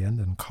 N's on the end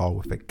and Carl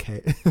with a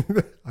K.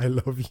 I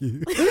love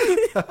you.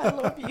 I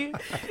love you.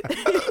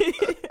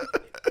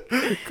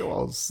 Come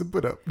on, sip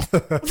it up.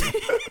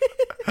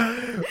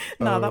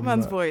 No, that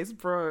man's voice,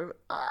 bro.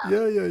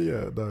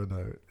 Yeah.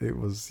 No. It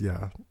was,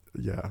 no.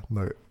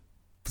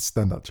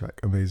 Standout track,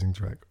 amazing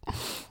track.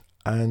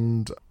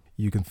 And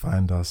you can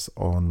find us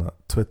on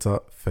Twitter,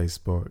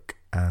 Facebook,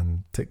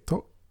 and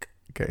TikTok,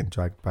 getting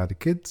dragged by the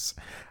kids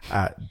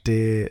at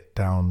Dear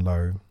Down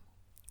Low.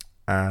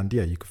 And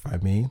yeah, you can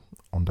find me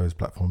on those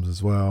platforms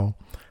as well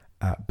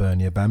at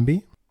Bernia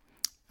Bambi.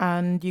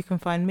 And you can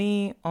find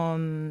me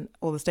on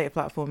all the state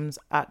platforms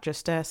at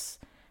just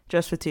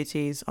for 2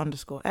 T's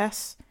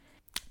 _S.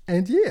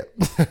 And yeah,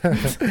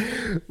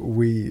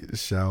 we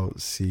shall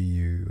see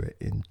you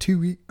in 2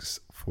 weeks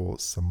for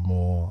some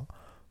more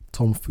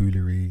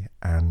tomfoolery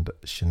and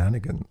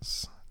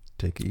shenanigans.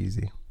 Take it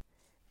easy.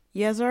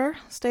 Yes, sir.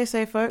 Stay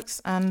safe,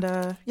 folks. And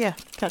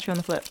catch you on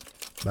the flip.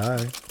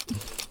 Bye.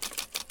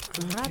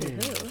 Ready?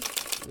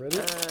 Ready?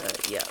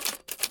 Yeah.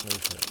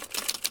 Okay.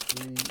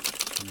 3,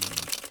 2,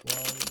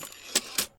 1.